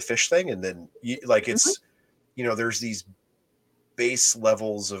to know the fish thing, and then it's there's these base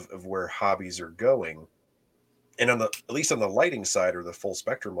levels of where hobbies are going, and at least on the lighting side or the full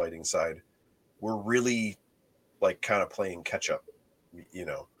spectrum lighting side, we're really kind of playing catch up.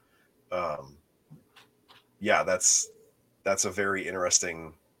 That's a very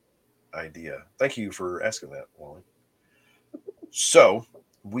interesting idea. Thank you for asking that, Wally. So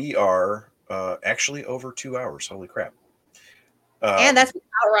we are actually over 2 hours. Holy crap. And that's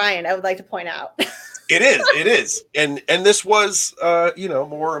without Ryan, I would like to point out. It is. And this was,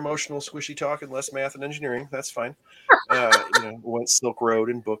 more emotional, squishy talk and less math and engineering. That's fine. Went Silk Road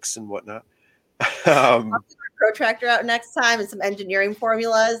and books and whatnot. I'll get a protractor out next time and some engineering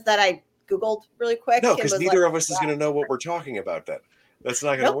formulas that I Googled really quick. No, because neither of us is going to know what we're talking about then. That's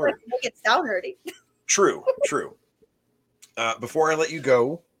not going to work. Make it sound nerdy. True. Before I let you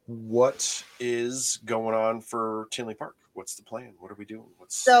go, what is going on for Tinley Park? What's the plan? What are we doing?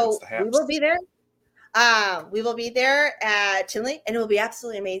 What's the haps? We will be there. We will be there at Tinley, and it will be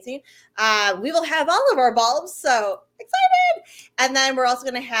absolutely amazing. We will have all of our bulbs, so excited! And then we're also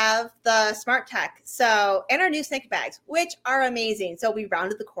going to have the Smart Tech, and our new snake bags, which are amazing. So we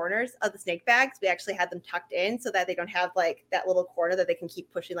rounded the corners of the snake bags. We actually had them tucked in so that they don't have that little corner that they can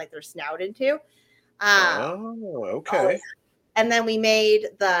keep pushing their snout into. Okay. And then we made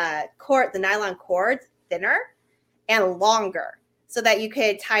the nylon cords thinner and longer, so that you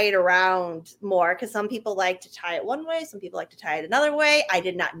could tie it around more, because some people like to tie it one way, some people like to tie it another way. I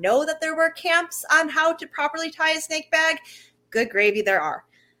did not know that there were camps on how to properly tie a snake bag. Good gravy, there are.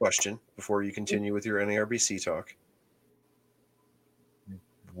 Question before you continue with your NARBC talk.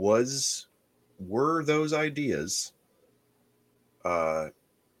 were those ideas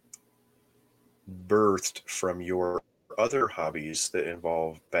birthed from your other hobbies that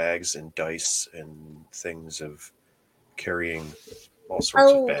involve bags and dice and things of carrying all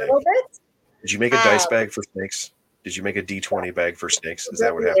sorts of bags? little bit. Did you make a dice bag for snakes? Did you make a D20 bag for snakes? Is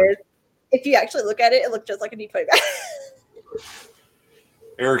that what It happened? is. If you actually look at it, it looks just like a D20 bag.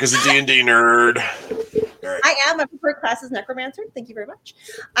 Eric is a D&D nerd. All right. I am. My preferred class is necromancer. Thank you very much.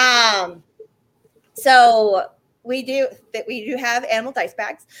 So we do have animal dice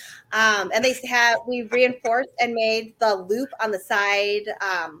bags, and we reinforced and made the loop on the side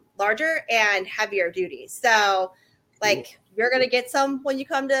larger and heavier duty. So, like, you're gonna get some when you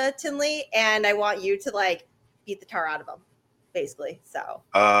come to Tinley, and I want you to like beat the tar out of them, basically. So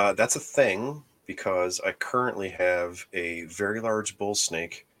that's a thing because I currently have a very large bull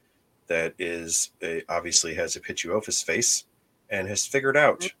snake that obviously has a Pituophis face and has figured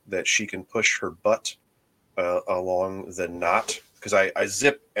out that she can push her butt along the knot, because I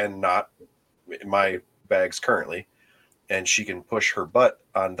zip and knot my bags currently, and she can push her butt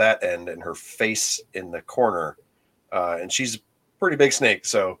on that end and her face in the corner, and she's a pretty big snake,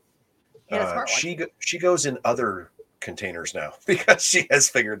 so she goes in other containers now because she has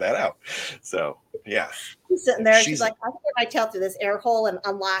figured that out. So yeah, she's sitting there. She's like, I can get my tail through this air hole and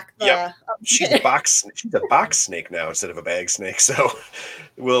unlock the. Yep. She's a box snake now instead of a bag snake. So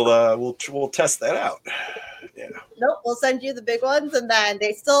we'll test that out. Yeah. Nope, we'll send you the big ones, and then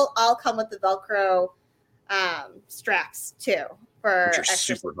they still all come with the Velcro straps too, for which are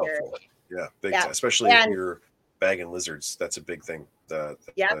extra super security. helpful. Yeah, big time. Especially if you're bagging lizards. That's a big thing. And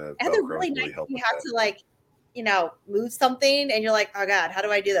they're really nice. You have to like, move something, and you're like, oh god, how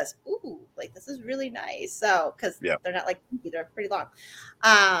do I do this? Ooh, like this is really nice. So because they're not like they're pretty long.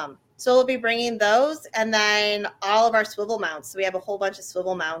 So we'll be bringing those, and then all of our swivel mounts. So we have a whole bunch of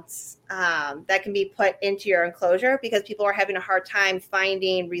swivel mounts that can be put into your enclosure, because people are having a hard time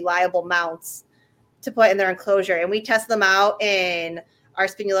finding reliable mounts to put in their enclosure. And we test them out in our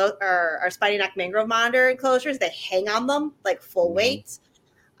our spiny neck mangrove monitor enclosures. They hang on them like full weight.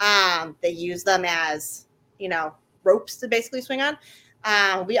 They use them as, ropes to basically swing on.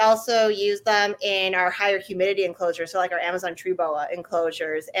 We also use them in our higher humidity enclosures, so like our Amazon tree boa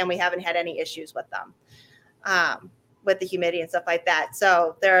enclosures, and we haven't had any issues with them, with the humidity and stuff like that.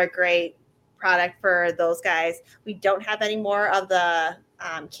 So they're a great product for those guys. We don't have any more of the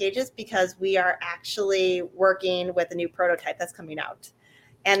cages because we are actually working with a new prototype that's coming out.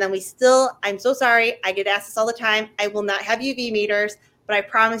 And then I'm so sorry, I get asked this all the time, I will not have UV meters. But I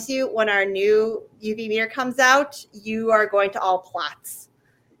promise you, when our new UV meter comes out, you are going to all plots.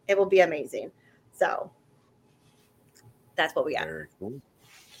 It will be amazing. So that's what we got. Very cool.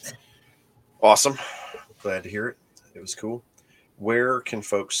 Awesome. Glad to hear it. It was cool. Where can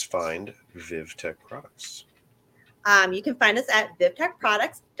folks find Vivtech products? You can find us at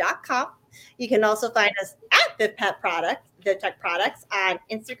vivtechproducts.com. You can also find us at Vivtech Products on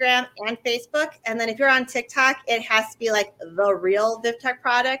Instagram and Facebook. And then if you're on TikTok, it has to be like the real Vivtech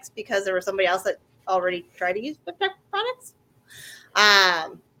Products, because there was somebody else that already tried to use Vivtech Products.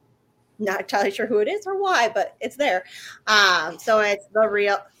 Not entirely sure who it is or why, but it's there. So it's the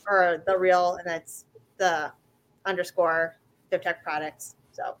real, and it's the _ Vivtech Products.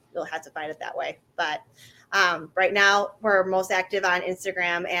 So you'll have to find it that way. But right now, we're most active on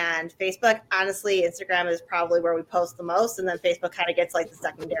Instagram and Facebook. Honestly, Instagram is probably where we post the most, and then Facebook kind of gets like the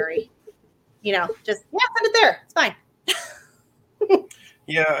secondary, send it there. It's fine.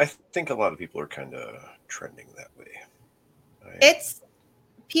 Yeah, I think a lot of people are kind of trending that way. It's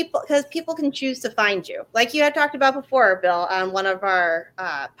people, because people can choose to find you. Like you had talked about before, Bill, on one of our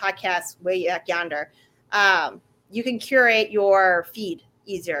podcasts way back yonder. You can curate your feed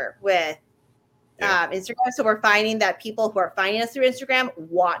easier with Instagram. So we're finding that people who are finding us through Instagram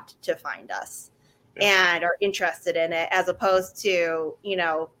want to find us and are interested in it, as opposed to,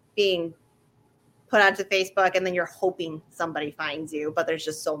 being put onto Facebook and then you're hoping somebody finds you, but there's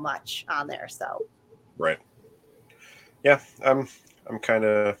just so much on there. So. Right. Yeah. I'm kind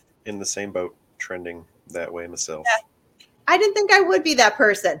of in the same boat, trending that way myself. Yeah. I didn't think I would be that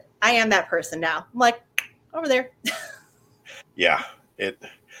person. I am that person now. I'm like, over there. Yeah. And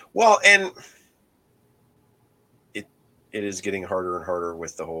it is getting harder and harder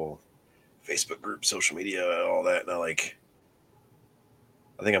with the whole Facebook group, social media, all that. And I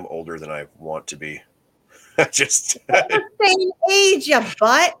think I'm older than I want to be. Just the same age, you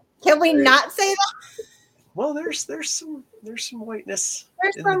butt. Can we not say that? Well, there's some whiteness.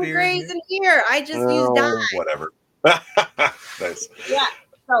 There's some grays in here. I just use dye. Whatever. Nice. Yeah.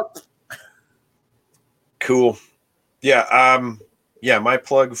 So. Cool. Yeah. yeah, my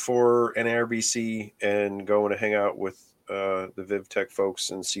plug for NARBC and going to hang out with the Vivtech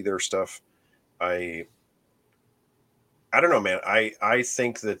folks and see their stuff. I don't know, man. I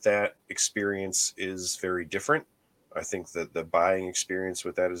think that experience is very different. I think that the buying experience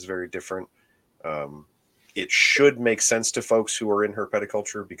with that is very different. Um, it should make sense to folks who are in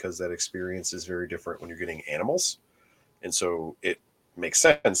herpeticulture because that experience is very different when you're getting animals, and so it makes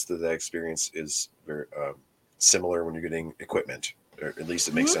sense that that experience is very similar when you're getting equipment. Or at least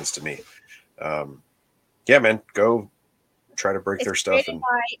it makes sense to me. Yeah, man, go try to break their stuff created and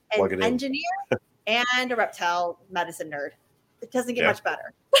by plug an it in. engineer and a reptile medicine nerd. It doesn't get Yeah. much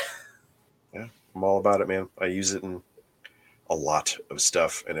better. Yeah, I'm all about it, man. I use it in a lot of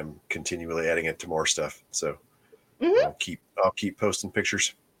stuff, and I'm continually adding it to more stuff. So I'll keep posting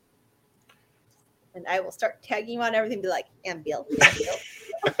pictures. And I will start tagging you on everything. Be like, and Bill.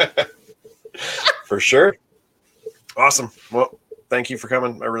 For sure. Awesome. Well, thank you for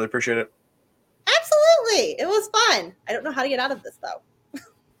coming. I really appreciate it. Absolutely, it was fun. I don't know how to get out of this though.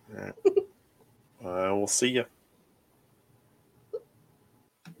 All right. We'll see you.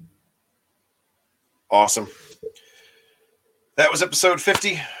 Awesome. That was episode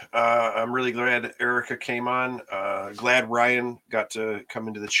 50. I'm really glad Erica came on. Glad Ryan got to come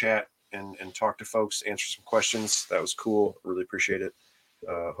into the chat and talk to folks, answer some questions. That was cool. Really appreciate it.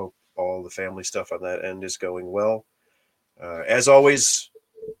 Hope all the family stuff on that end is going well. As always,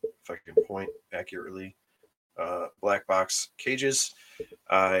 if I can point accurately, Black Box Cages.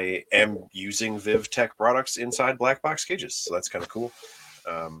 I am using Vivtech products inside Black Box Cages, so that's kind of cool.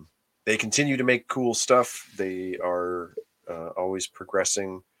 They continue to make cool stuff. They are always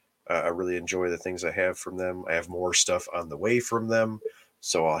progressing. I really enjoy the things I have from them. I have more stuff on the way from them,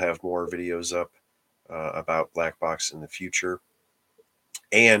 so I'll have more videos up about Black Box in the future.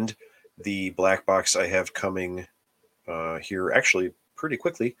 And the Black Box I have coming here actually pretty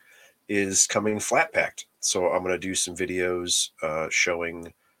quickly is coming flat packed. So I'm going to do some videos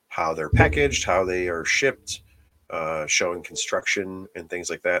showing how they're packaged, how they are shipped, showing construction and things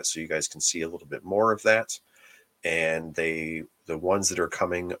like that, so you guys can see a little bit more of that. And the ones that are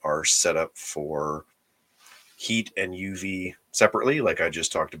coming are set up for heat and UV separately, like I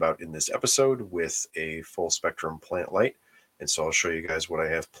just talked about in this episode, with a full spectrum plant light. And so I'll show you guys what I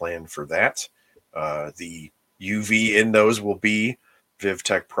have planned for that. The UV in those will be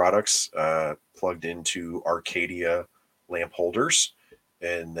Vivtech products plugged into Arcadia lamp holders.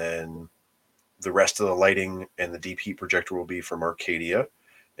 And then the rest of the lighting and the deep heat projector will be from Arcadia.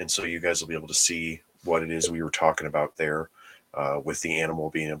 And so you guys will be able to see what it is we were talking about there with the animal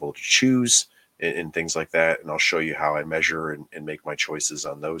being able to choose and things like that. And I'll show you how I measure and make my choices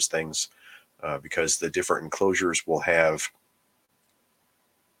on those things because the different enclosures will have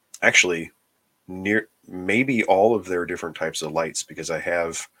actually maybe all of their different types of lights, because I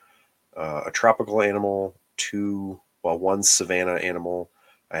have a tropical animal, one savanna animal.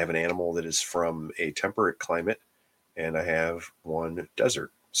 I have an animal that is from a temperate climate, and I have one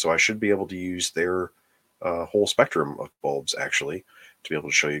desert. So I should be able to use their whole spectrum of bulbs actually to be able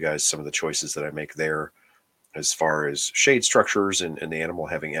to show you guys some of the choices that I make there as far as shade structures and the animal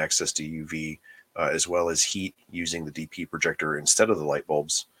having access to UV as well as heat using the DP projector instead of the light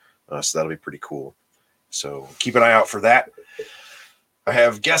bulbs. So that'll be pretty cool. So keep an eye out for that. I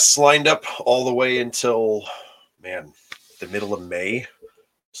have guests lined up all the way until, the middle of May.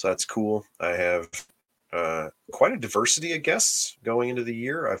 So that's cool. I have quite a diversity of guests going into the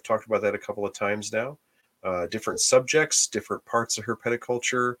year. I've talked about that a couple of times now. Different subjects, different parts of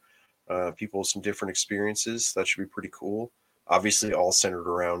herpeticulture, people with some different experiences. That should be pretty cool. Obviously, all centered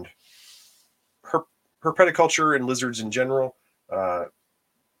around herpeticulture and lizards in general.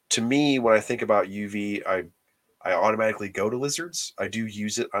 To me, when I think about UV, I automatically go to lizards. I do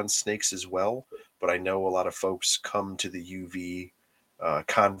use it on snakes as well, but I know a lot of folks come to the UV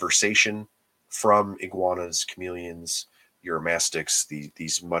conversation from iguanas, chameleons, uromastyx,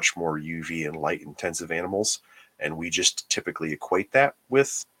 these much more UV and light intensive animals, and we just typically equate that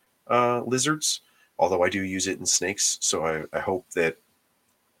with lizards, although I do use it in snakes. So I hope that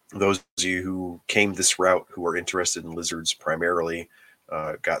those of you who came this route who are interested in lizards primarily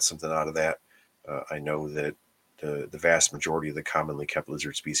got something out of that. I know that the vast majority of the commonly kept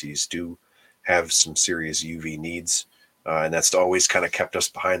lizard species do have some serious UV needs, and that's always kind of kept us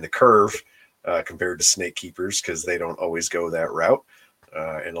behind the curve compared to snake keepers, because they don't always go that route.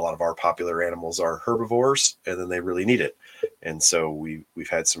 And a lot of our popular animals are herbivores, and then they really need it. And so we've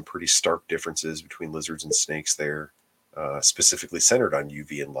had some pretty stark differences between lizards and snakes there, specifically centered on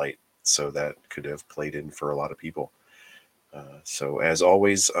UV and light. So that could have played in for a lot of people. So as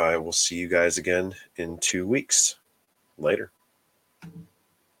always, I will see you guys again in 2 weeks. Later.